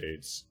receive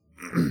updates.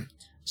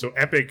 So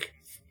Epic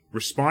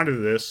responded to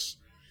this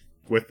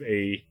with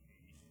a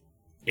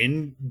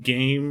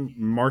in-game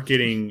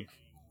marketing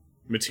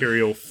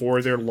material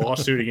for their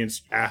lawsuit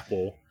against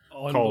Apple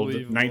called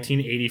Unbelievable.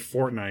 1980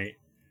 Fortnite,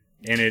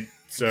 and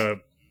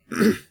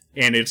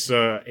it's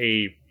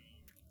a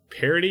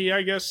parody,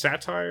 I guess,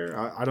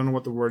 satire. I don't know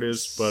what the word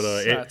is, but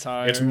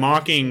Satire. it's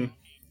mocking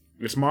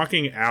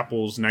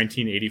Apple's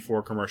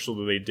 1984 commercial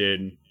that they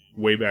did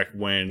way back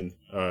when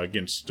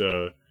against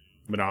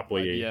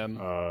Monopoly,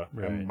 IBM.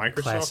 and Microsoft.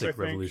 I Classic think.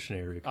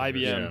 revolutionary.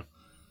 IBM. Yeah.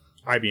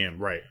 IBM,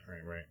 right.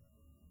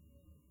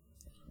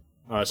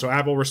 So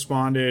Apple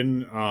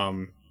responded,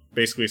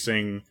 basically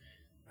saying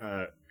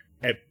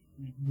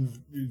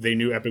they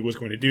knew Epic was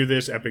going to do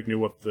this. Epic knew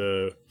what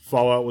the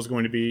fallout was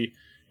going to be,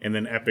 and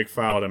then Epic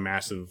filed a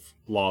massive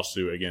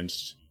lawsuit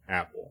against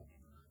Apple.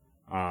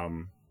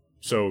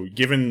 So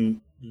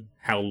given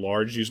how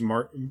large these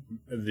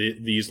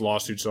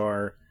lawsuits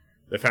are,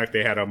 the fact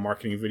they had a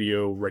marketing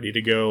video ready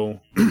to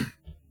go,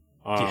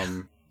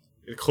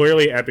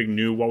 clearly Epic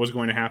knew what was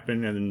going to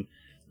happen, and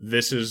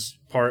this is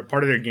part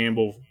of their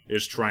gamble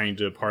is trying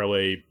to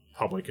parlay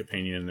public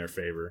opinion in their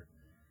favor.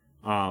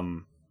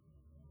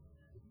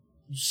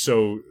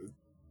 So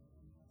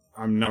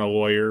I'm not a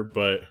lawyer,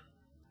 but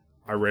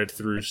I read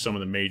through some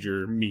of the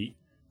major meat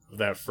of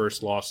that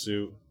first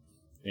lawsuit,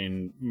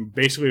 and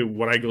basically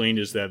what I gleaned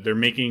is that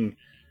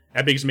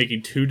Epic's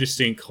making two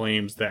distinct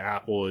claims that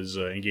Apple is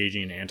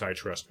engaging in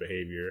antitrust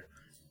behavior.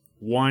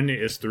 One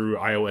is through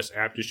iOS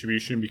app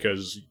distribution,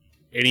 because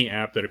any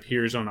app that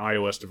appears on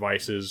iOS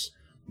devices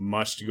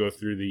must go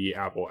through the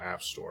Apple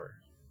App Store.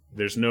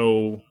 There's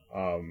no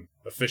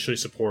officially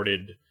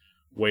supported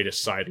way to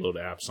sideload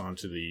apps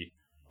onto the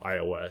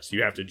iOS.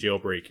 You have to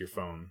jailbreak your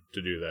phone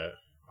to do that.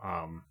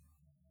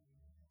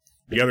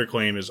 The other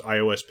claim is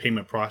iOS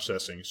payment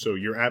processing. So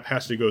your app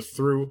has to go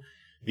through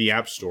the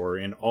App Store,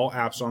 and all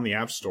apps on the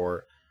App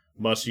Store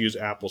must use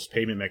Apple's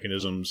payment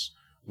mechanisms,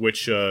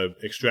 which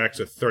extracts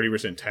a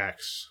 30%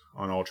 tax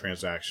on all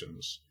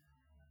transactions.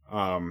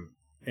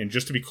 And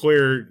just to be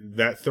clear,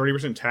 that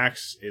 30%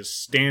 tax is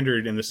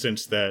standard in the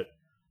sense that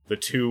the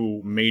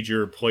two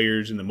major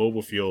players in the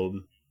mobile field,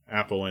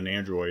 Apple and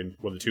Android,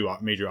 well, the two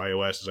major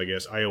iOSs, I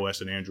guess,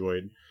 iOS and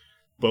Android,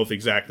 both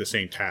exact the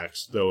same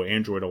tax, though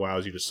Android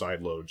allows you to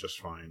sideload just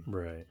fine.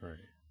 Right.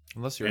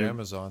 Unless you're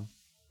Amazon.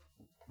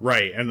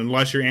 Right, and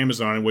unless you're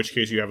Amazon, in which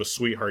case you have a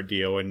sweetheart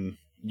deal and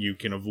you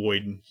can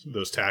avoid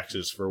those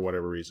taxes for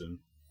whatever reason.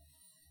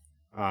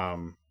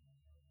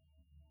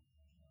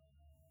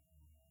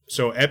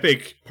 So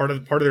Epic, part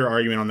of their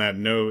argument on that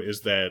note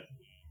is that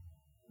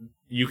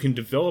you can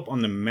develop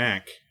on the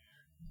Mac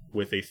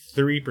with a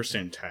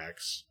 3%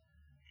 tax,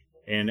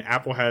 and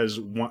Apple has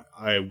a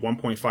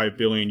 1.5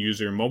 billion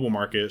user mobile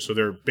market, so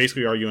they're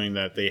basically arguing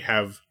that they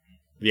have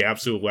the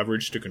absolute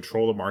leverage to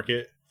control the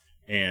market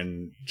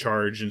and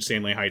charge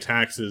insanely high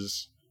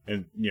taxes,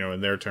 and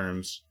in their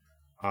terms,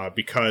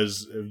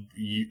 because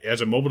as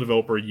a mobile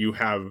developer, you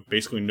have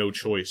basically no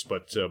choice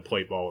but to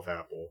play ball with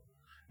Apple.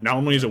 Not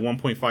only is it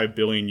 1.5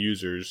 billion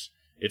users,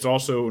 it's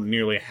also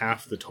nearly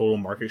half the total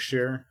market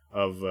share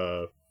of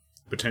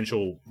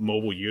potential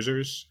mobile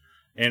users,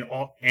 and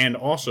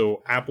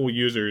also Apple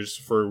users,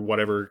 for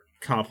whatever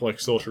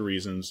complex social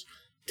reasons,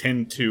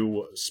 tend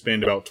to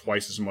spend about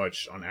twice as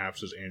much on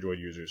apps as Android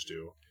users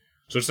do.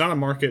 So it's not a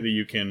market that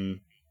you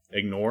can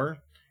ignore,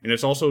 and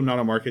it's also not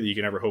a market that you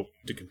can ever hope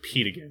to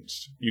compete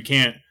against. You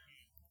can't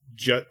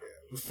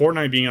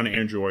Fortnite being on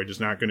Android is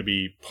not going to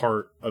be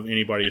part of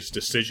anybody's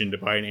decision to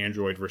buy an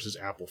Android versus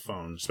Apple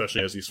phone,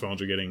 especially as these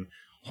phones are getting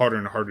harder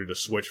and harder to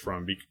switch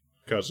from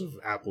because of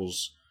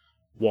Apple's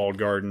walled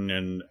garden,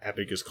 and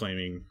Epic is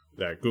claiming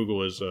that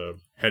Google is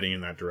heading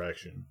in that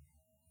direction.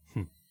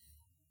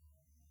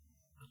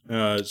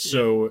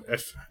 So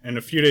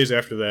a few days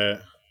after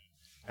that,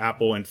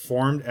 Apple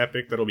informed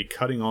Epic that it'll be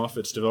cutting off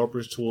its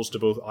developers' tools to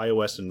both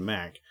iOS and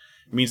Mac.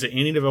 It means that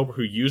any developer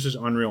who uses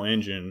Unreal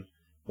Engine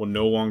will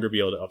no longer be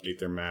able to update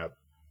their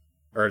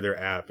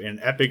app.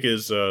 And Epic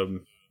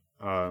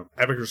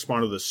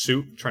responded to the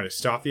suit trying to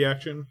stop the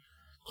action,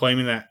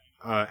 claiming that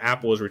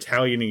Apple is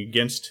retaliating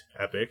against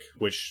Epic,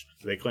 which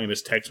they claim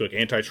is textbook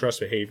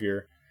antitrust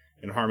behavior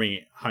and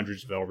harming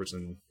hundreds of developers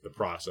in the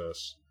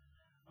process.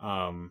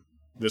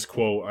 This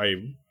quote I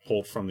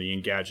pulled from the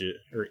Engadget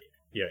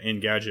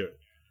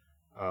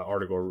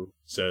article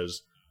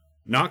says,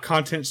 "Not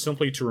content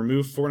simply to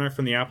remove Fortnite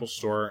from the App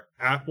Store.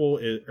 Apple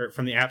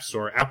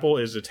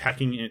is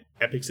attacking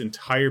Epic's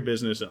entire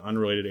business in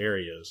unrelated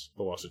areas,"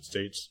 the lawsuit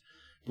states.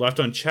 Left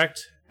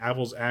unchecked,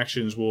 Apple's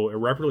actions will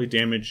irreparably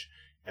damage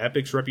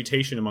Epic's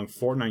reputation among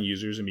Fortnite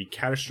users and be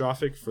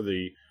catastrophic for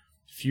the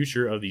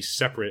future of the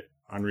separate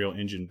Unreal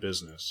Engine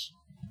business.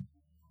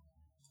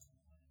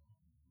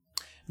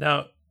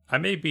 Now, I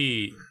may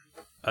be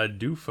a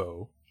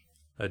doofus,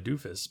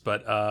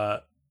 but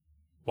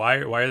why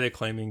are they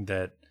claiming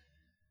that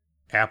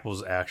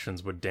Apple's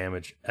actions would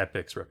damage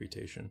Epic's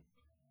reputation?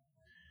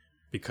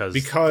 Because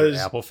they're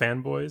Apple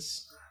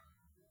fanboys?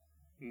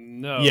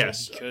 No.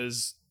 Yes.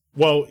 Because...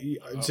 Well,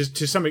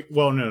 to some...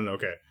 Well, no,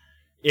 okay.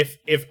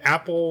 If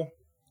Apple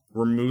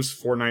removes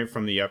Fortnite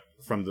from the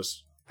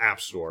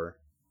App Store,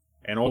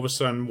 and all of a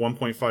sudden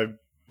 1.5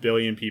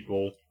 billion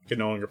people can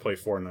no longer play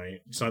Fortnite.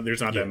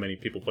 There's not that many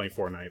people playing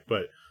Fortnite,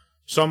 but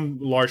some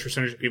large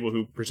percentage of people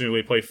who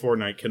presumably play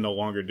Fortnite can no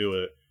longer do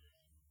it.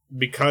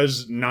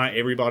 Because not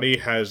everybody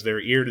has their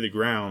ear to the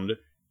ground,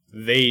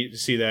 they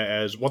see that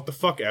as, what the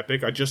fuck,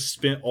 Epic? I just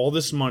spent all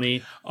this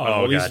money on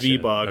all these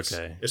V-Bucks,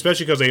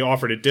 especially because they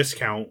offered a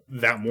discount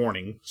that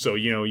morning. So,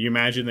 you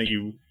imagine that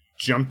you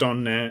jumped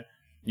on that,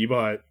 you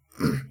bought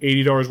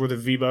 $80 worth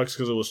of V-Bucks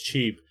because it was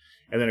cheap,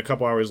 and then a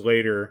couple hours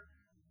later,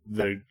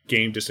 the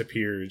game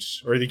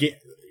disappears. Or the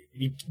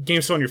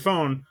game's still on your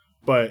phone,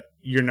 but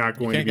you're not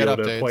going to be able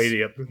to play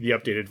the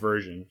updated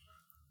version.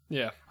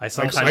 Yeah.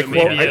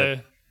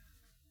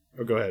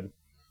 Oh, go ahead.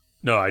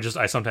 No, I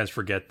sometimes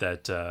forget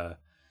that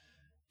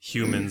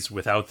humans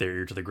without their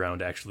ear to the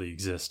ground actually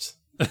exist.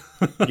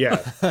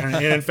 Yeah,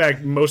 and in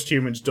fact, most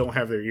humans don't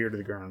have their ear to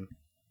the ground.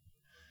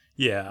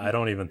 Yeah, I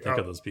don't even think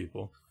of those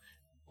people.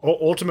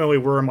 Ultimately,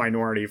 we're a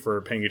minority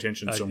for paying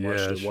attention so much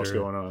to what's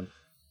going on.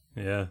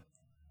 Yeah.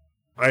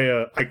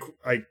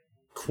 I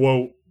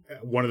quote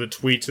one of the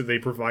tweets that they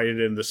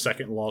provided in the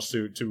second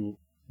lawsuit to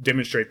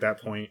demonstrate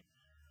that point.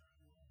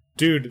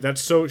 Dude,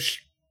 that's so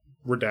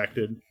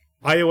redacted.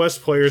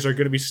 iOS players are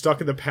going to be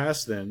stuck in the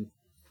past then.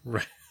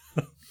 Right.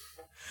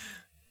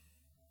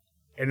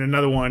 And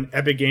another one,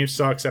 Epic Games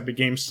sucks, Epic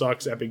Games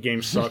sucks, Epic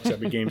Games sucks,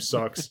 Epic Games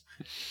sucks.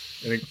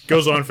 And it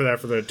goes on for the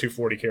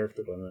 240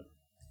 character limit.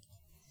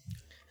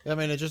 I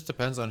mean, it just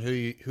depends on who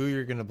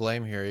you're going to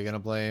blame here. Are you going to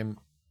blame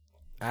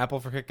Apple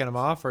for kicking them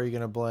off, or are you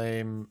going to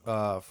blame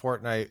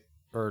Fortnite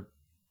or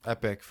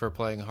Epic for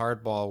playing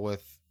hardball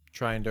with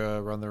trying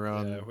to run their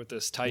own with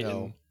this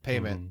Titan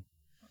payment?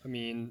 Mm-hmm. I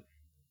mean,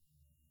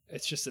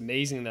 it's just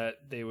amazing that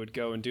they would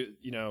go and do,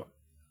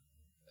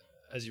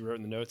 as you wrote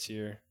in the notes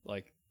here,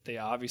 like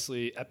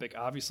Epic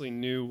obviously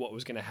knew what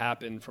was going to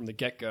happen from the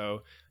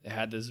get-go. They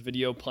had this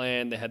video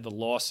plan, they had the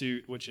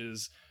lawsuit, which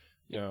is,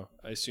 I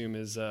assume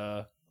is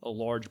a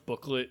large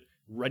booklet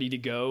ready to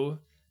go.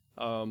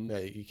 Yeah,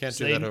 you can't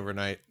So do that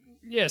overnight.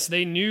 Yes,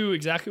 they knew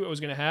exactly what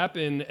was going to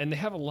happen, and they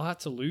have a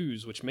lot to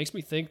lose, which makes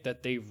me think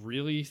that they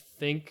really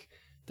think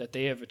that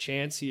they have a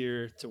chance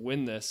here to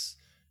win this,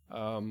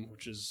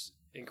 which is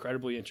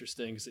incredibly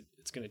interesting because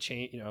it's going to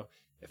change.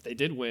 If they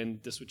did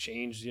win, this would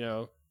change,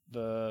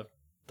 the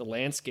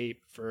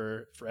landscape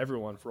for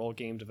everyone, for all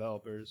game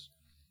developers.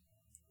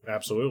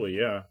 Absolutely,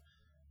 yeah.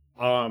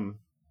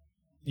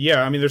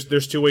 Yeah, I mean,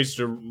 there's two ways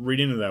to read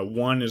into that.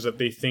 One is that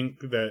they think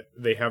that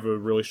they have a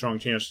really strong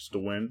chance to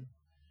win,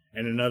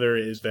 and another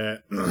is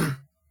that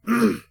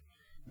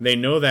they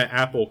know that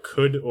Apple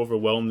could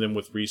overwhelm them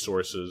with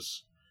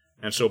resources,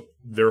 and so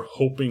they're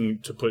hoping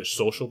to put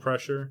social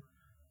pressure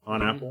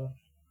on Apple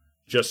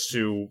just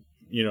to,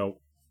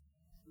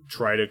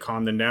 try to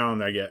calm them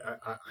down. I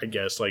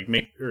guess like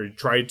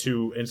try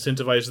to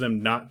incentivize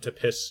them not to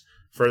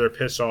further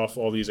piss off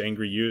all these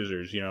angry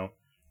users.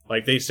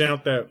 Like they sent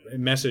out that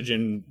message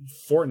in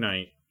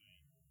Fortnite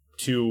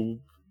to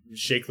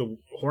shake the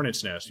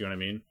hornet's nest. You know what I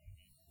mean?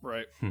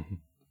 Right.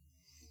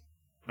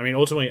 I mean,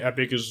 ultimately,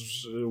 Epic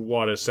is a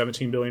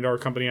 $17 billion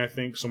company, I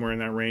think, somewhere in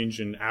that range,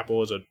 and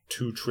Apple is a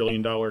 $2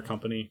 trillion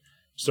company.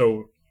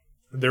 So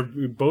they're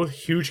both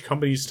huge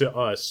companies to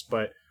us,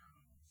 but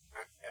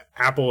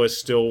Apple is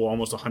still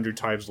almost 100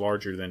 times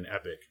larger than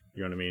Epic.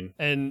 You know what I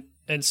mean?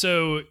 And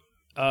so,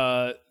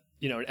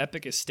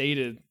 Epic has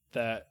stated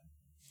that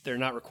they're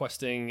not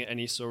requesting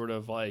any sort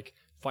of like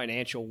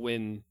financial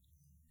win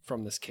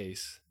from this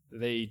case.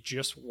 They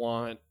just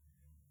want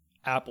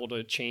Apple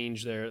to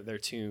change their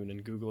tune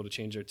and Google to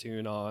change their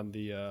tune on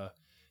the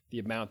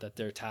amount that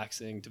they're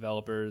taxing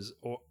developers,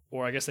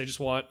 or I guess they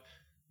just want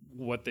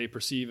what they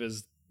perceive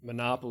as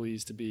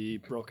monopolies to be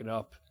broken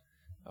up.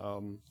 I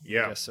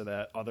guess so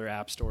that other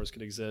app stores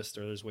could exist,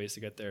 or there's ways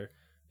to get their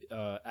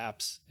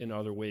apps in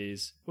other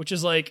ways, which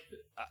is like,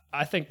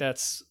 I think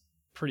that's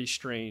pretty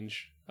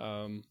strange.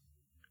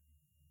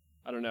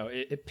 I don't know.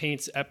 It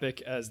paints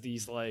Epic as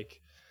these like,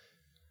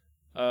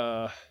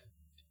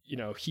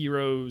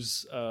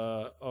 heroes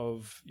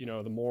of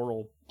the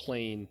moral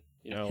plane.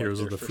 Heroes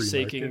of the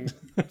forsaking,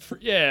 free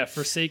market.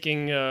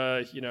 forsaking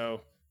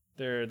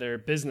their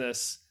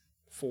business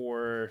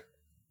for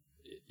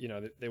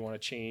they want to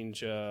change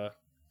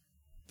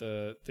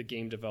the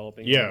game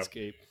developing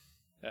landscape.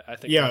 I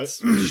think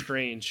that's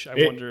strange. I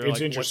wonder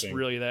it's what's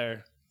really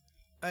there.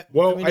 I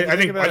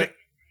think.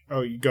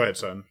 Oh, go ahead,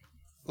 son.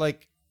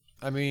 Like,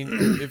 I mean,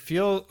 it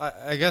feels.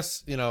 I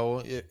guess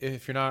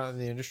if you're not in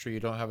the industry, you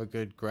don't have a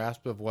good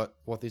grasp of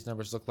what these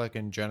numbers look like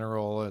in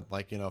general, and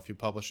like if you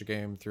publish a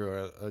game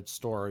through a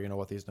store,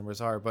 what these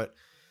numbers are. But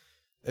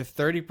if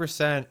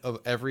 30% of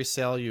every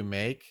sale you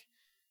make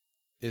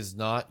is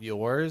not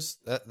yours,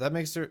 that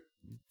makes it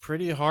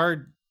pretty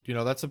hard.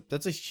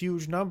 That's a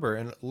huge number,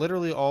 and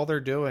literally all they're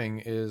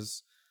doing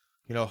is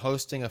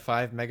hosting a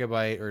 5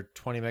 megabyte or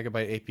 20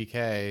 megabyte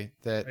APK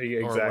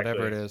or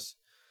whatever it is,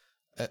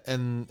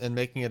 and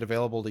making it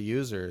available to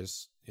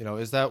users.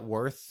 Is that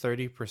worth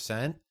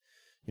 30%?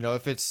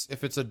 If it's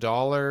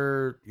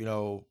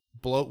 $1,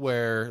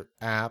 bloatware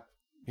app,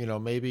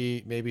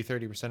 maybe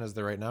 30% is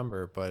the right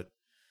number, but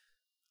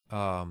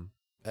I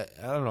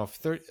don't know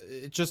if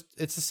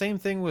it's the same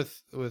thing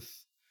with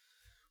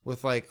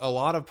like a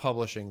lot of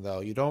publishing, though.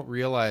 You don't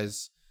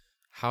realize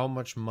how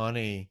much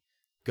money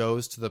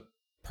goes to the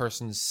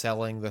person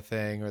selling the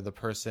thing or the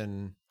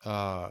person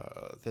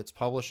that's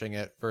publishing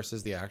it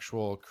versus the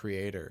actual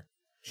creator.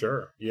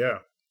 Sure. Yeah.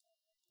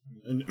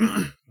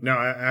 No,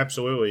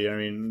 absolutely. I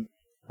mean,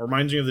 it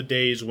reminds me of the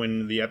days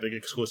when the Epic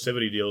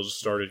exclusivity deals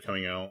started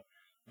coming out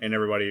and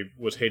everybody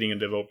was hating on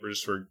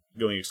developers for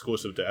going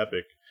exclusive to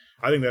Epic.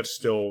 I think that's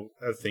still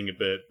a thing a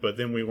bit, but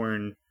then we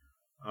learn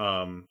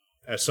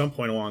at some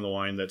point along the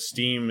line that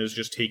Steam is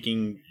just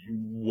taking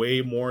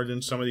way more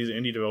than some of these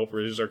indie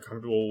developers are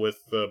comfortable with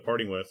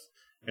parting with,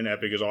 and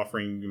Epic is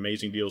offering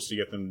amazing deals to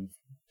get them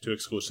to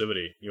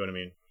exclusivity. You know what I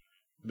mean?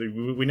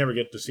 We never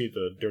get to see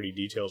the dirty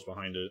details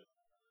behind it.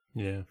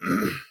 Yeah.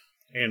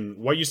 And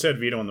what you said,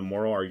 Vito, on the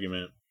moral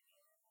argument,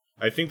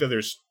 I think that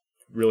there's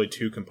really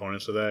two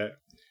components to that.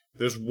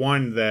 There's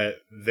one that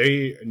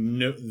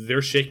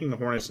they're shaking the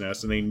hornet's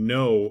nest, and they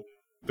know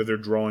that they're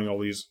drawing all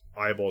these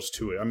eyeballs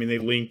to it. I mean, they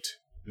linked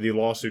the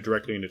lawsuit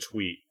directly in a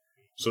tweet.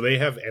 So they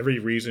have every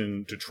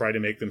reason to try to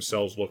make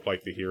themselves look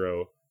like the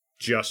hero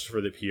just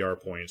for the PR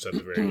points at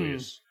the very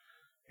least.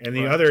 And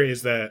the other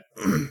is that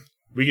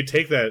we could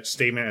take that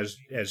statement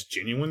as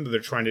genuine, that they're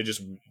trying to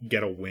just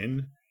get a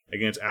win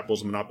against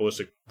Apple's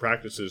monopolistic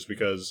practices,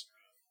 because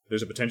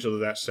there's a potential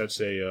that sets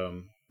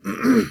a...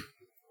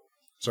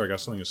 Sorry, I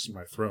got something in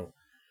my throat.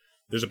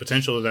 There's a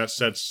potential that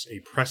sets a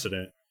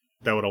precedent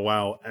that would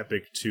allow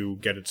Epic to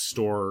get its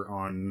store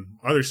on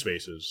other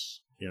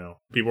spaces.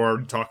 People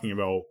are talking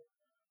about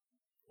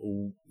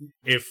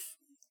if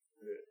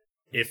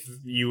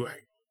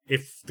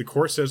the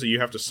court says that you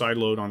have to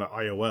sideload onto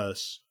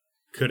iOS,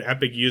 could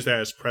Epic use that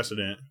as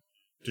precedent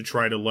to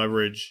try to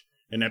leverage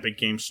an Epic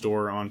Game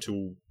Store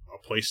onto a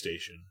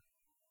PlayStation?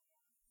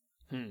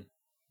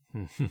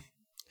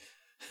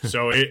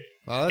 So it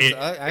Well, It-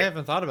 I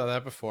haven't thought about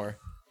that before.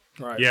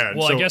 Right. yeah.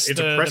 Well, so I guess it's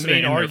the a precedent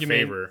main in their argument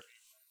favor.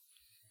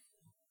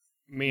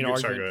 main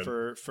Sorry, go argument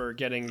ahead. for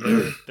getting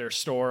their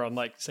store on,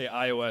 like, say,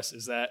 iOS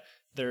is that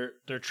they're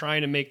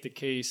trying to make the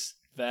case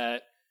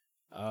that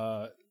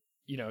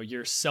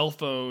your cell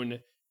phone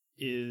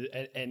is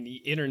and the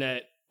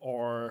internet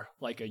are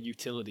like a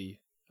utility.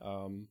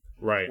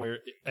 Right.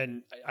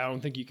 And I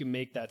don't think you can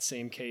make that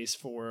same case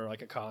for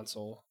like a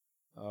console.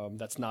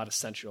 That's not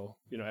essential.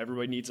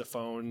 Everybody needs a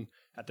phone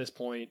at this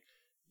point.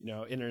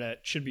 Internet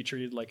should be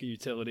treated like a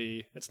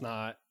utility. It's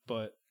not,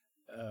 but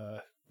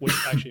which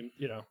actually,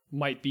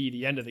 might be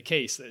the end of the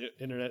case. The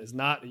internet is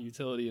not a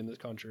utility in this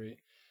country.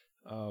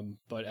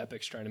 But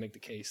Epic's trying to make the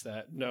case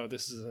that no,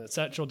 this is an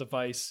essential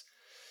device.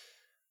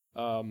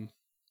 I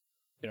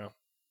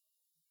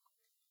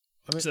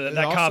mean, So it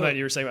that also- comment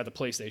you were saying about the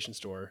PlayStation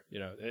Store,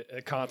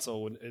 a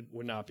console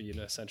would not be an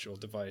essential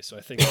device. So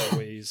I think there are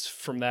ways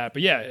from that.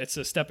 But yeah, it's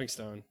a stepping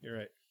stone. You're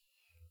right.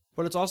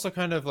 But it's also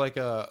kind of like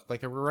a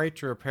right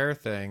to repair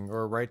thing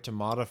or a right to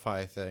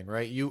modify thing,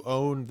 right? You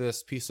own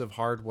this piece of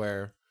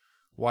hardware.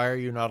 Why are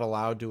you not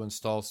allowed to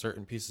install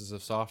certain pieces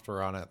of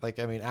software on it? Like,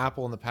 I mean,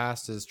 Apple in the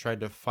past has tried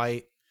to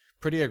fight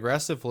pretty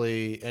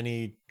aggressively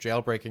any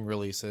jailbreaking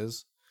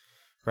releases,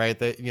 right?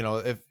 That,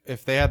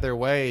 if they had their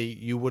way,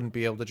 you wouldn't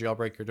be able to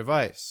jailbreak your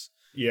device,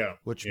 Yeah.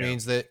 which yeah.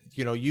 means that,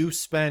 you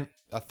spent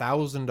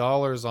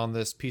 $1,000 on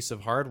this piece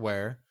of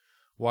hardware.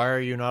 Why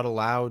are you not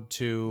allowed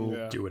to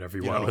Yeah. Do whatever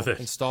you you want know, with it.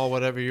 install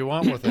whatever you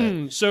want with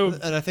it? So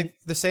And I think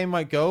the same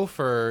might go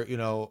for,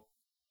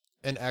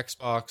 an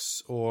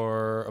Xbox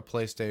or a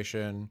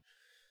PlayStation.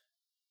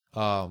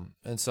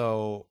 And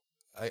so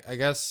I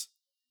guess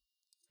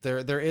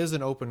there is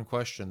an open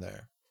question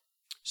there.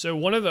 So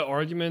one of the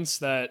arguments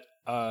that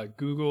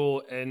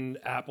Google and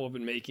Apple have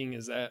been making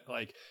is that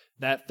like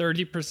that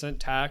 30%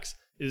 tax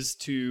is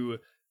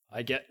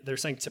they're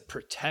saying to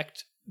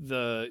protect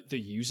the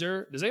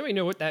user. Does anybody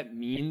know what that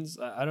means?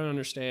 I don't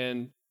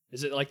understand.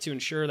 Is it like to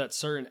ensure that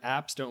certain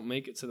apps don't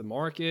make it to the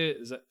market?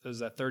 Does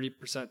that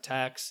 30%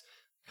 tax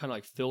kind of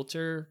like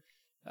filter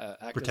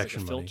act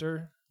Protection as like a money.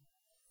 filter?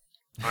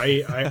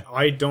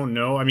 I don't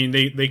know. I mean,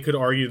 they could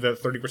argue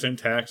that 30%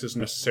 tax is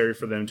necessary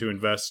for them to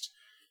invest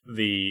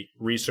the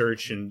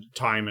research and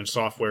time and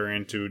software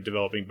into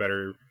developing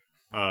better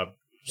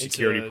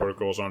security a-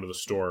 protocols onto the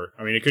store.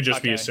 I mean, it could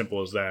just be Okay. as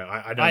simple as that.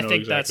 I don't know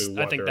think exactly that's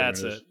what I think their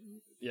that's argument it.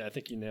 Yeah, I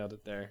think you nailed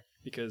it there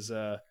because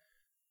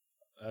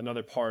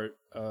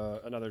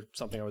another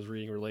something I was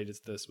reading related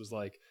to this was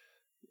like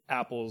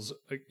Apple's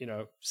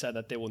said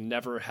that they will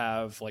never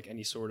have like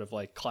any sort of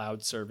like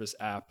cloud service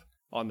app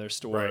on their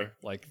store, Right.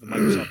 like the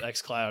Microsoft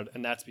xCloud,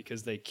 and that's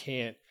because they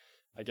can't,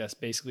 I guess,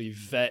 basically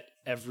vet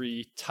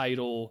every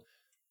title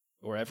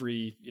or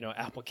every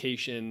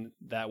application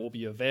that will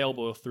be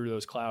available through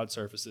those cloud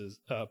services.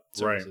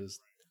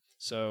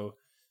 So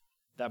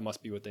that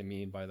must be what they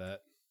mean by that.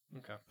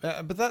 Okay.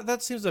 But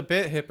that seems a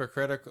bit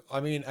hypocritical. I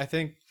mean, I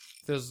think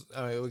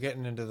we're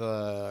getting into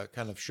the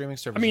kind of streaming I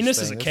services. mean, this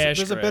is a thing. cash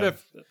There's a grab. bit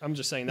of I'm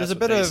just saying there's that's a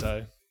what bit they of-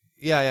 say.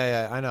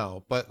 Yeah, I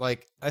know. But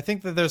like, I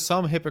think that there's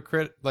some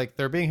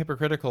they're being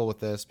hypocritical with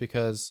this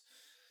because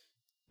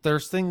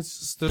there's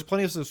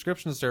plenty of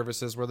subscription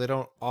services where they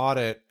don't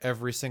audit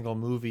every single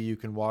movie you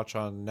can watch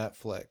on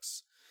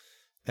Netflix.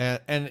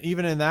 And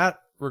even in that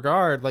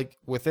regard, like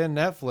within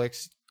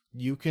Netflix,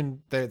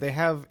 they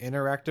have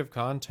interactive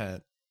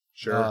content.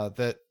 Sure.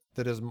 That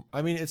is,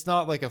 I mean, it's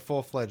not like a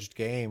full-fledged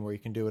game where you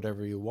can do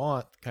whatever you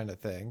want kind of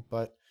thing,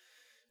 but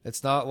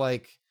it's not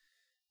like,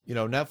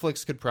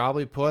 Netflix could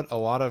probably put a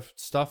lot of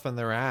stuff in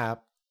their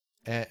app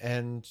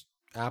and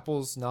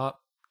Apple's not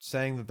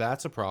saying that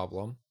that's a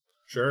problem.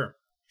 Sure.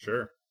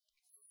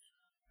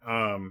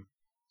 And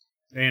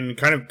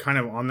kind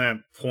of on that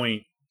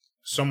point,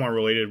 somewhat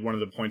related, one of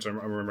the points I'm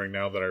remembering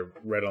now that I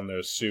read on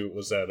the suit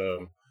was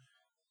that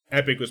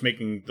Epic was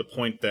making the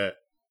point that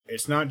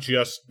it's not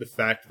just the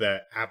fact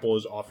that Apple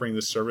is offering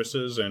the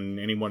services and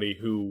anybody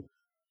who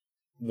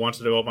wants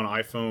to develop on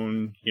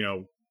iPhone, you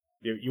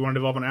want to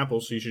develop on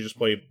Apple, so you should just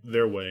play it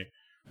their way.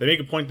 They make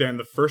a point that in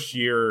the first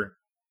year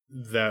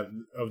of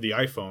the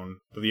iPhone,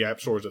 that the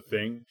App Store was a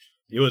thing,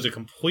 it was a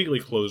completely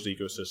closed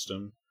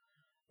ecosystem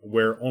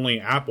where only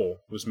Apple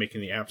was making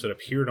the apps that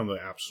appeared on the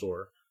App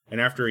Store. And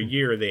after a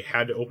year, they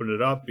had to open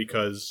it up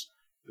because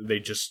they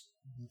just,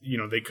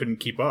 they couldn't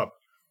keep up.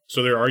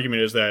 So their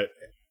argument is that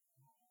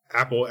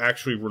Apple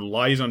actually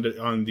relies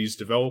on these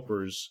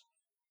developers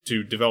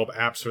to develop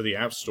apps for the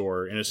App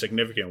Store in a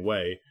significant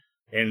way,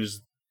 and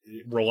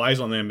relies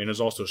on them and is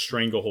also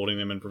strangleholding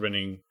them and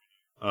preventing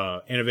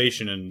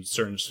innovation in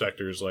certain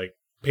sectors like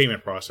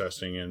payment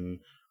processing and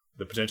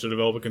the potential to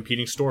develop a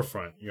competing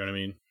storefront. You know what I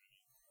mean?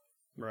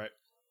 Right.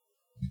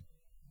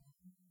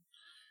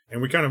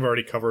 And we kind of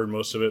already covered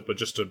most of it, but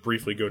just to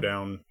briefly go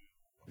down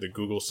the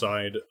Google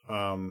side,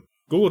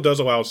 Google does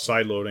allow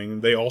side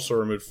loading. They also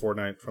removed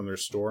Fortnite from their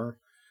store.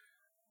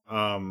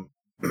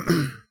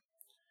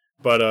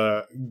 But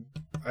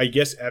I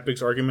guess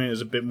Epic's argument is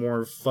a bit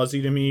more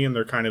fuzzy to me, and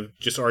they're kind of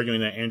just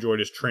arguing that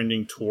Android is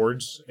trending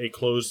towards a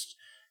closed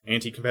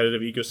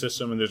anti-competitive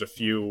ecosystem, and there's a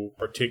few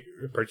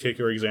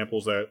particular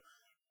examples that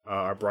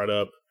are brought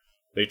up.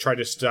 They tried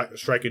to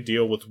strike a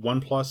deal with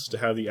OnePlus to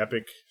have the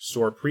Epic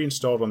Store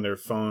pre-installed on their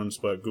phones,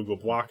 but Google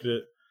blocked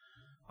it.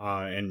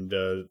 And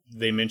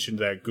they mentioned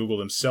that Google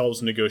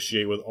themselves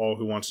negotiate with all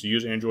who wants to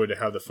use Android to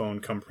have the phone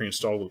come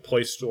pre-installed with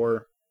Play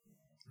Store,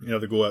 the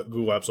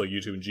Google apps like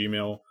YouTube and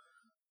Gmail.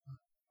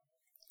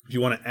 If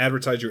you want to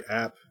advertise your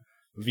app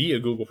via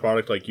Google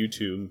product like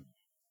YouTube,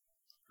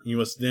 you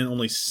must then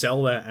only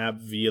sell that app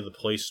via the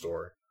Play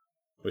Store,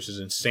 which is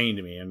insane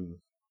to me. And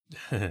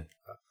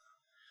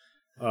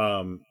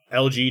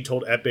LG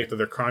told Epic that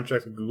their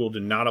contract with Google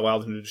did not allow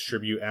them to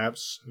distribute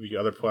apps via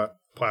other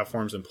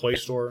platforms and Play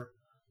Store.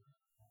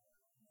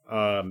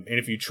 And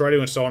if you try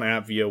to install an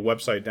app via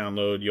website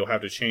download, you'll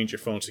have to change your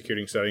phone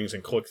security settings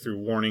and click through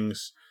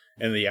warnings,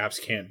 and the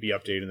apps can't be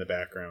updated in the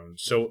background.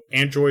 So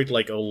Android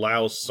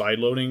allows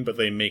sideloading, but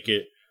they make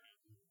it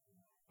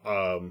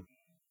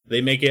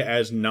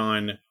as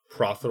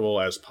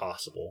non-profitable as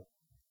possible.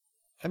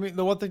 I mean,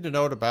 the one thing to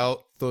note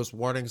about those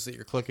warnings that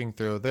you're clicking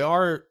through, they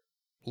are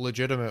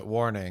legitimate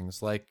warnings.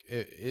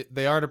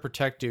 They are to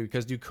protect you,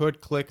 because you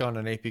could click on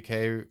an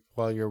APK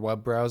while you're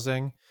web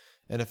browsing,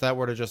 and if that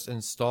were to just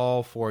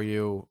install for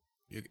you,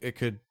 it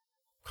could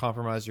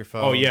compromise your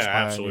phone. Oh yeah, spy on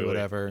you, absolutely.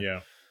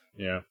 whatever.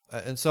 Yeah.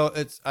 And so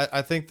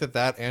I think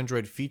that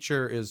Android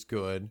feature is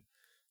good,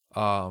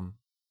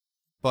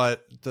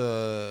 but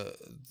the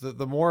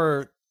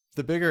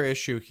bigger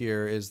issue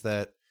here is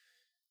that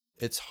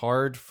it's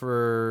hard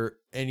for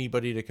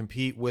anybody to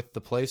compete with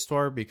the Play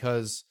Store,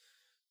 because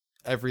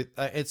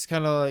it's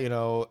kind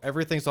of,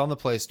 everything's on the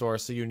Play Store,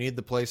 so you need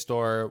the Play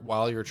Store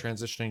while you're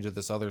transitioning to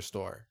this other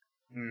store.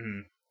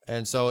 Mm-hmm.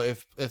 And so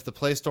if the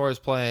Play Store is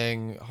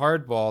playing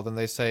hardball, then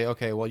they say,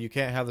 okay, well, you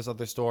can't have this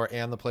other store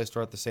and the Play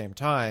Store at the same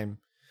time,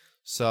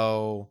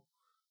 so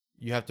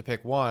you have to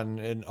pick one,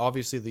 and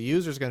obviously the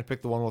user's going to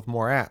pick the one with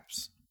more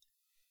apps.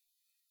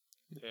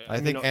 Yeah, I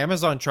think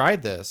Amazon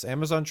tried this.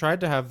 Amazon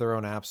tried to have their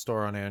own app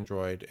store on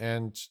Android,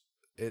 and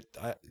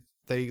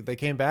they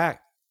came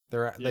back.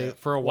 They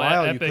for a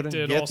while you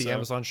couldn't get the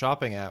Amazon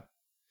Shopping app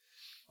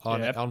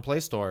on Play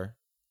Store.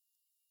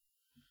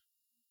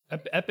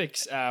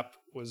 Epic's app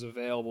was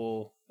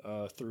available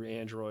through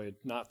Android,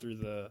 not through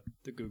the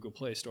Google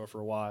Play Store for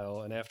a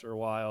while, and after a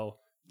while,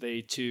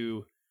 they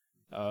too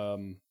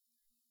came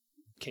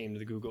to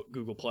the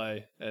Google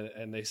Play,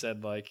 and they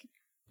said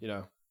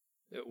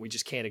we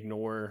just can't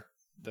ignore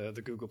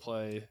the Google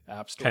Play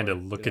app store. Kind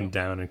of looking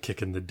down and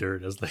kicking the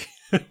dirt as they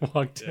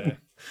walked in.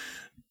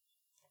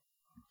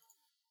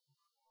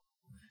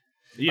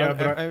 Yeah,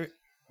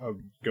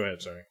 go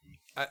ahead. Sorry.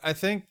 I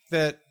think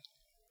that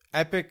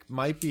Epic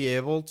might be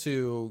able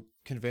to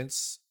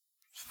convince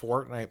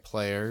Fortnite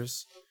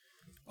players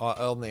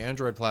on the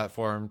Android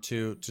platform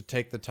to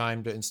take the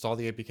time to install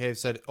the APK. It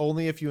said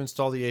only if you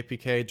install the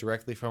APK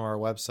directly from our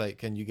website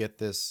can you get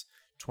this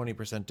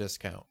 20%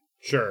 discount.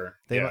 Sure.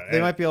 They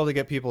might be able to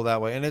get people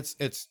that way, and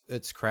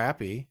it's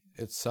crappy.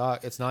 It's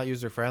not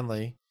user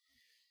friendly.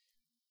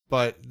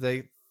 But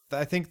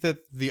I think that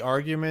the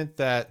argument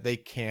that they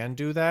can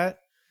do that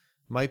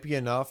might be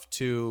enough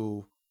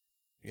to,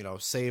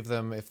 save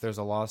them if there's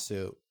a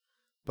lawsuit.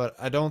 But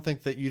I don't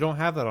think that you don't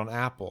have that on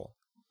Apple.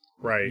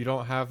 Right. You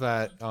don't have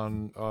that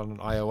on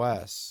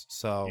iOS.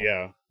 So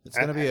yeah, it's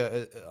going to be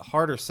a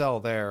harder sell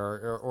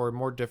there, or a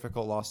more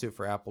difficult lawsuit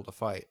for Apple to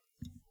fight.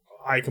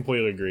 I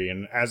completely agree.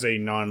 And as a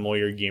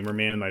non-lawyer gamer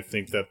man, I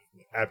think that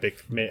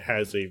Epic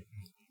has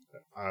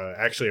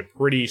actually a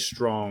pretty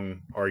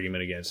strong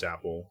argument against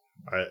Apple.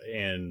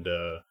 And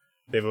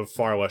they have a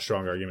far less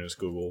strong argument as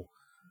Google.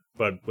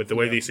 But with the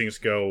way these things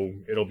go,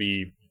 it'll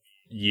be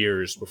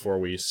years before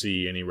we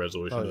see any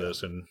resolution of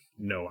this and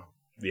know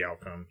the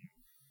outcome.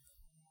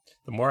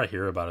 The more I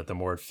hear about it, the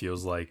more it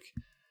feels like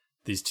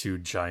these two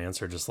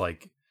giants are just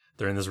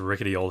they're in this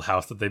rickety old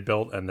house that they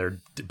built, and they're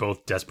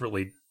both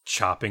desperately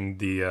chopping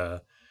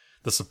the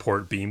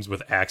support beams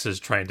with axes,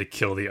 trying to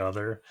kill the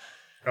other.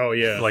 Oh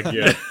yeah,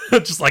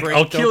 just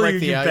I'll kill you,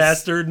 you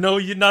bastard! No,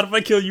 you not if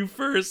I kill you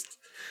first.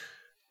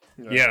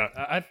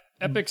 Yeah,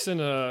 Epic's in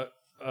a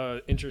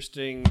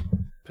interesting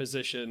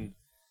position.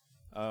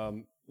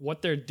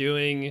 What they're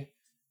doing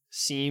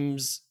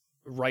seems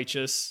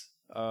righteous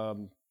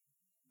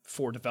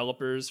for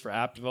developers, for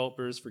app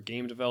developers, for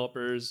game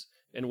developers,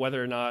 and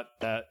whether or not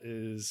that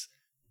is,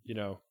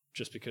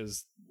 just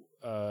because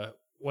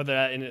whether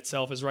that in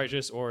itself is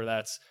righteous or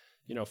that's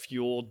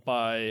fueled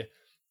by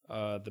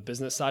the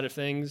business side of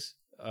things,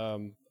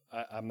 I'm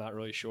not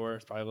really sure.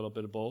 It's probably a little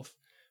bit of both,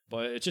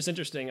 but it's just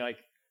interesting.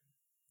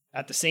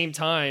 At the same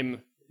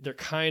time,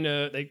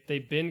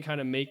 they've been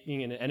kind of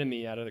making an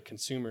enemy out of the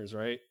consumers,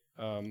 right?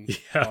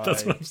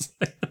 That's what I'm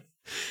saying.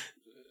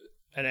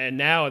 And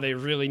now they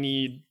really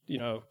need,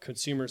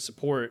 consumer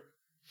support,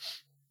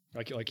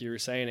 like you were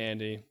saying,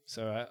 Andy.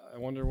 So I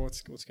wonder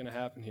what's going to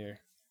happen here.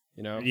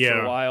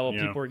 For a while,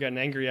 people were getting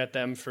angry at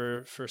them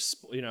for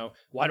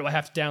why do I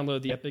have to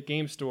download the Epic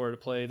Game Store to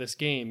play this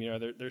game?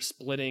 They're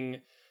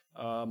splitting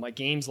my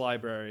games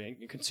library,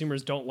 and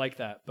consumers don't like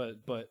that.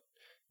 But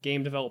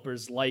game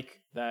developers like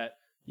that.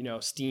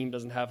 Steam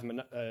doesn't have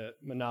a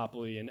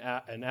monopoly, and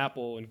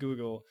Apple and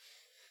Google,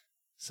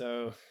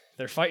 so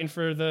they're fighting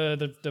for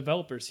the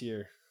developers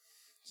here.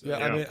 So, Yeah,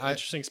 I mean,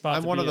 interesting spot.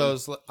 I'm to one be of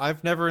those.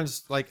 I've never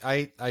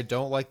I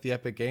don't like the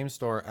Epic Game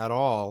Store at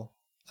all,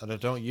 and I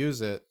don't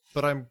use it.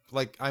 But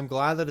I'm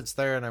glad that it's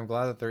there, and I'm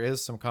glad that there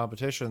is some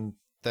competition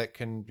that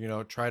can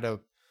try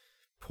to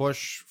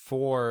push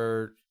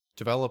for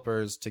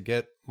developers to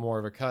get more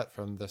of a cut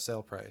from the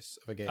sale price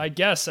of a game. I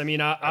guess. I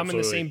mean, I'm in the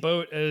Absolutely. same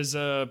boat as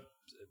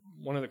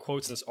one of the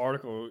quotes in this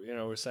article.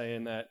 Was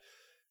saying that,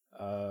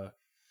 the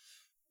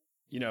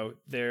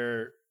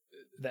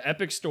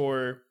Epic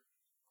Store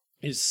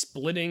is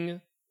splitting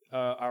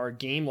our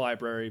game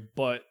library,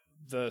 but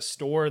the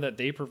store that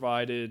they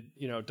provided,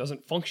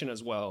 doesn't function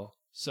as well.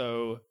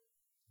 So,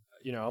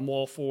 I'm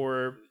all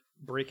for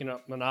breaking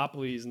up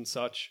monopolies and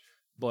such,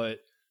 but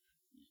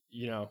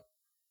you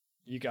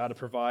got to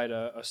provide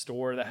a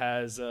store that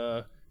has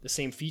the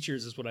same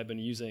features as what I've been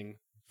using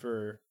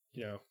for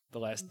the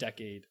last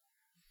decade.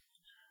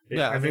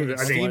 Yeah, I think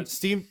mean,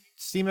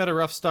 Steam had a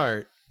rough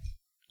start,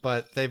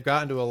 but they've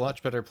gotten to a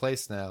much better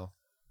place now.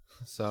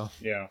 So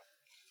yeah.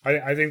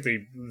 I think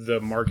the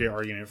market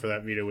argument for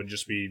that, Vito, would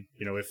just be,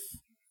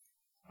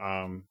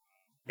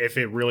 if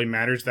it really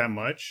matters that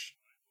much,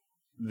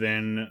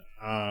 then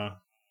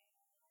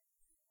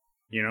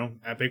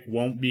Epic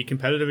won't be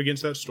competitive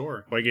against that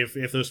store. Like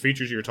if those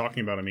features you're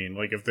talking about, I mean,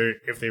 like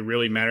if they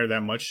really matter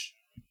that much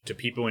to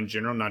people in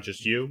general, not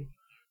just you,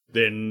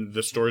 then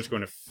the store is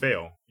going to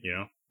fail.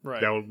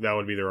 Right. That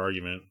would be their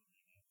argument.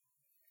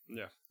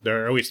 Yeah.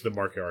 They're at least the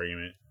market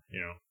argument.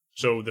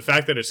 So the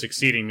fact that it's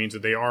succeeding means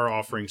that they are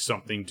offering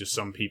something to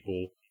some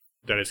people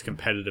that is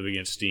competitive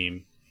against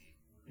Steam.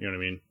 You know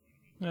what I mean?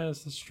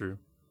 Yes, that's true.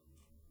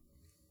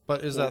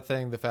 But is that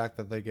thing the fact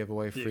that they give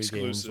away free games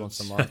exclusives. once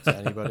a month to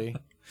anybody?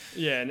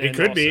 Yeah, and It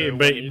could be, also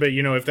but when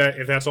you- if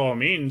that's all it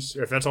means,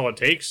 if that's all it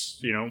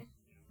takes,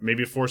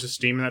 maybe it forces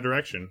Steam in that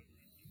direction.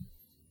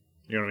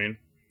 You know what I mean?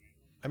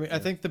 I mean, I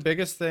think the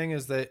biggest thing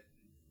is that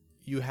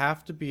you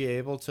have to be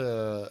able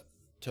to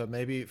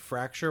maybe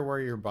fracture where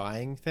you're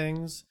buying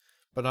things,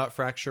 but not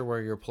fracture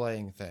where you're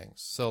playing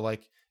things. So,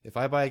 like, if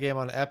I buy a game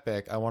on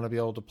Epic, I want to be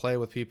able to play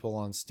with people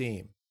on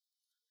Steam.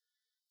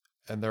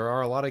 And there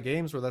are a lot of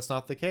games where that's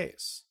not the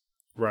case.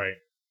 Right.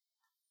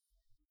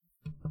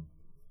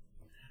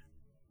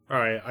 All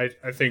right,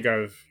 I think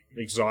I've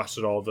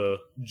exhausted all the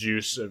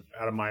juice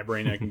out of my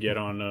brain I can get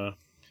on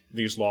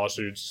these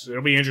lawsuits.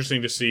 It'll be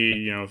interesting to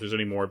see, if there's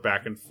any more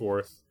back and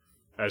forth.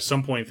 At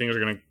some point, things are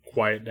going to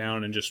quiet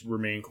down and just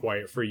remain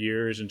quiet for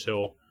years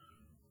until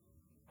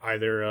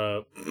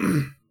either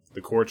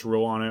the courts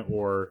rule on it,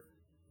 or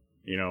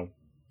if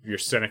you're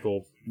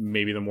cynical,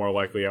 maybe the more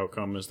likely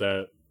outcome is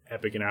that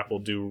Epic and Apple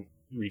do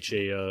reach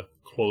a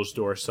closed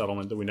door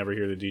settlement that we never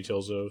hear the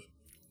details of.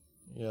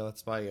 Yeah,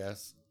 that's my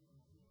guess.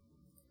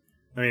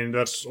 I mean,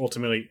 that's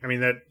ultimately. I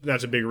mean,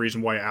 that's a big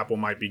reason why Apple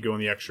might be going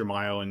the extra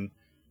mile, and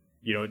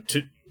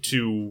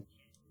to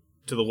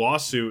the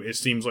lawsuit, it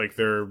seems like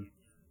they're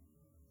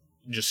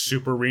just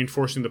super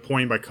reinforcing the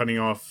point by cutting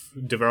off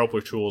developer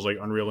tools like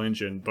Unreal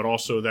Engine, but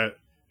also that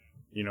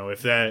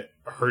if that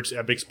hurts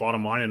Epic's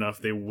bottom line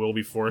enough, they will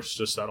be forced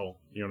to settle.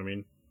 You know what I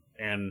mean?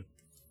 And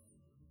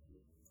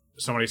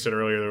somebody said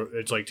earlier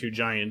it's like two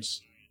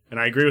giants, and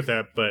I agree with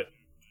that. But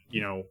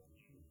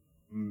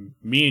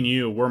me and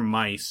you, we're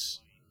mice.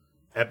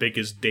 Epic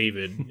is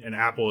David, and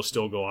Apple is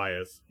still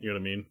Goliath. You know what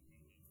I mean?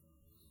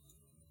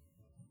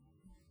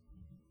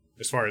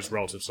 As far as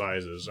relative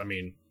sizes, I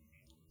mean,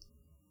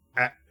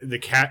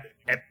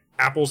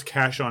 Apple's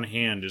cash on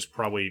hand is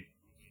probably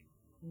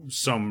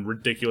some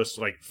ridiculous,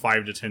 like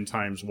 5 to 10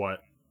 times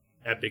what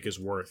Epic is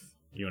worth.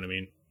 You know what I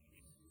mean?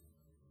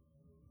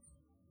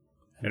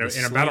 In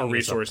a battle of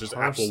resources,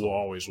 Apple will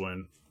always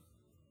win,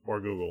 or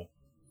Google.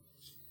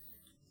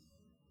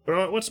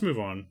 But let's move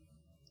on.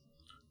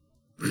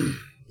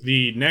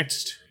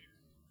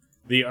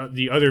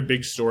 The other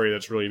big story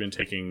that's really been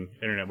taking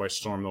internet by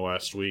storm the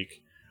last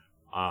week,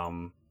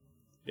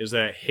 is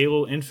that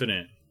Halo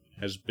Infinite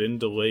has been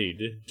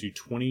delayed to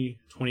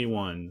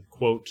 2021,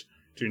 quote,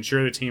 to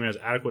ensure the team has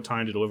adequate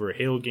time to deliver a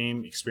Halo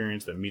game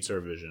experience that meets our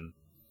vision.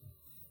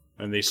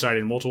 And they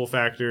cited multiple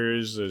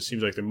factors. It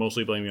seems like they're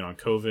mostly blaming it on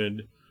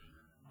COVID.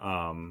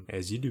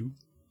 As you do.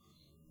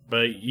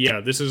 But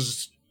yeah, this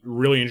is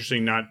really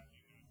interesting.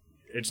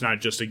 It's not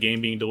just a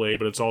game being delayed,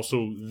 but it's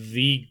also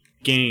the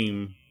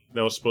game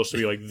that was supposed to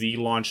be like the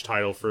launch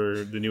title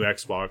for the new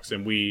Xbox.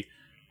 And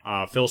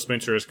Phil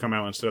Spencer has come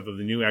out and said that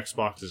the new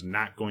Xbox is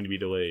not going to be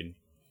delayed.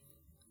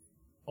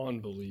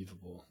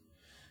 Unbelievable.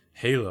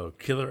 Halo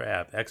killer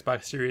app,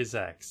 Xbox Series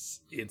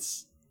X.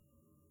 It's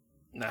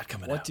not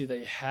coming out. What do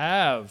they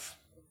have?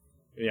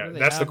 Yeah, What do they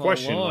that's the have on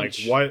question. Like,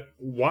 launch?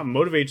 what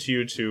motivates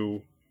you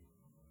to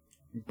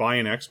buy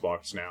an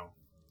Xbox now?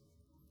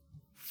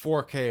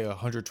 4K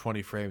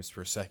 120 frames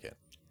per second.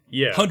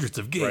 Yeah, Hundreds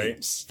of right.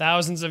 games.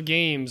 Thousands of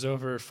games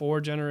over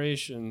 4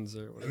 generations.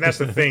 Or And whatever. that's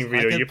the thing, I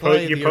Vito. can You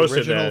play you the posted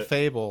original that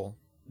Fable.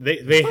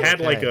 they had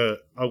like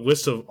Okay. a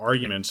list of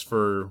arguments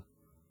for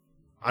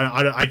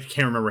I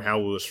can't remember how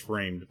it was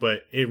framed,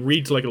 but it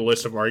reads like a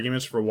list of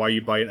arguments for why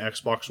you buy an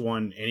Xbox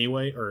One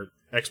anyway, or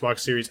Xbox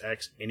Series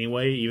X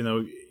anyway, even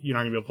though you're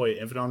not going to be able to play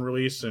it Infinite on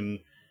release, and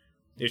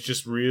it's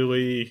just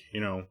really,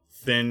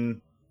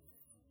 thin,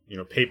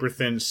 paper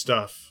thin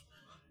stuff.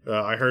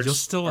 I heard You'll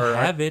still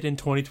have it in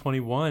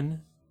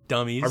 2021,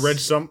 dummies.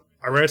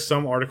 I read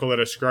some article that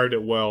described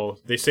it well.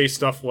 They say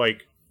stuff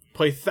like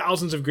play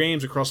thousands of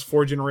games across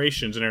 4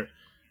 generations, and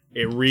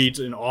it reads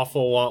an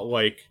awful lot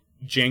like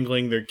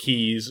jangling their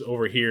keys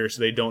over here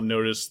so they don't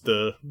notice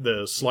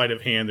the sleight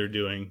of hand they're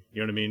doing.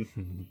 You know what I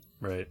mean?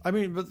 Right. I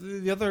mean, but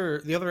the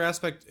other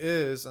aspect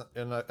is,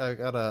 and I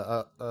got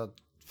a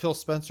Phil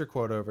Spencer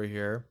quote over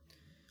here.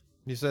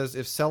 He says,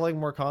 if selling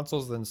more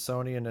consoles than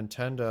Sony and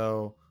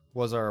Nintendo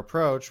was our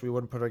approach, we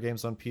wouldn't put our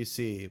games on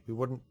PC. We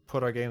wouldn't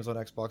put our games on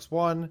Xbox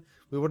One.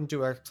 We wouldn't do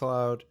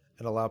xCloud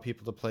and allow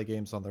people to play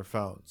games on their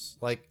phones.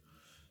 Like,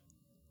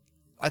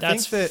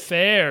 That's think that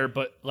fair,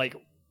 but like,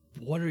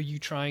 what are you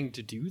trying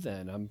to do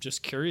then? I'm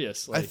just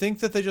curious. I think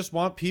that they just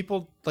want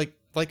people like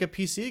a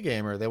PC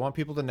gamer. They want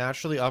people to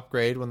naturally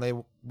upgrade when they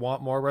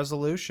want more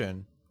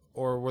resolution,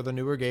 or where the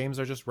newer games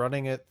are just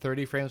running at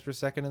 30 frames per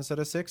second instead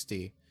of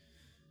 60.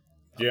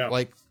 Yeah.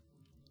 Like,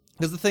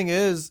 because the thing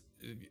is,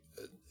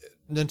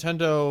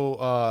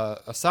 Nintendo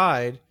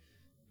aside,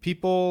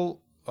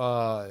 people,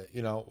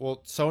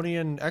 Sony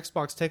and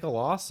Xbox take a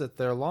loss at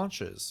their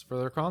launches for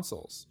their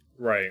consoles.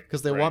 Right.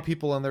 Because they want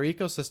people in their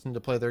ecosystem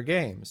to play their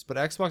games. But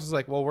Xbox is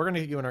like, well, we're going to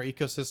get you in our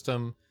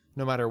ecosystem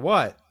no matter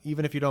what,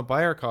 even if you don't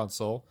buy our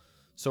console.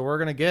 So we're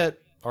going to get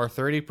our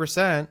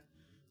 30%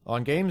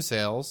 on game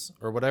sales,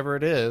 or whatever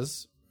it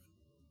is,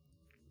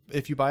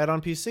 if you buy it on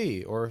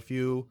PC, or if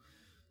you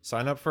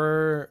sign up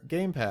for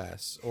Game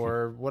Pass,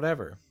 or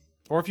whatever.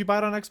 Or if you buy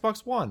it on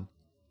Xbox One.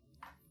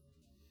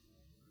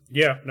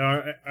 Yeah,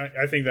 no,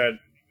 I think that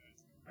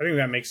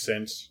makes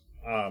sense.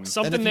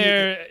 Something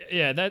there,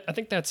 I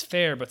think that's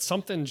fair, but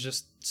something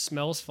just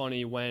smells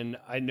funny when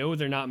I know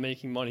they're not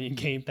making money in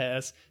Game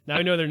Pass. Now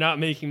I know they're not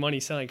making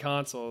money selling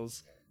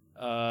consoles.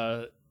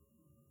 What's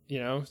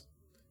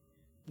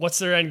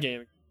their end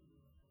game?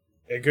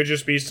 It could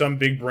just be some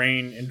big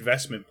brain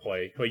investment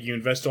play. Like, you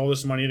invest all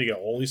this money to get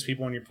all these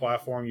people on your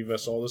platform. You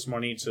invest all this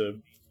money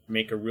to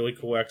make a really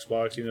cool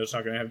Xbox, even though it's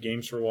not going to have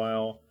games for a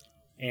while,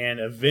 and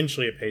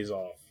eventually it pays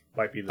off.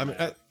 Might be the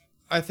math.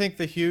 I think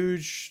the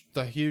huge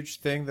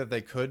thing that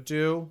they could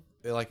do,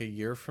 like a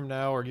year from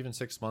now or even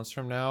 6 months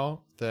from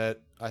now,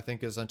 that I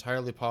think is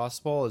entirely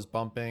possible, is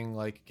bumping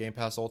like Game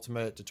Pass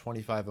Ultimate to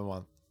 $25 a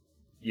month.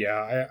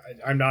 Yeah,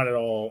 I'm not at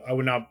all. I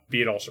would not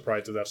be at all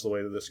surprised if that's the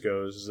way that this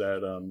goes. Is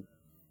that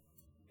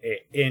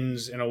it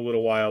ends in a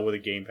little while with a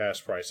Game Pass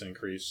price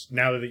increase.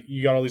 Now that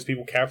you got all these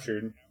people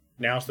captured,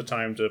 now's the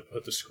time to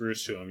put the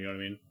screws to them. You know what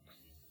I mean?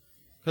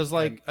 Because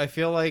I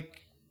feel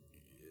like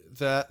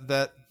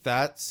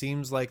that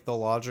seems like the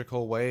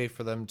logical way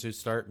for them to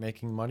start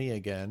making money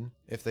again.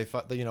 If they,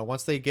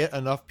 once they get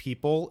enough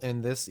people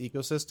in this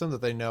ecosystem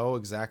that they know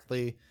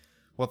exactly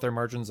what their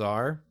margins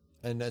are,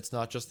 and it's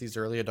not just these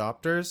early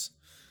adopters,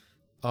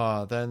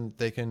 then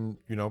they can,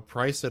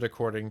 price it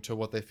according to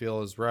what they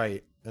feel is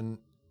right. And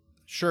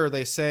sure,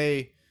 they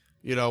say,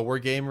 we're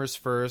gamers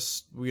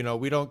first. We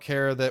don't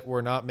care that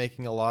we're not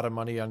making a lot of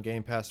money on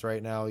Game Pass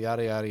right now,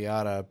 yada, yada,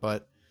 yada.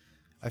 But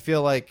I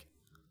feel like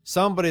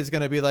somebody's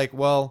going to be like,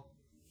 well,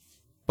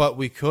 but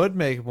we could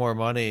make more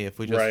money if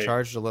we just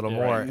charged a little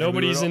more. Right.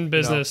 Nobody's in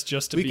business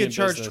just to be in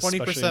business. We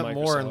could charge 20%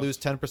 more and lose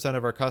 10%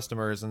 of our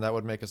customers, and that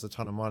would make us a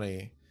ton of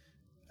money.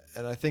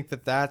 And I think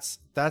that's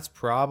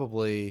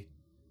probably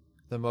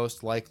the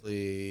most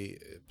likely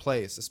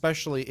place,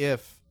 especially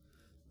if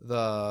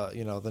the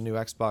new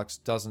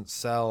Xbox doesn't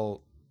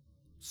sell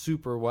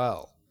super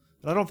well.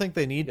 And I don't think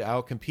they need to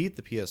outcompete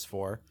the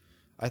PS4.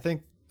 I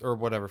think, or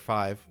whatever,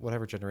 5,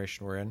 whatever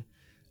generation we're in.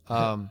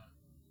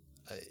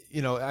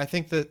 I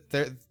think that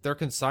they're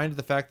consigned to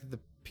the fact that the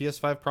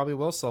PS5 probably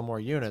will sell more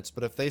units,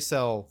 but if they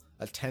sell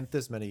a tenth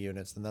as many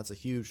units, then that's a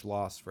huge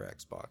loss for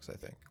Xbox, I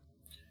think.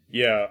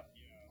 Yeah,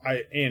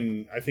 I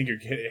think you're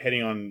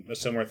heading on a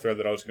similar thread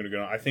that I was going to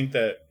go on. I think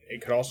that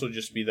it could also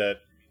just be that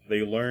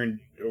they learned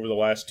over the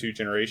last 2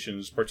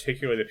 generations,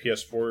 particularly the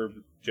PS4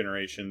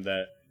 generation,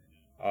 that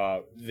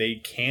they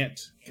can't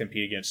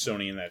compete against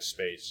Sony in that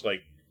space.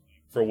 Like,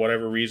 for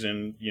whatever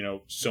reason,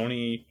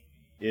 Sony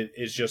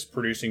is just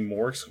producing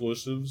more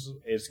exclusives.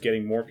 It's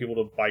getting more people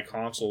to buy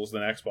consoles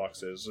than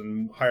Xbox is,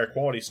 and higher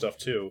quality stuff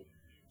too.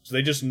 So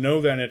they just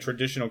know that in a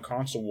traditional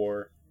console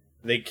war,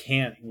 they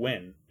can't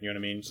win. You know what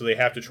I mean? So they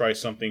have to try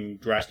something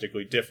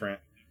drastically different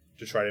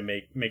to try to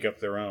make up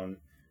their own.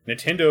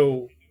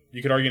 Nintendo,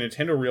 you could argue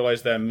Nintendo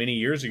realized that many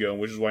years ago,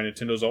 which is why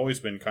Nintendo's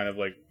always been kind of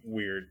like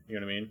weird. You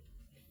know what I mean?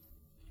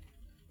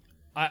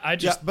 I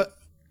just... Yeah, but...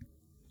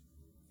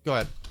 Go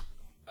ahead.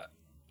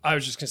 I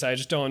was just going to say, I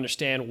just don't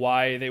understand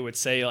why they would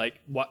say,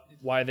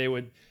 why they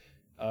would,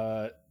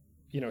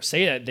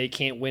 say that they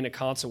can't win a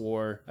console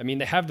war. I mean,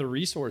 they have the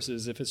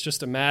resources. If it's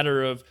just a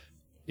matter of,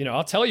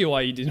 I'll tell you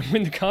why you didn't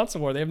win the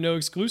console war. They have no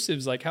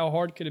exclusives. Like, how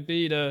hard could it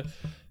be to,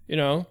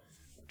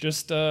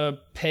 just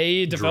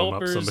pay Drum up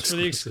developers some for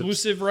the exclusives.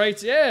 exclusive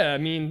rights. Yeah, I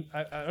mean,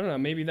 I don't know.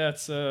 Maybe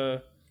that's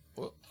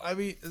Well, I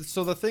mean,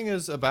 so the thing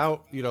is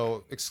about,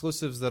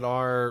 exclusives that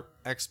are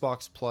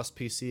Xbox plus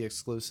PC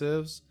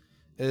exclusives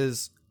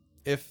is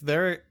if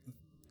they're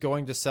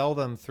going to sell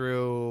them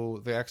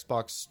through the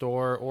Xbox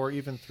store or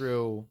even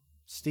through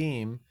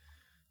Steam,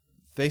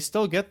 they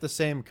still get the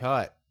same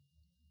cut.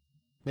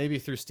 Maybe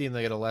through Steam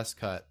they get a less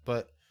cut,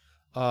 but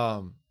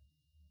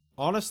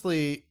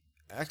honestly,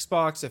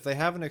 Xbox, if they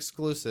have an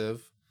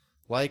exclusive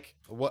like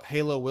what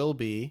Halo will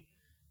be,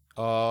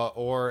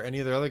 or any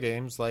of the other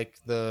games like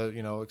the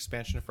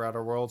expansion for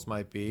Outer Worlds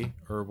might be,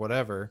 or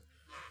whatever,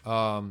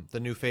 the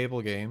new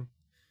Fable game,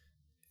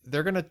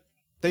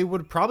 they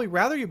would probably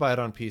rather you buy it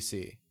on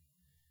PC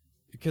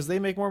because they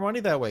make more money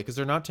that way because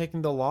they're not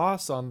taking the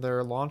loss on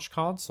their launch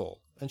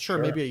console. And sure,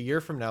 maybe a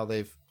year from now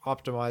they've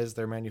optimized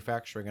their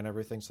manufacturing and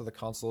everything so the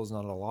console is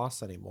not at a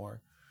loss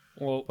anymore.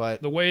 well.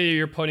 But The way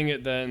you're putting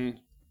it, then,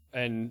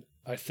 and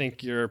I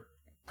think you're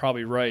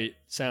probably right.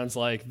 Sounds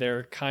like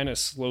they're kind of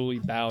slowly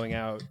bowing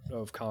out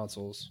of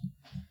consoles.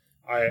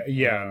 I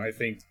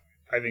think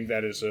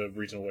that is a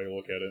reasonable way to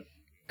look at it.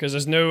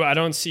 Because I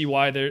don't see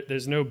why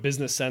there's no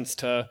business sense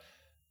to,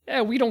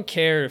 we don't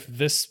care if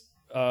this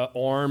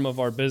arm of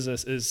our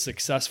business is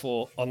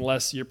successful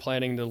unless you're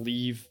planning to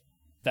leave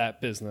that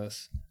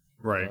business.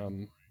 Right.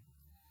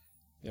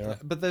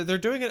 But they're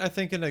doing it, I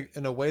think,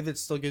 in a way that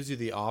still gives you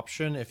the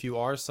option. If you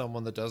are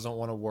someone that doesn't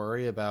want to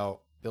worry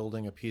about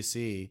building a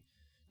PC,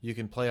 you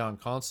can play on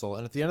console.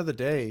 And at the end of the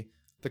day,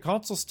 the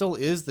console still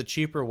is the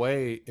cheaper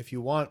way. If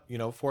you want,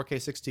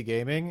 4K 60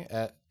 gaming,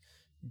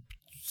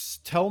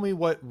 tell me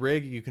what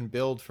rig you can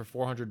build for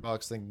 $400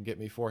 that can get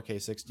me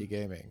 4K 60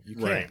 gaming. You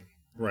can't.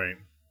 Right.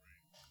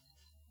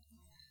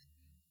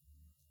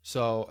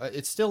 So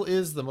it still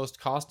is the most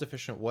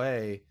cost-efficient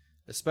way,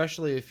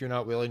 especially if you're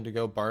not willing to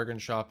go bargain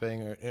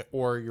shopping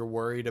or you're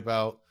worried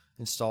about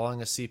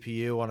installing a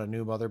CPU on a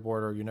new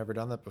motherboard or you've never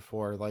done that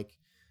before. Like,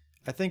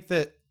 I think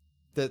that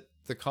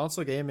the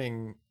console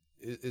gaming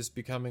is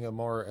becoming a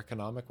more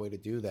economic way to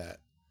do that.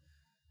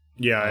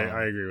 Yeah,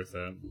 I agree with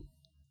that.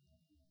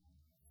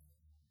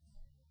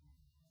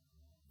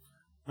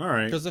 All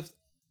right. Because if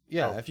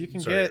you can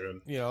sorry,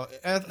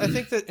 get, I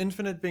think that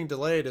Infinite being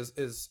delayed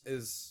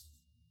is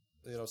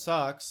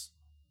sucks,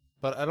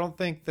 but I don't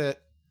think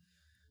that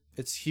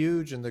it's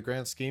huge in the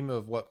grand scheme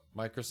of what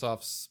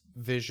Microsoft's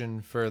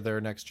vision for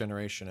their next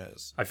generation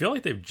is. I feel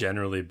like they've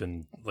generally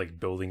been like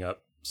building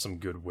up some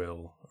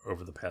goodwill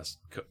over the past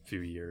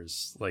few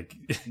years. Like,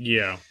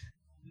 Yeah.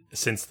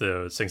 since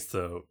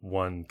the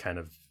one kind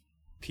of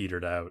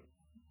petered out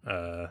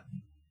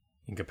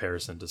in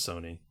comparison to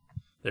Sony,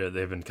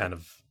 they've been kind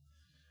of,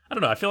 I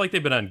don't know. I feel like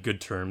they've been on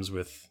good terms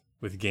with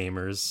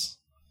gamers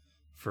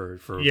for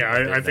Yeah,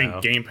 a bit I think now.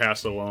 Game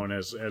Pass alone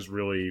has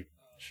really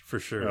for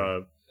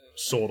sure.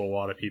 sold a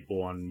lot of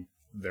people on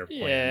their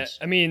plans.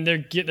 I mean, their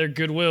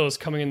goodwill is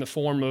coming in the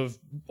form of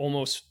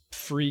almost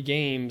free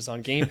games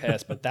on Game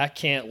Pass, but that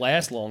can't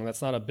last long.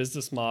 That's not a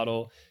business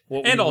model.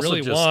 What And we also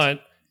really just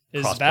want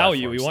is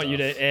value. cross-platform We want you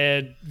stuff. to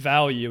add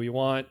value. We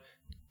want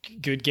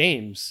good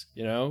games.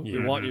 We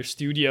want your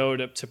studio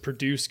to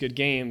produce good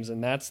games,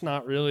 and that's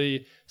not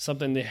really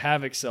something they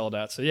have excelled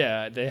at. So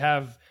yeah,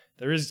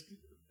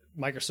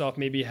 Microsoft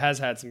maybe has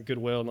had some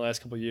goodwill in the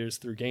last couple of years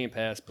through Game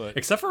Pass, but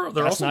Except for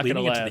they're that's also not gonna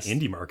leaning into last. the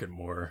indie market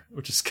more,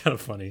 which is kind of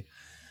funny.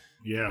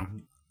 Yeah.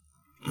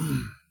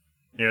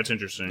 Yeah, it's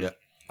interesting. Yeah.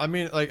 I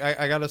mean, like,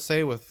 I gotta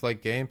say, with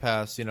like Game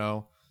Pass,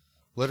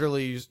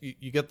 literally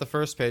you get the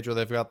first page where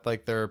they've got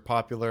like their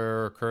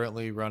popular or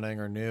currently running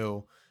or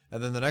new,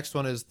 and then the next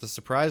one is the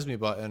surprise me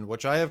button,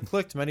 which I have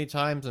clicked many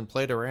times and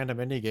played a random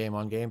indie game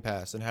on Game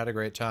Pass and had a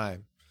great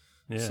time.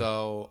 Yeah.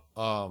 So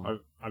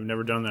I've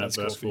never done that. that's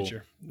a That's cool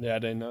feature. Yeah, I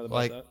didn't know about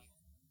Like, that.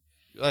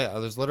 yeah,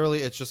 there's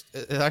literally, it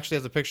actually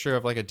has a picture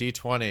of like a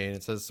D20 and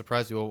it says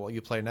surprise you, what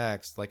you play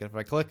next. Like, if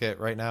I click it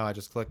right now, I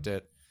just clicked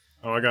it.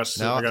 Oh, I got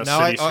Now City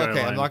okay, Skyline.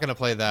 I'm not going to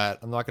play that.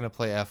 I'm not going to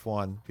play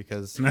F1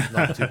 because I'm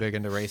not too big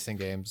into racing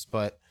games.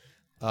 But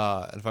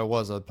if I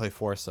was, I'd play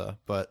Forza.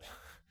 But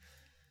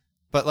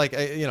like,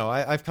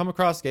 I've come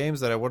across games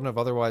that I wouldn't have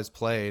otherwise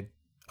played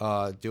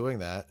doing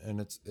that, and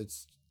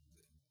it's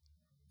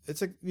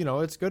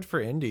good for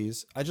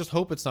indies. I just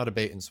hope it's not a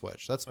bait and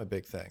switch. That's my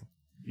big thing.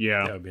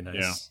 Yeah, That would be nice.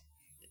 Yeah.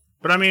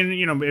 But I mean,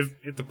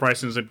 if the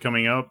price ends up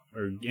coming up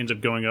or ends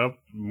up going up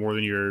more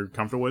than you're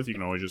comfortable with, you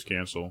can always just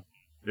cancel.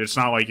 It's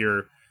not like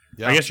you're.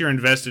 Yeah. I guess you're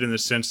invested in the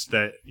sense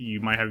that you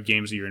might have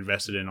games that you're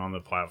invested in on the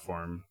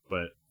platform,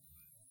 but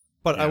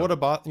I Yeah. would have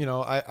bought,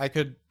 I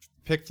could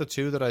pick the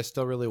two that I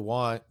still really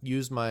want,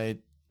 use my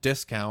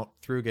discount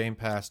through Game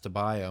Pass to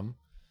buy them.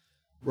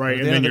 right, At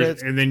and the then end of you're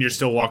the day, and then you're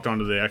still locked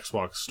onto the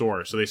Xbox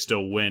store, so they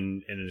still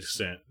win in an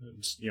extent.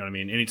 You know what I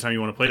mean? Anytime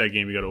you want to play that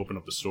game, you got to open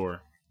up the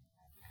store.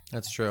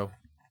 That's true.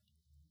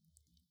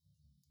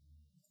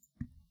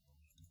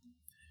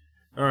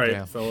 All right,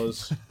 Yeah.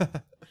 fellas.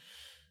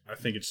 I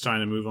think it's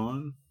time to move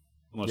on.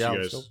 Unless Yeah, you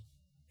let's guys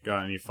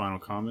got any final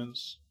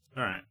comments.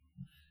 All right.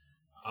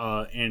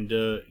 And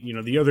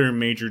the other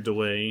major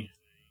delay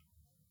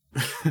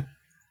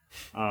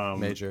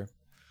Major.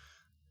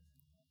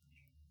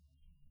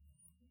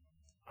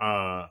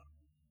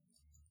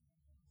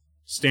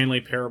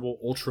 Stanley Parable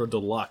Ultra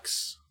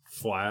Deluxe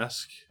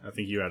Flask. I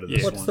think you added this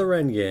Yeah. one. What's the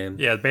Ren game?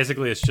 Yeah,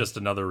 basically it's just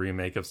another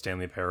remake of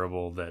Stanley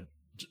Parable that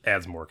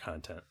adds more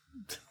content.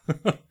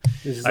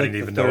 This is I like didn't the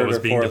even know it third was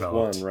or being fourth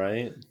developed. one,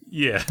 right?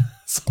 Yeah,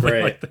 something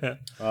Great. like that.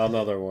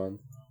 Another one.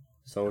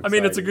 So I exciting.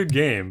 mean, it's a good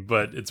game,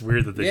 but it's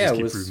weird that they yeah, just it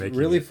keep was remaking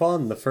really it.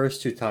 fun the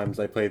first 2 times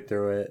I played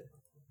through it.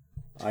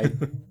 I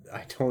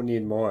don't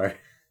need more.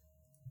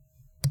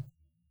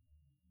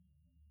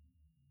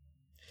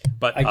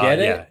 But I get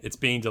it. Yeah, it's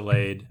being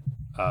delayed,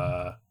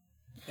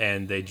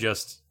 and they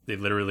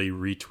literally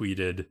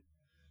retweeted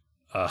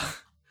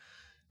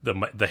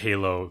the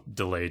Halo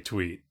delay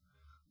tweet,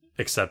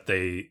 except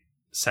they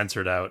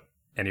censored out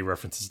any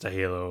references to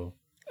Halo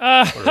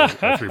or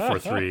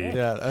 343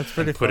 Yeah, that's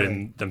pretty and put funny.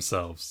 in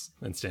themselves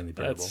and Stanley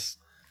Parable. That's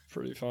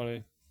pretty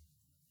funny.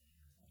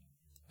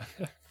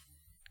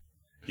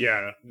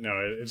 Yeah, no,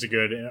 it's a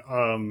good.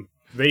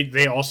 They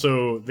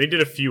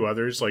did a few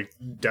others, like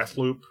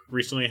Deathloop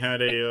recently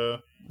had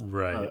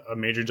Right. a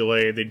major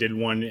delay. They did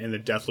one in the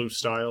Deathloop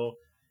style.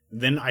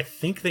 Then I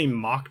think they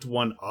mocked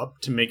one up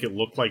to make it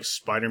look like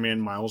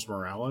Spider-Man Miles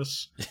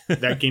Morales.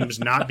 That game is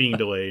not being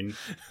delayed,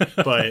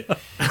 but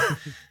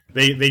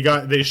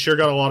they sure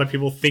got a lot of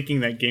people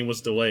thinking that game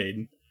was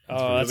delayed.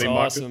 Oh, that's They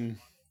mocked it. awesome.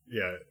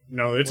 Yeah,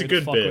 no, it's Way a to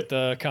good fuck bit. with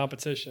the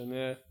competition.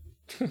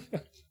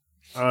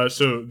 Yeah.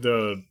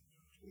 So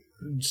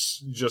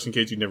just in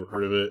case you've never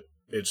heard of it,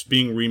 it's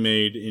being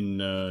remade in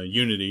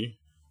Unity.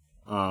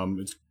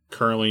 It's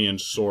currently in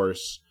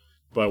Source,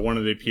 but one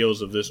of the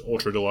appeals of this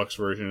Ultra Deluxe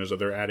version is that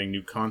they're adding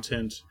new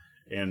content.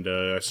 And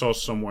I saw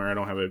somewhere, I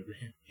don't have it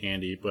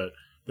handy, but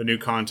the new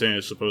content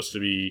is supposed to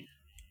be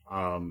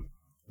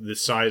the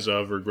size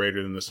of or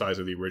greater than the size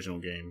of the original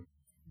game.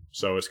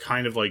 So it's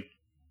kind of like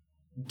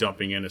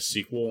dumping in a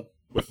sequel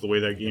with the way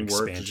that game works.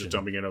 It's Expansion. just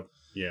dumping it up,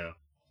 yeah,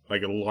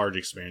 like a large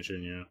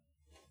expansion, yeah.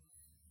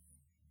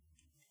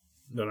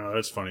 No,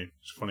 that's funny.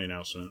 It's a funny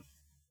announcement.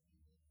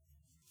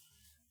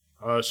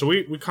 So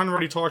we kind of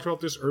already talked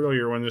about this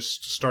earlier when this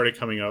started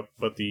coming up,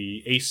 but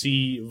the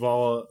AC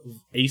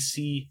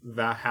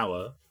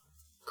Valhalla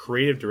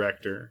creative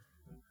director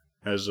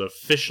has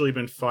officially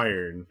been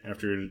fired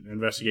after an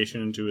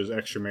investigation into his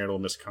extramarital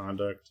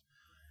misconduct.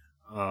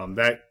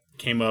 That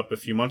came up a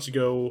few months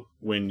ago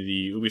when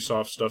the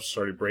Ubisoft stuff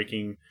started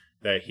breaking,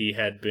 that he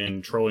had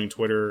been trolling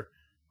Twitter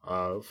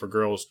for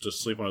girls to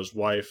sleep on his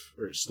wife,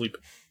 or sleep,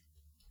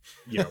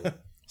 you know,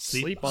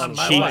 Sleep on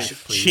my cheat-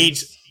 wife,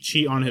 please.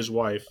 cheat on his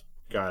wife.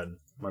 God,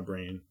 my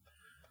brain.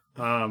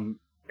 And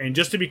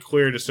just to be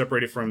clear, to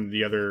separate it from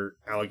the other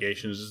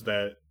allegations, is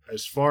that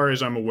as far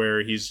as I'm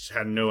aware, he's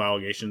had no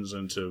allegations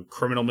into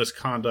criminal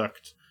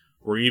misconduct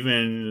or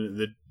even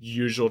the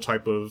usual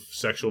type of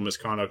sexual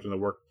misconduct in the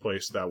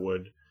workplace that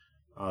would,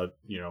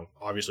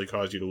 obviously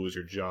cause you to lose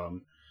your job.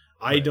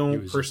 I Right, he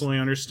don't was personally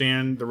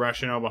understand the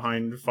rationale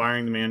behind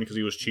firing the man because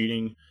he was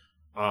cheating.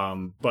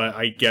 But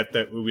I get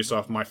that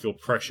Ubisoft might feel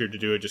pressured to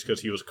do it just because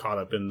he was caught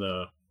up in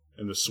the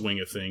swing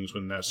of things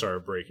when that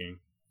started breaking.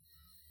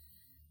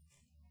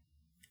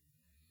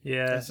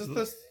 Yeah. Is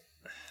this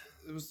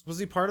was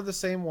he part of the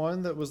same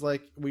one that was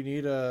like, we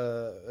need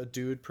a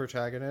dude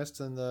protagonist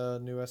in the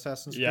new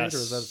Assassin's Creed, or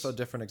is Yes. that a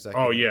different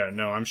executive? Oh yeah,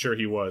 no, I'm sure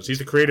he was. He's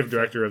the creative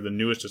director of the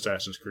newest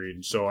Assassin's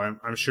Creed, so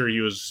I'm sure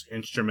he was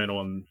instrumental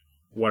in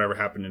whatever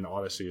happened in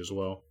Odyssey as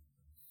well.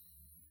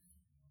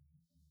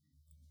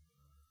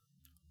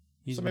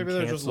 He's So been maybe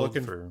they're just canceled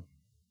looking- for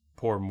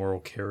poor moral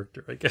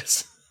character, I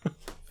guess.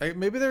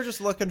 Maybe they're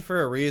just looking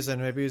for a reason.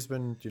 Maybe he's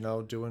been,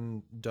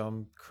 doing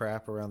dumb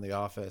crap around the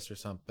office or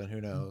something. Who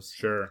knows?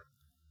 Sure.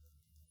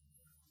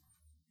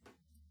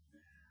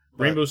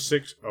 Rainbow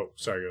Six. Oh,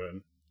 sorry. Go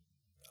ahead.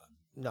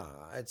 Nah,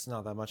 it's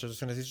not that much. He's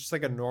just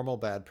like a normal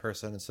bad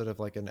person instead of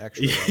like an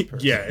extra bad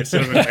person. Yeah,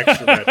 instead of an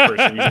extra bad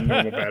person, he's a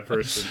normal bad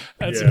person.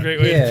 That's Yeah. a great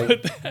way Yeah. to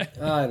put that.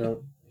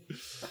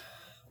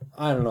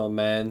 I don't know,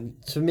 man.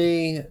 To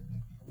me,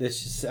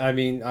 I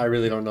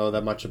really don't know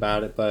that much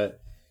about it, but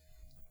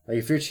like,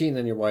 if you're cheating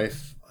on your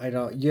wife,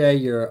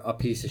 you're a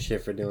piece of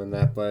shit for doing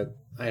that, but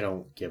I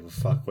don't give a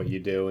fuck what you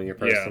do in your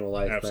personal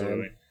life, absolutely.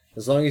 man.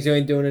 As long as you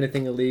ain't doing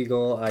anything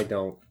illegal, I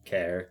don't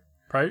care.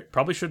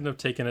 Probably shouldn't have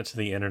taken it to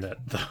the internet,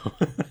 though.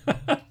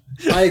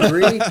 I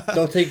agree.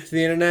 Don't take it to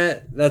the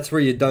internet. That's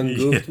where you done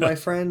goofed, Yeah. my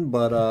friend.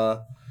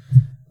 But,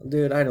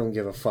 dude, I don't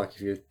give a fuck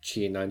if you're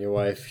cheating on your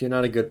wife. You're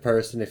not a good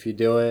person if you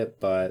do it,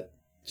 but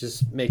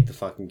just make the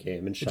fucking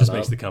game and It shut just up.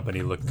 makes the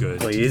company look good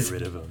Please. to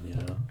get rid of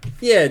him,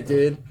 Yeah,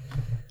 dude.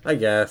 I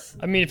guess.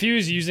 I mean, if he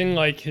was using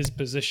like his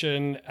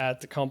position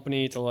at the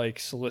company to like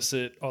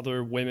solicit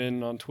other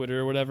women on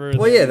Twitter or whatever,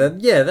 Well, then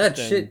that then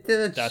shit.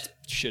 that's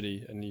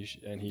shitty, and he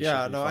should be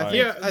I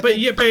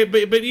fired.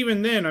 think- But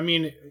even then, I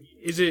mean,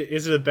 is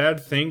it a bad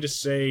thing to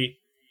say,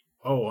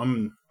 "Oh,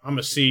 I'm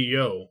a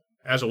CEO"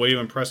 as a way to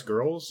impress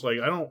girls? Like,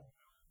 I don't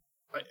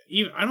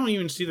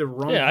even see the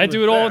wrong. Yeah, thing I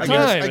do with it all that. the I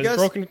guess- time. I It's guess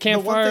Broken the one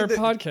Campfire thing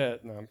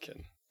podcast. No, I'm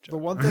kidding. The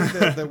one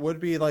thing that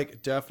would be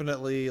like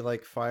definitely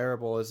like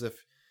fireable is if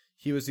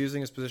he was using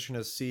his position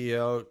as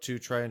CEO to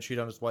try and cheat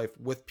on his wife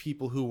with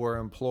people who were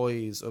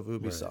employees of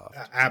Ubisoft.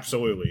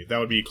 Absolutely, that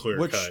would be clear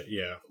Which- cut.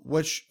 Yeah,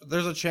 Which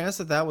there's a chance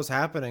that was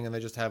happening, and they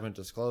just haven't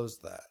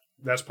disclosed that.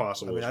 that's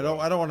possible. I mean, as I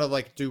well. don't want to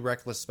like do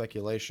reckless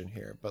speculation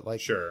here, but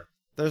like, Sure.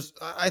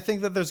 I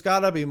think that there's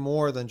got to be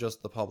more than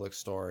just the public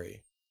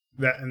story.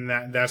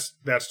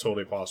 That's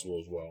totally possible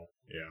as well.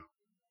 Yeah.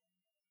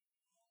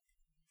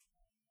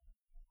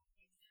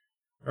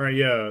 All right.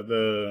 Yeah.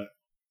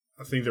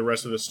 I think the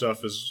rest of the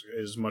stuff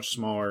is much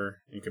smaller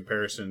in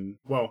comparison.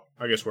 Well,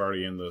 I guess we're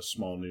already in the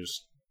small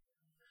news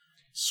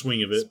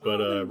swing of it, but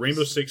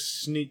Rainbow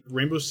Six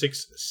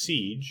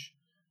Siege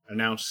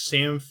announced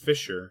Sam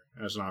Fisher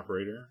as an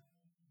operator,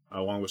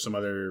 along with some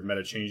other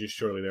meta changes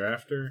shortly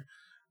thereafter.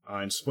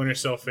 And Splinter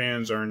Cell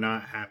fans are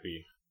not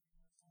happy.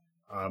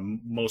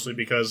 Mostly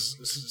because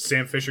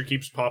Sam Fisher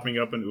keeps popping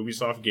up in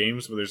Ubisoft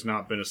games, but there's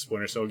not been a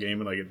Splinter Cell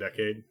game in like a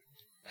decade.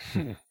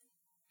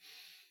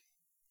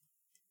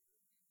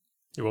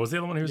 What was the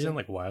other one he was in?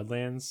 Like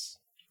Wildlands?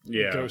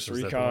 Yeah, Ghost was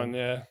that Recon,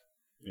 the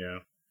yeah.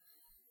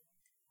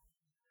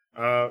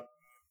 yeah.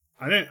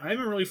 I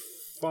haven't really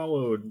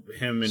followed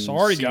him in.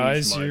 Sorry, Siege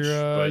guys, much,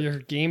 but your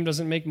game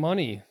doesn't make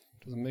money.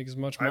 Doesn't make as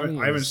much I money.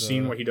 haven't as,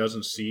 seen what he does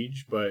in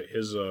Siege, but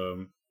his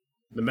the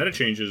meta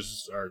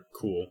changes are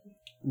cool.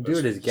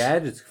 Dude, his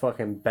gadget's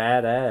fucking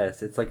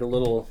badass. It's like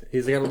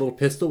he's got a little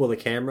pistol with a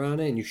camera on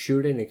it, and you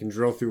shoot it, and it can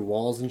drill through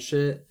walls and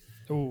shit.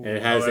 Ooh. And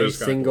it has that a is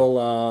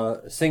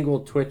kinda single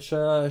twitch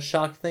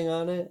shock thing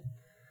on it.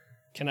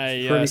 Can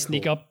I pretty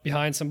sneak cool. up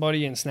behind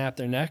somebody and snap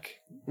their neck?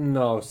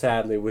 No,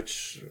 sadly,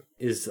 which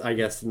is, I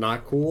guess,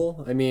 not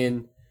cool. I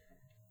mean,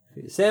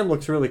 Sam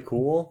looks really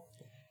cool.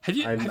 Have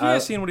you I'm-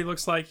 guys seen what he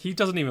looks like? He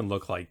doesn't even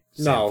look like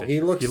Sam No, Fisher.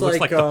 he looks like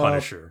like, the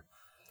Punisher.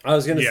 I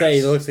was gonna Yes. say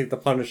he looks like the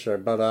Punisher,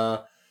 but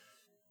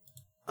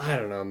I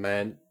don't know,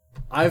 man.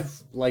 I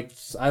like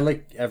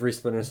every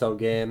Splinter Cell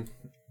game,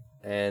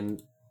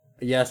 and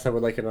yes, I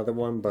would like another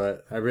one,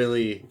 but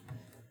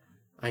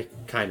I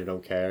kind of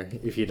don't care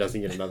if he doesn't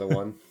get another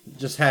one.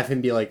 Just have him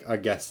be like a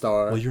guest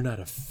star. Well, you're not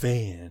a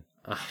fan.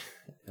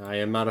 I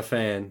am not a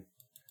fan.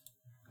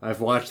 I've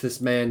watched this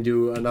man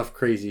do enough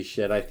crazy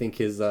shit. I think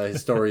his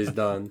story's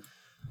done.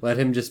 Let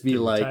him just be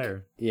like,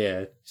 retire.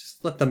 yeah,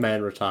 just let the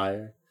man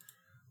retire.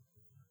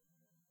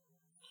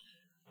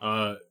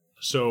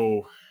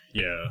 So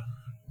yeah,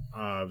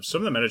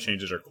 some of the meta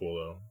changes are cool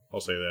though.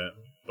 I'll say that,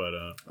 but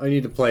I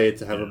need to play it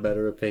to have a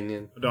better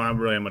opinion. I don't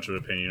really have much of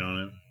an opinion on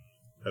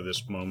it at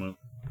this moment.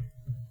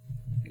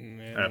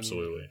 Man.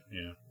 Absolutely,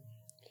 yeah.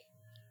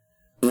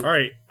 All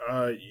right.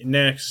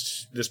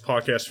 Next, this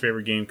podcast's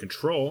favorite game,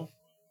 Control,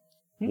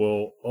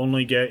 will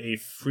only get a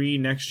free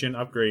next-gen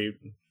upgrade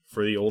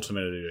for the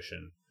Ultimate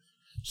Edition.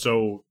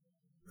 So,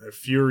 a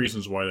few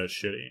reasons why that's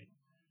shitty.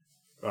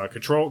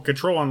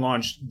 Control on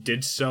launch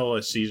did sell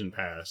a season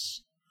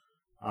pass,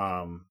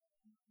 and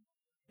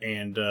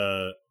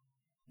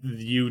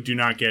you do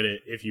not get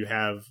it if you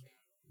have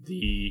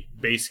the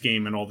base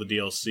game and all the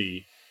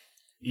DLC.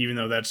 Even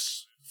though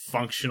that's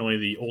functionally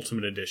the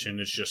Ultimate Edition,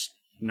 it's just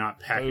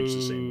not packaged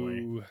the same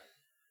way.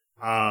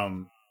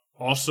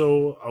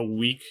 Also, a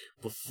week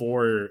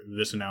before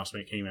this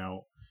announcement came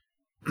out,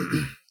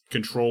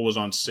 Control was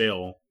on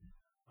sale.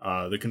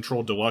 The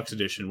Control Deluxe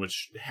Edition,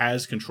 which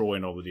has Control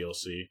and all the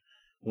DLC,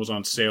 was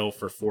on sale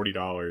for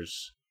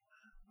 $40.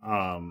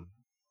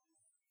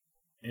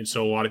 And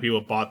so a lot of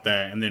people bought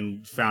that and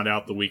then found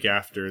out the week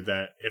after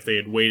that if they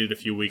had waited a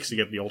few weeks to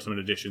get the Ultimate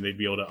Edition, they'd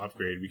be able to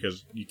upgrade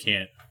because you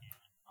can't.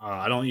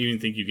 I don't even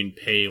think you can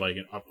pay like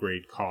an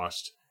upgrade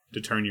cost to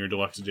turn your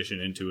Deluxe Edition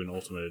into an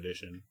Ultimate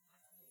Edition.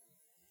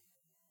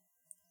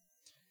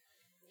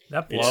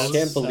 That I blows.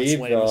 can't believe.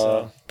 lame as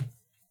hell.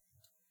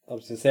 I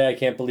was gonna say I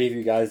can't believe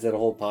you guys did a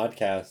whole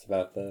podcast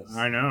about this.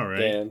 I know, right?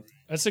 Damn.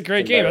 That's a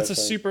great game. That's a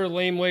Embarrassing. super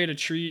lame way to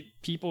treat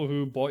people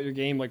who bought your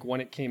game like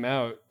when it came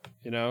out.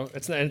 You know,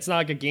 it's not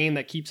like a game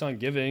that keeps on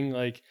giving.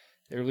 Like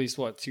they released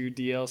 2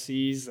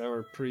 DLCs that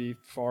were pretty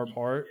far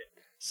apart.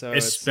 So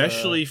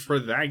Especially for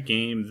that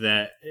game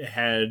that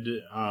had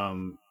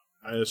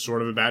a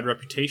sort of a bad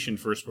reputation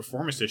for its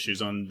performance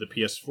issues on the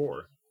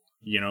PS4.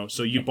 You know,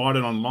 so you bought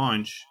it on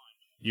launch.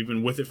 You've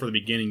been with it for the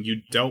beginning.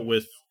 You dealt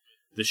with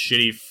the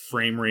shitty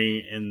frame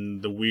rate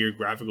and the weird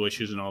graphical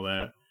issues and all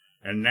that.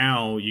 And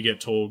now you get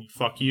told,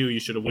 fuck you, you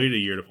should have waited a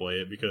year to play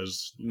it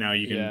because now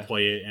you can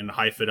play it in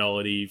high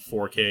fidelity,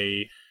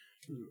 4K,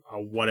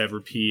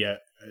 whatever P at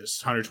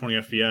 120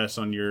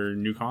 FPS on your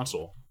new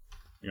console.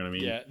 You know what I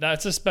mean? yeah,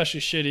 that's especially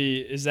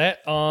shitty. Is that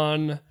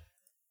on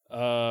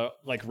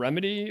like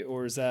Remedy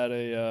or is that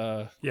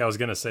a Yeah, I was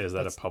gonna say, is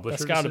that a publisher?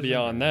 That's got to be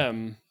decision, on or-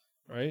 them,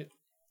 right?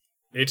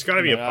 It's got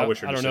to be a I-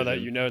 publisher I don't know that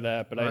decision. you know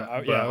that, but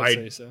I But would I-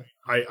 say so.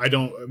 I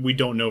don't. We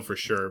don't know for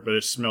sure, but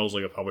it smells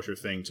like a publisher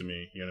thing to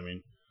me. You know what I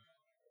mean?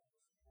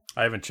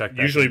 I haven't checked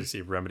that Usually- to see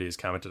if Remedy has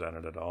commented on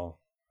it at all.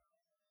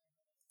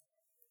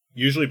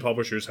 Usually,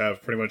 publishers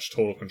have pretty much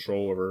total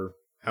control over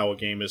how a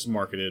game is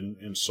marketed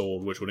and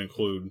sold, which would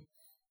include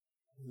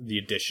the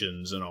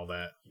editions and all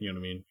that. You know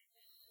what I mean?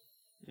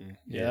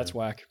 Yeah, that's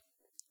whack.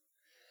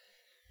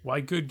 Why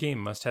good game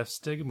must have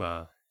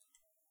stigma?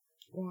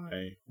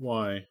 Why?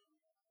 Why?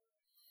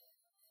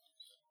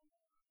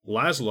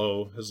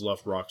 Laszlo has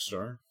left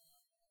Rockstar.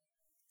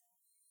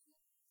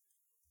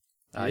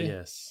 Ah, Yeah.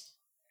 yes.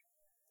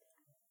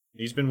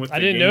 He's been with. I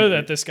the didn't game- know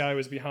that this guy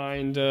was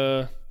behind.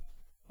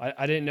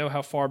 I didn't know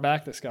how far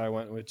back this guy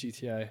went with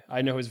GTA.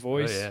 I know his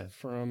voice yeah.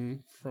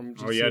 from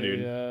GTA, Oh, yeah,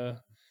 dude.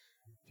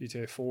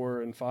 GTA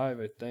 4 and 5,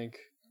 I think.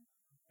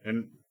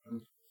 And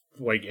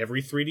like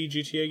every 3D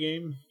GTA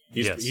game,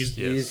 Yes.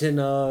 He's in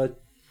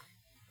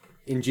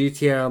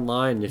GTA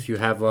Online. If you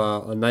have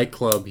a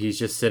nightclub, he's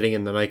just sitting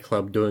in the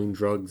nightclub doing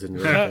drugs and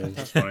drinking.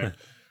 That's funny.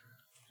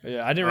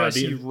 Yeah, I didn't realize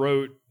the- he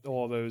wrote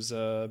all those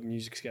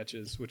music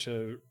sketches, which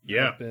have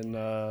Yeah. been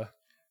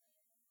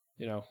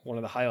one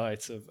of the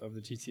highlights of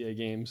the GTA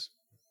games.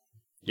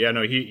 Yeah,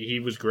 no, he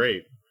was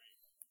great.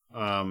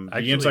 The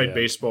Actually, inside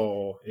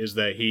baseball is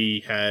that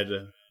he had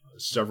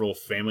several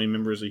family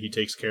members that he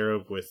takes care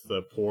of with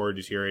poor,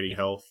 deteriorating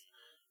health,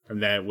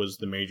 and that was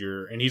the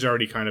major. And he's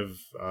already kind of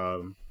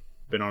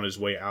been on his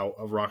way out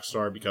of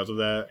Rockstar because of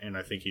that, and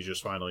I think he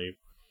just finally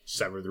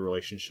severed the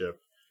relationship.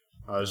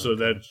 So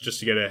that's just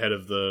to get ahead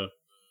of the.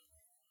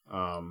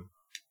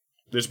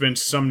 There's been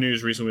some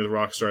news recently with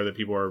Rockstar that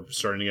people are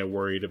starting to get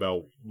worried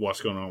about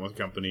what's going on with the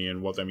company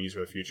and what that means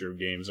for the future of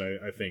games.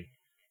 I think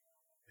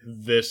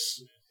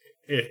this,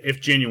 if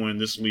genuine,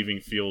 this leaving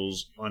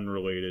feels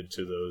unrelated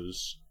to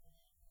those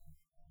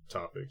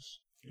topics.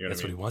 You know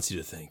That's what I what mean? he wants you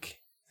to think.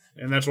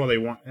 And that's what they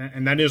want,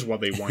 and that is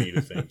what they want you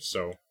to think.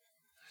 So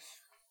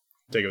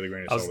take it with a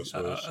grain of salt, I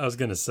suppose. I was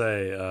gonna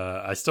say,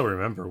 I still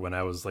remember when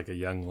I was like a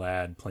young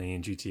lad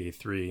playing GTA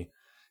 3,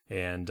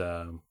 and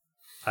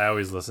I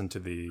always listened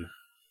to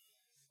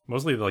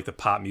mostly like the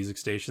pop music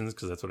stations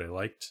because that's what I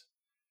liked,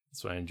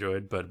 that's what I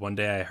enjoyed. But one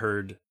day I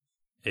heard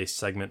a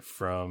segment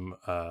from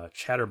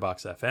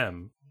Chatterbox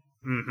FM,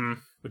 Mm-hmm.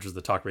 which was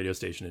the talk radio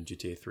station in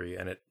GTA 3,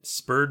 and it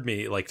spurred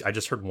me. Like I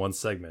just heard one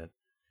segment,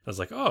 I was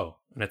like, oh,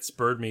 and it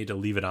spurred me to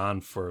leave it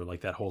on for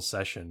like that whole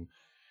session,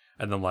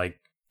 and then like.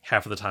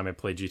 Half of the time I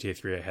played GTA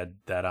 3, I had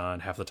that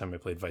on. Half the time I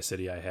played Vice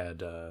City, I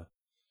had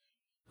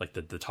like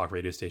the talk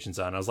radio stations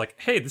on. I was like,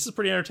 hey, this is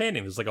pretty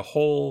entertaining. There's like a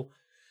whole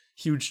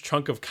huge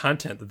chunk of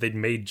content that they'd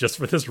made just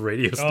for this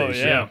radio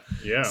station. yeah.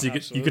 Yeah. So you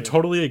Absolutely. could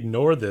totally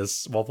ignore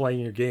this while playing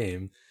your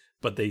game,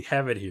 but they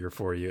have it here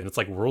for you, and it's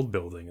like world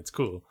building. It's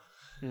cool.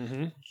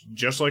 Mm-hmm.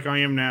 Just like I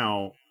am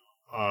now,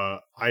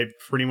 I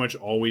pretty much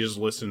always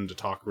listen to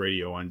talk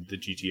radio on the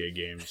GTA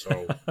game.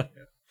 So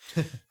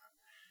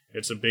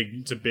it's a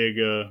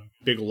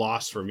big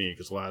loss for me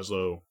because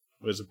Laszlo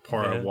is a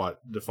part of what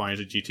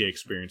defines a GTA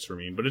experience for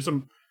me. But it's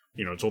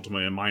it's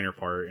ultimately a minor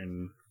part,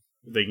 and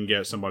if they can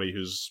get somebody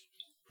who's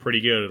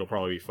pretty good, it'll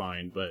probably be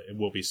fine. But it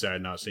will be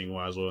sad not seeing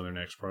Laszlo in their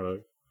next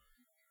product.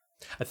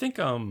 I think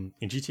in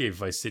GTA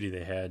Vice City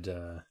they had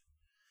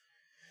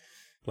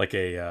like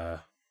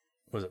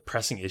was it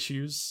pressing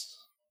issues?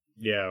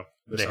 Yeah,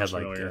 They had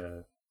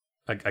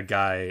like a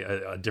guy,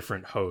 a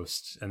different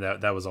host, and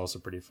that was also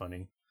pretty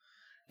funny.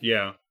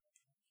 Yeah.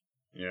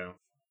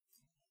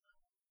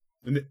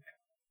 And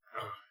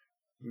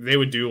they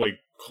would do like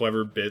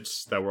clever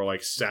bits that were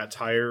like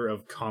satire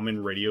of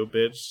common radio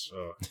bits.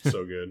 Oh,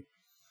 so good.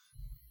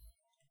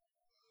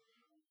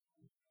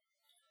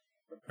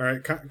 All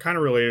right, kind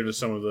of related to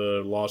some of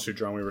the lawsuit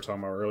drama we were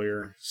talking about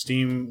earlier.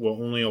 Steam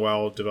will only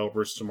allow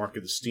developers to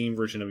market the Steam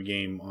version of a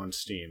game on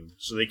Steam,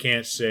 so they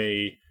can't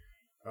say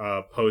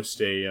post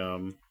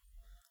an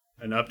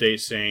update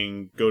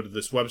saying go to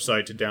this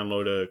website to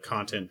download a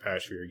content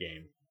patch for your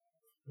game.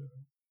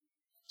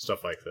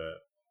 Stuff like that.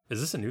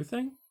 Is this a new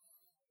thing?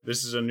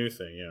 This is a new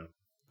thing, yeah.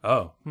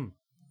 Oh,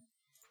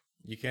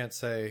 You can't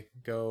say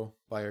go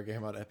buy your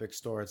game on Epic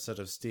Store instead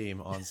of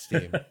Steam on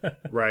Steam.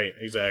 Right,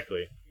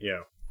 exactly. Yeah.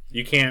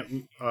 You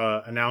can't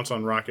announce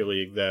on Rocket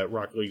League that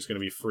Rocket League is going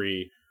to be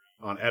free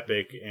on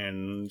Epic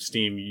and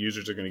Steam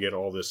users are going to get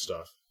all this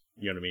stuff.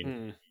 You know what I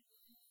mean?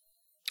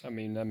 I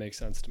mean, that makes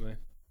sense to me.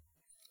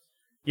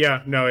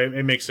 Yeah, no,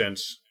 it makes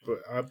sense. But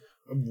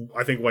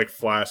I think like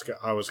Flask,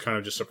 I was kind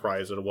of just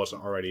surprised that it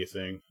wasn't already a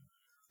thing.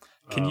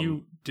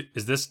 Can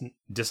is this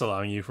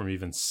disallowing you from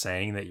even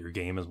saying that your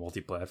game is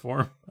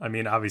multi-platform? I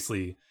mean,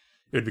 obviously,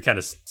 it would be kind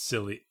of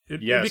silly. It'd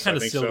be Yes, kind I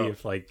of think silly so.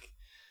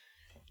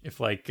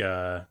 if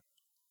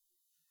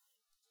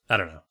I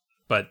don't know,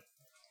 but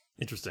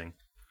interesting.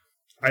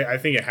 I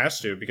think it has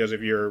to, because if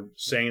you're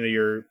saying that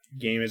your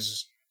game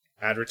is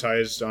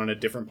advertised on a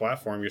different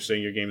platform, you're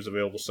saying your game is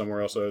available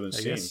somewhere else other than I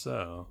Steam. guess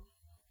so.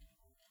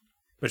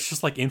 But it's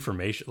just like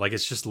information. Like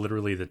it's just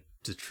literally the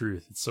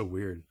truth. It's so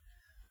weird.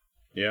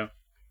 Yeah.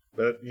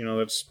 But,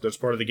 that's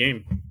part of the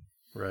game.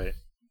 Right.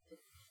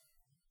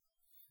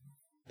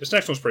 This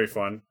next one's pretty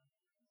fun.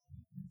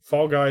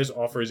 Fall Guys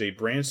offers a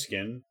brand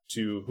skin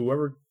to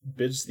whoever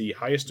bids the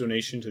highest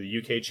donation to the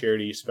UK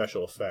charity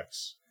Special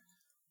Effects.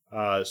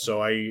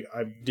 So I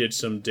did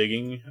some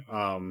digging.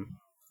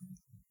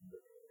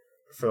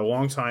 For a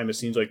long time, it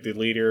seems like the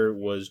leader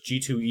was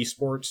G2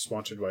 Esports,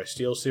 sponsored by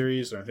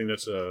SteelSeries, and I think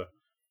that's a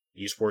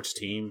esports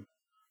team.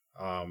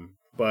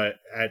 But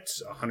at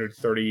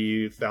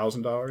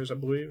 $130,000, I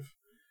believe.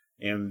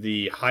 and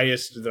the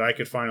highest that I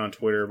could find on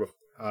Twitter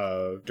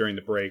during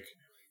the break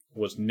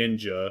was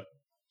Ninja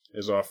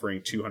is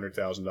offering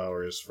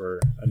 $200,000 for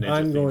a Ninja.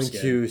 I'm going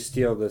skin. to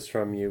steal this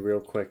from you real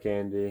quick,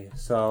 Andy.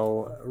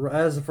 So,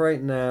 as of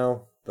right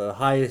now, the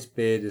highest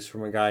bid is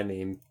from a guy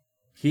named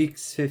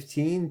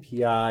Peaks15,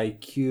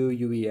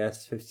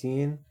 Piques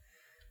 15,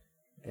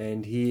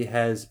 and he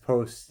has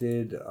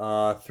posted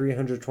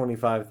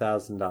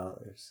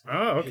 $325,000.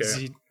 Oh,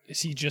 okay.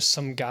 Is he just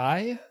some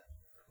guy?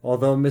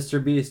 Although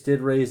Mr. Beast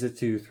did raise it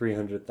to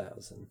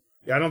 $300,000.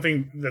 Yeah, I don't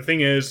think the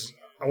thing is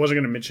I wasn't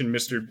going to mention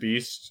Mr.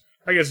 Beast.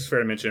 I guess it's fair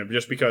to mention it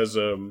just because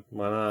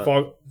Why not?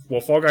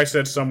 Fall Guy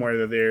said somewhere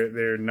that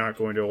they're not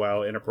going to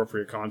allow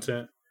inappropriate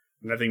content,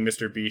 and I think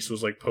Mr. Beast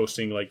was like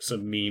posting like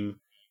some meme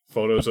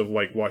photos of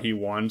like what he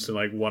wants, and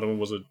like one of them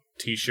was a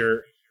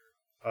T-shirt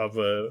of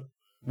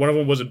one of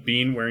them was a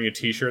bean wearing a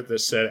T-shirt that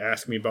said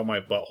 "Ask me about my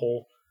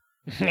butthole."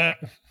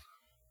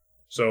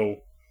 So,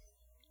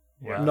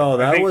 yeah, No,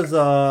 that was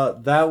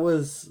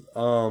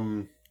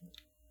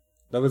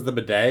the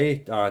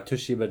bidet,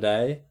 Tushy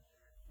Bidet,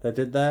 that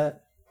did that.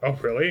 Oh,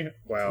 really?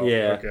 Wow.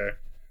 Yeah. Okay,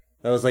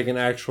 That was like an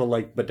actual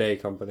like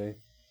bidet company.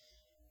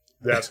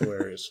 that's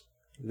hilarious.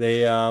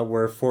 They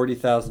were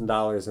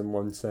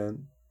 $40,000.01.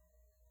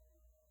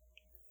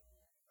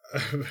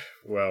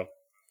 Well,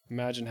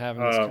 Imagine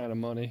having this kind of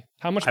money.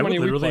 How much I money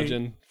would are we literally-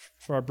 pledging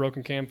for our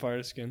broken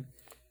campfire skin?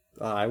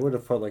 I would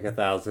have put like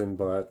 1,000,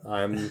 but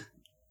I'm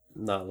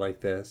not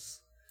like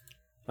this.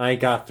 I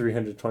ain't got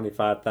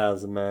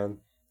 325,000, man.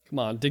 Come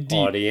on, dig deep.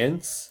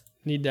 Audience.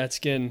 Need that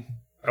skin.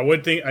 I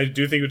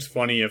do think it's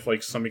funny if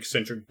like some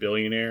eccentric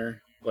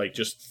billionaire like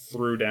just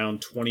threw down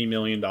 $20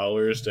 million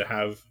to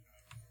have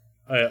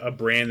a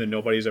brand that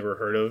nobody's ever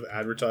heard of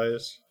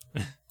advertise.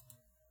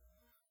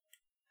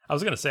 I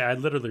was gonna say I'd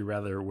literally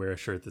rather wear a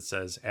shirt that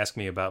says "Ask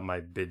me about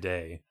my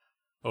bidet"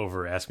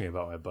 over "Ask me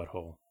about my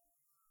butthole."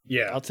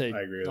 Yeah, I'll take-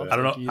 I agree with I'll that. I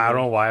don't know. either. I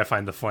don't know why I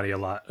find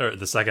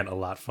the second a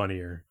lot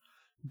funnier,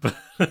 but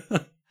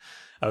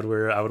I would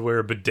wear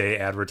a bidet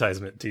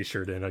advertisement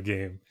T-shirt in a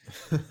game.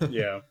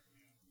 Yeah,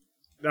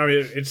 I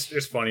mean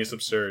it's funny. It's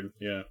absurd.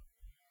 Yeah,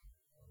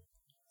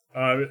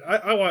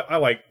 I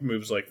like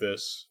moves like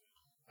this.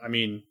 I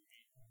mean,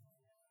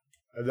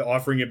 the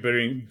offering a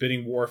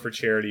bidding war for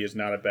charity is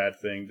not a bad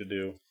thing to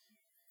do.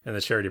 And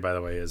the charity, by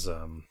the way, is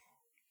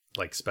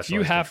like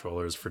specialized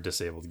controllers for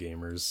disabled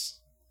gamers.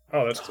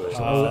 Oh, that's cool.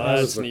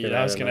 That's looking neat. at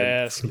I was it gonna and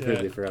ask.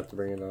 Completely Yeah. forgot to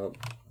bring it up.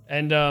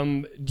 And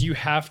do you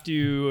have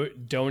to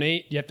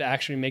donate? You have to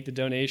actually make the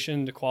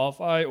donation to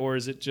qualify, or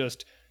is it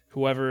just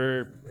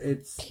whoever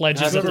It's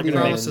pledges has that to they're be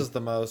gonna make? promises the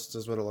most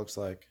is what it looks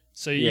like.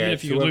 So Yeah, even if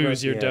it's you whoever lose,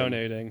 at the you're end.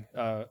 donating.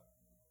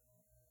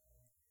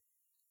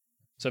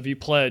 So if you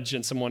pledge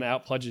and someone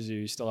out pledges you,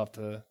 you still have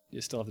to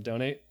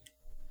donate.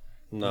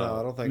 No, I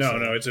No. don't think No, so.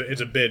 no,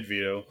 it's a bid,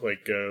 Vito.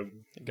 Like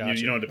Gotcha.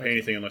 you don't have to pay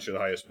anything unless you're the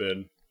highest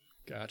bid.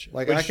 Gotcha.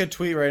 Like I Which- could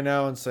tweet right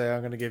now and say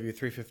I'm going to give you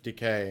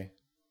 350K,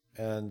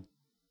 and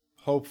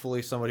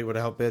hopefully somebody would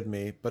outbid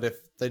me. But if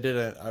they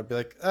didn't, I'd be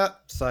like,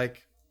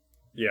 psych.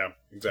 Yeah,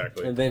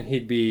 exactly. And then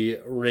he'd be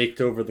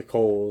raked over the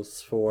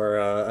coals for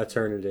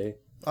eternity.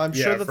 I'm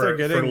Yeah, sure that they're for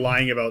getting.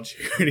 lying about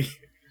charity.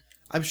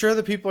 I'm sure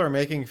that people are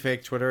making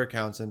fake Twitter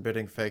accounts and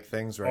bidding fake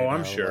things right Oh, now.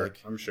 I'm sure.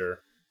 Like, I'm sure.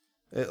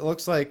 it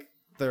looks like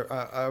they're.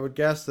 I would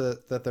guess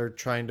that they're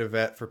trying to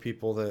vet for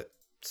people that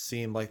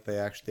seem like they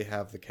actually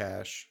have the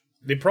cash.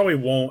 They probably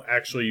won't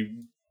actually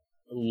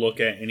look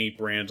at any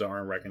brands that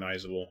aren't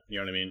recognizable. You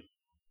know what I mean?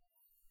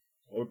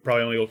 We're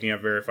probably only looking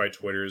at verified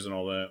Twitters and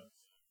all that.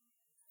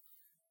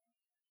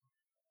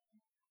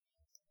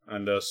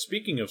 And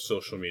speaking of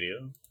social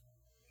media,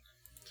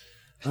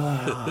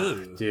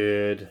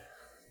 Dude.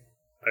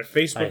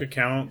 Facebook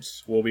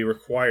accounts will be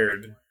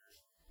required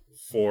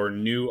for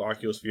new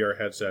Oculus VR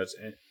headsets.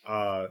 And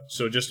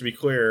so just to be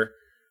clear,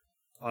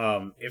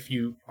 if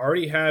you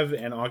already have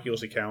an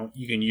Oculus account,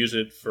 you can use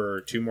it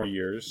for 2 more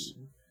years.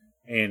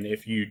 And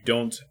if you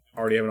don't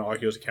already have an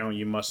Oculus account,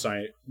 you must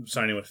sign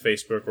in with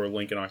Facebook or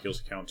link an Oculus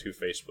account to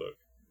Facebook.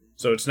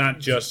 So it's not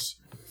just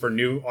for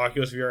new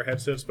Oculus VR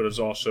headsets, but it's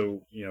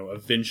also,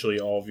 eventually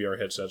all VR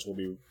headsets will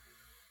be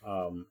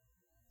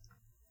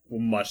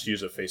must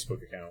use a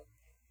Facebook account.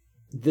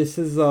 This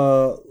is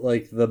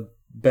like the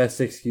best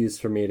excuse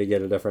for me to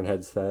get a different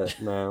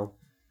headset now.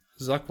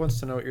 Zuck wants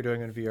to know what you're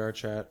doing in VR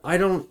chat. I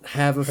don't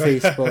have a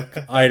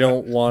Facebook. I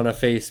don't want a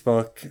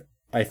Facebook.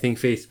 I think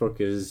Facebook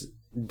is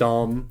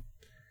dumb.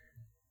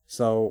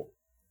 So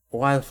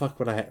why the fuck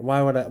would I?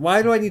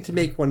 Why do I need to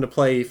make one to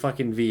play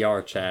fucking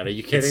VR chat? Are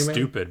you kidding It's me?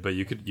 stupid, but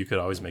you could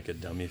always make a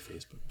dummy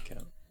Facebook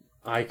account.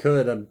 I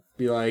could. I'd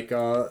be like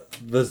the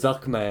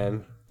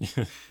Zuckman.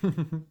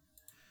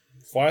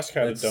 Flask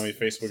had That's- a dummy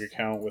Facebook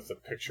account with a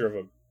picture of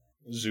a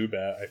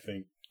Zubat, I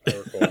think. I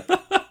recall.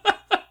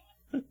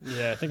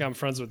 Yeah, I think I'm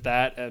friends with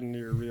that and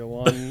your real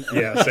one.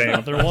 Yeah, same.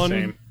 Another one.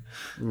 Same.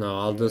 No,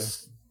 I'll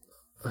just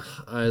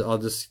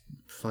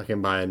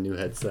fucking buy a new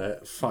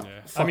headset. Fuck.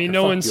 Yeah. fuck I mean, fuck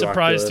no one's you,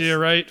 surprised Oculus. here,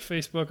 right?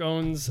 Facebook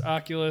owns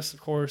Oculus.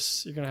 Of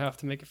course, you're going to have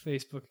to make a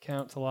Facebook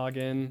account to log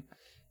in.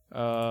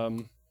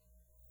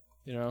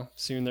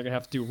 Soon they're gonna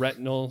have to do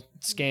retinal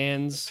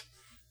scans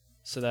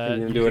so that I'm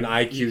gonna do an you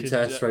IQ could,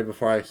 test right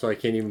before so I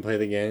can't even play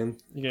the game.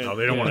 No,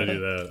 they don't want to do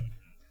that.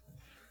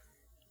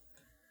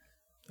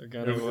 They're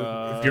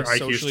gonna If your IQ is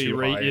socially too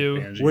rate high, you.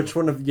 it bans you. Which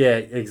one of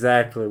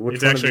exactly? Which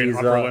It's one actually of an these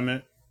upper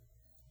limit.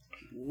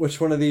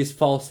 which one of these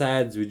false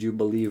ads would you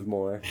believe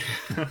more?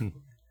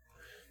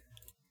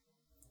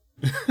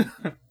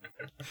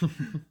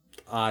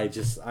 I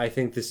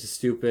think this is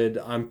stupid.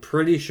 I'm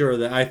pretty sure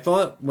that I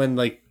thought when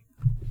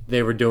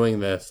they were doing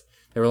this,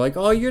 they were like,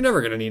 "Oh, you're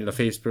never gonna need a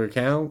Facebook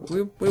account.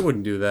 We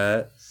wouldn't do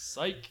that."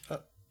 Psych.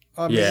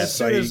 I mean, Yeah, as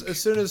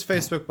soon as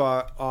Facebook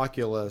bought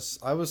Oculus,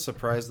 I was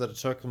surprised that it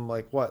took them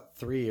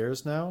 3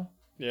 years now,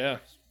 Yeah.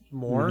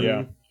 more.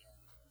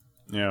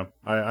 Yeah,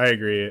 I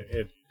agree.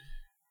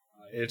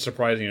 It's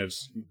surprising it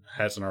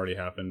hasn't already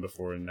happened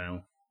before and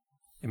now.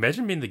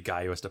 Imagine being the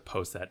guy who has to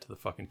post that to the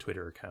fucking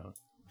Twitter account.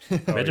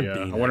 Imagine yeah.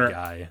 being I wonder- that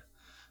guy.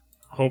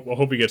 I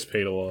hope he gets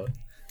paid a lot.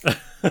 The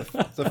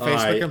Facebook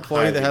I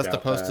employee that highly has to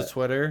doubt post that. to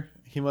Twitter,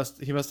 he must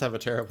have a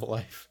terrible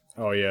life.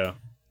 Oh yeah.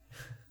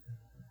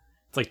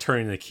 It's like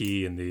turning the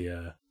key in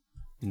the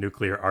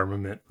nuclear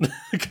armament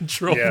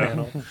control Yeah.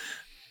 panel.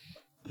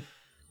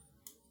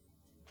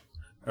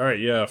 All right.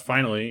 Yeah.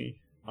 Finally,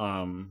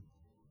 I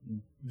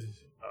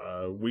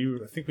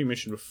think we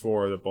mentioned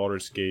before that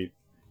Baldur's Gate.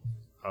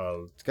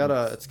 It's got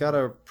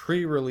a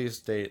pre-release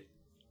date,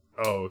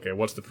 Oh, okay.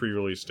 What's the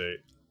pre-release date?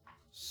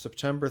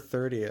 September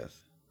 30th.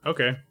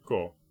 Okay,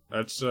 cool.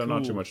 That's not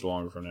too Cool. much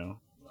longer from now.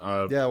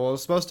 Yeah, well,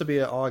 it's supposed to be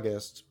in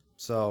August,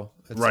 so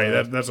it's, Right,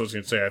 that's what I was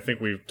going to say. I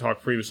think we've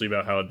talked previously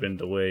about how it had been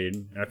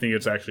delayed. I think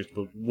it's actually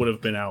would have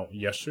been out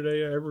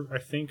yesterday, I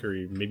think, or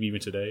maybe even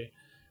today,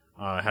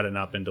 had it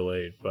not been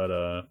delayed.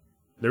 But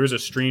there was a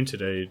stream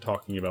today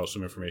talking about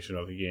some information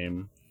about the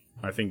game.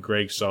 I think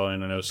Greg saw it,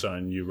 and I know,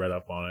 Son, you read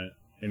up on it.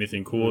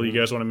 Anything cool you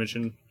guys want to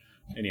mention?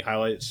 Any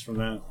highlights from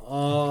that?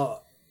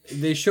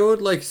 They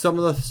showed some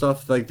of the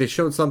stuff. They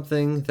showed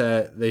something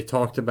that they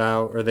talked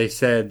about, or they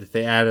said that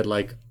they added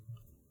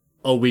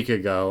a week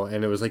ago,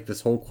 and it was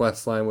this whole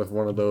quest line with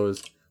one of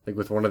those,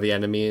 with one of the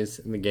enemies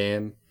in the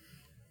game.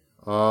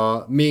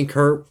 Me and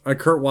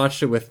Kurt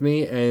watched it with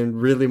me, and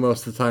really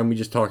most of the time we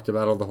just talked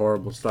about all the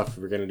horrible stuff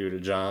we were gonna do to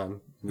John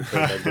when we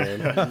played that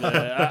game.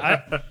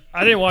 Yeah,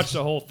 I didn't watch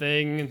the whole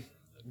thing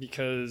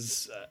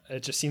because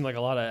it just seemed like a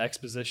lot of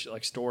exposition,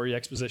 story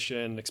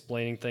exposition,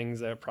 explaining things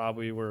that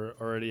probably were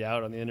already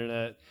out on the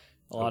internet.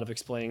 A lot of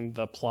explaining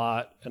the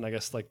plot and I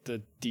guess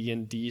the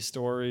D&D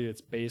story it's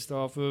based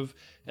off of.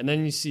 And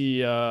then you see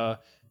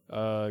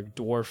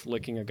dwarf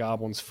licking a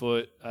goblin's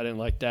foot. I didn't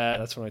like that.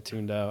 That's when I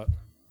tuned out.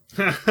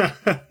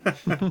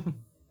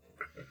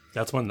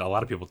 That's when a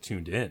lot of people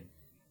tuned in.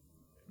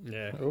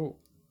 Yeah. Oh.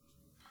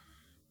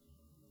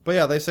 But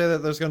yeah, they say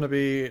that there's going to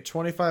be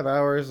 25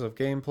 hours of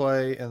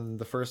gameplay in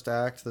the first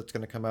act that's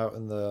going to come out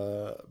in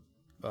the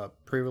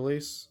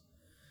pre-release,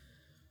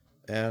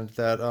 and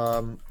that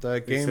the They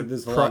game said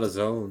there's a lot of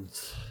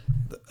zones.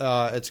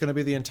 it's going to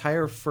be the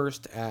entire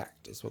first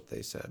act, is what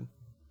they said.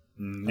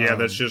 Yeah,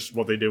 that's just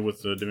what they did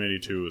with the Divinity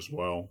 2 as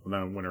well. And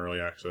then went early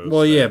access.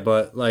 Well, yeah,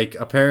 but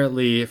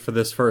apparently for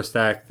this first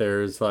act,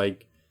 there's I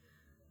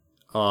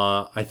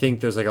think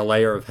there's a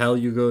layer of hell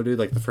you go to,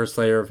 the first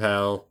layer of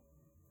hell.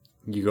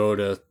 You go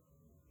to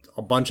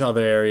a bunch of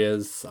other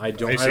areas. I I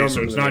don't. see, I don't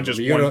so it's remember not just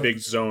the- you one go to- big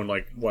zone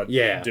like what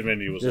Yeah.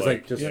 Divinity was There's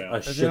like. just yeah.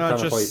 a shit You're not ton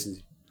of just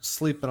places.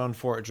 sleeping on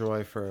Fort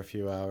Joy for a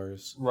few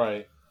hours.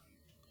 Right.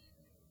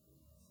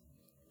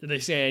 Did they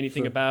say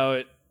anything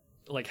about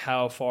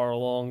how far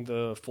along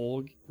the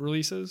full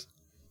release is?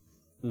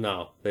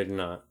 No, they did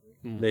not.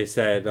 They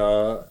said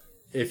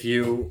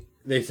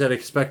they said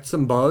expect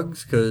some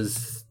bugs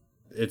because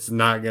it's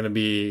not going to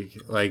be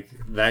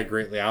that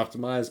greatly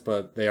optimized,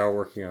 but they are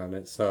working on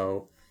it.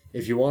 So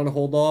if you want to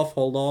hold off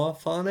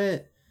on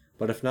it.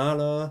 But if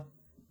not,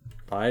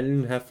 buy it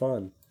and have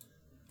fun.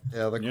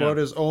 Yeah, the quote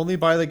is only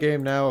buy the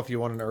game now if you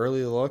want an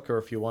early look or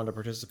if you want to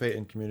participate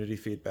in community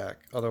feedback.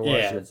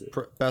 Otherwise, that's it.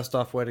 you're best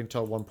off waiting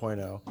till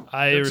 1.0.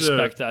 I That's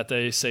respect that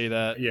they say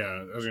that. Yeah,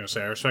 I was gonna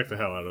say I respect the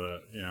hell out of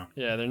that. Yeah.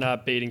 Yeah, they're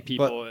not baiting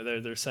people.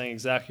 They're saying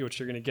exactly what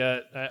you're going to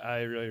get.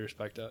 I really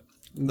respect that.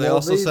 They Well,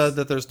 also they've- said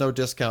that there's no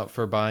discount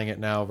for buying it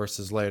now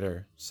versus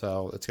later.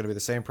 So it's going to be the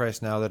same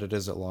price now that it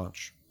is at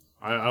launch.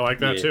 I like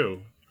that Yeah.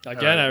 too.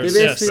 Again, I They was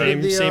basically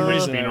same did the, same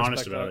reason. Being I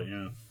honest respect about that. it,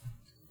 yeah.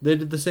 They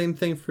did the same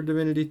thing for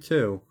Divinity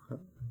 2.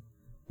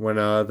 When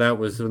that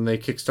was when they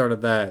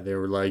kickstarted that, they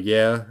were like,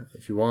 "Yeah,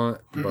 if you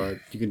want, but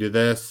you can do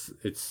this.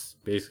 It's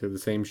basically the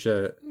same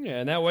shit." Yeah,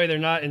 and that way they're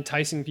not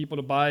enticing people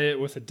to buy it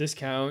with a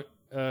discount.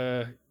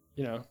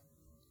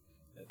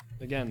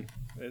 Again,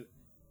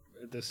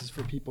 this is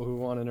for people who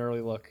want an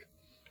early look.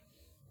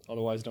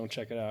 Otherwise, don't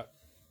check it out.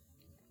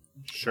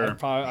 Sure.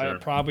 I sure.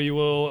 probably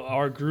will.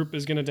 Our group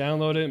is going to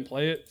download it and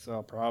play it, so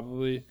I'll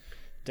probably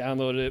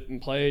download it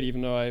and play it,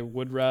 even though I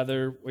would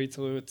rather wait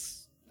till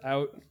it's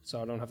out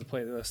so I don't have to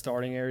play the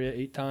starting area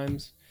 8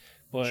 times.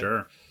 But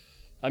Sure.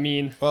 I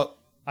mean, Well,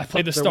 I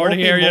played the there starting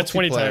won't be area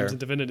 20 multiplayer. times in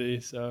Divinity,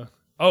 so.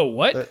 Oh,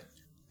 what?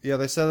 Yeah,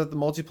 they said that the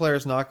multiplayer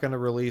is not going to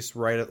release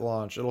right at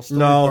launch. It'll still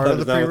No, be part that's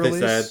of the not what they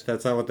pre-release. said.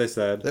 That's not what they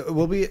said. It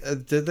will be.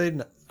 Did they?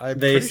 I'm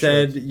They pretty sure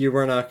said you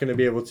were not going to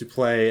be able to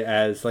play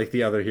as like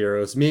the other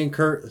heroes. Me and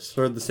Kurt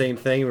heard the same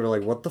thing. We were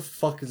like, "What the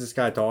fuck is this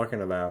guy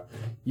talking about?"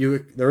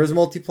 There is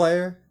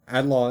multiplayer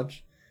at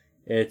launch.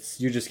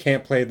 You just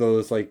can't play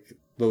those the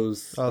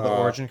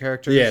origin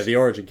characters. Yeah, the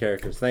origin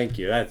characters. Thank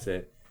you. That's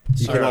it.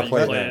 You Sorry, cannot you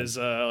play play that. as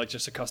like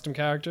just a custom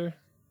character.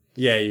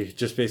 Yeah, you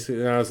just basically.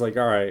 And I was like,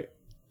 "All right,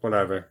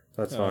 whatever.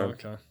 That's Oh, fine."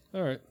 okay.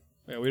 All right.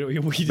 Yeah, we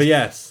But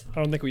yes,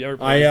 I don't think we ever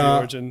played the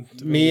origin.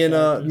 me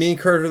and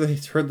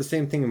Kurt heard the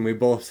same thing, and we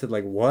both said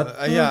like, "What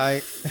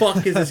the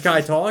fuck is this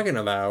guy talking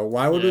about?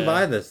 Why would we Yeah.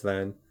 buy this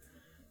then?"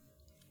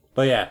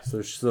 But yeah,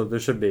 so there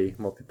should be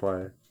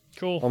multiplayer,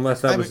 Cool.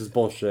 unless that I was mean- just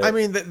bullshit. I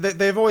mean,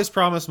 they've always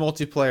promised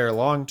multiplayer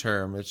long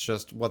term. It's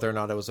just whether or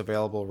not it was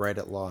available right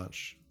at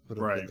launch would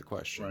have been the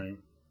question. Right.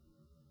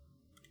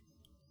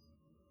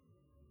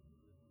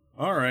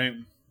 All right.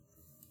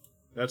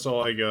 That's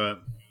all I got.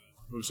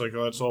 Looks like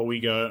that's all we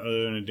got,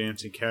 other than a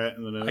dancing cat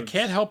in the notes. I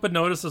can't help but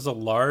notice there's a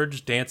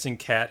large dancing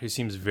cat who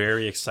seems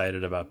very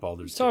excited about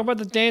Baldur's Talk Gate. about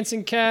the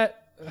dancing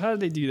cat. How did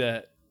they do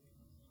that?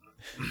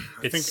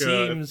 It think,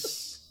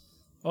 seems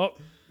Oh,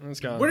 it's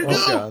gone. Where'd it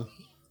Oh go?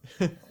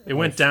 god. it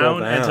went scroll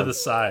down and to down. the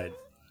side.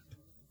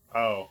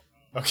 Oh,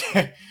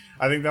 okay.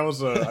 I think that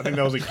was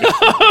a gift.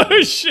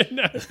 Oh shit!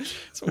 No.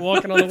 It's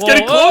walking on the It's wall.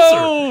 getting closer.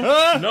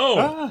 Oh!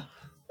 No.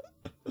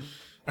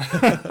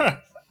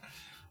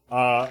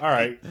 All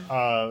right.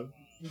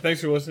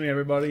 Thanks for listening,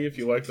 everybody. If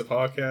you like the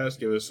podcast,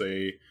 give us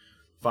a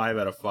 5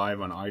 out of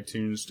 5 on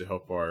iTunes to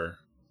help our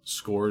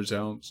scores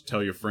out.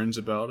 Tell your friends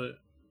about it.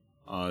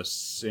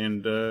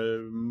 And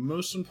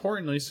most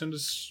importantly, send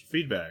us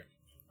feedback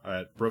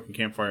at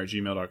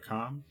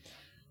brokencampfire@gmail.com.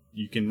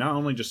 You can not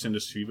only just send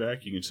us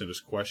feedback, you can send us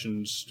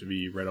questions to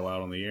be read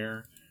aloud on the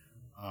air.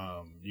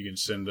 You can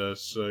send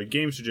us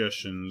game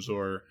suggestions,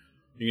 or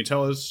you can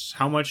tell us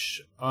how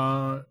much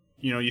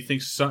you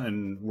think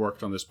Sutton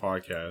worked on this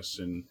podcast.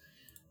 And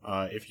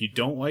if you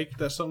don't like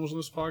that Sutton was on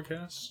this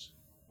podcast,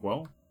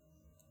 well,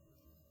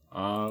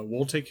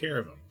 we'll take care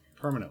of him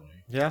permanently.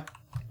 Yeah.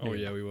 Oh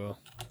yeah, we will.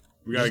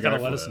 We You got a just guy gotta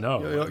for let us that.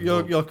 know.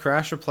 You'll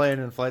crash a plane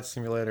in Flight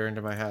Simulator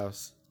into my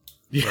house.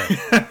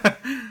 Yeah.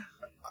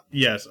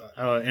 Yes,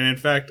 and in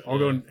fact, I'll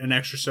go an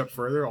extra step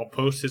further. I'll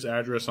post his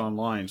address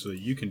online so that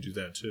you can do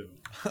that too.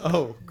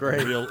 Oh,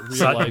 great. Real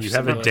Sutton, life you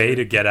have a simulator. day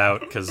to get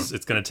out because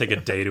it's going to take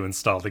a day to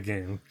install the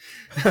game.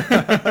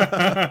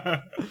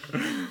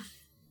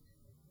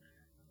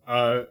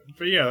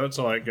 But yeah, that's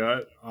all I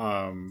got.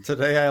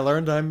 Today I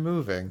learned I'm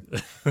moving.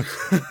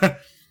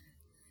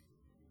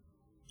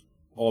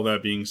 All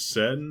that being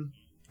said,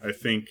 I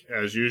think,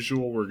 as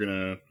usual, we're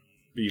gonna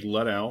be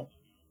let out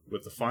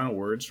with the final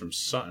words from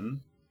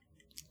Sutton.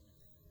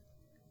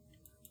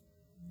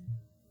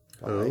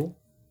 Who?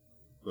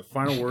 The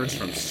final words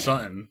from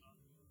Sutton.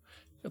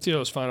 Let's hear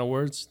those final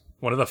words.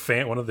 One of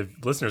the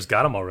listeners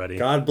got him already.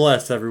 God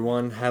bless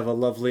everyone. Have a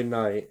lovely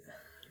night.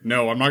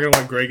 No, I'm not gonna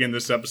let Greg in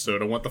this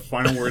episode. I want the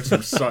final words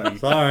from Sutton.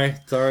 Sorry,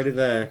 it's already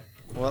there.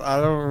 Well, I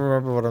don't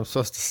remember what I'm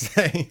supposed to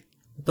say.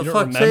 What the You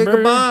fuck? don't Say remember?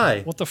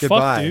 goodbye. What the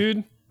Goodbye. fuck,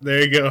 dude?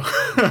 There you go.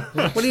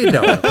 What are you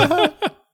doing?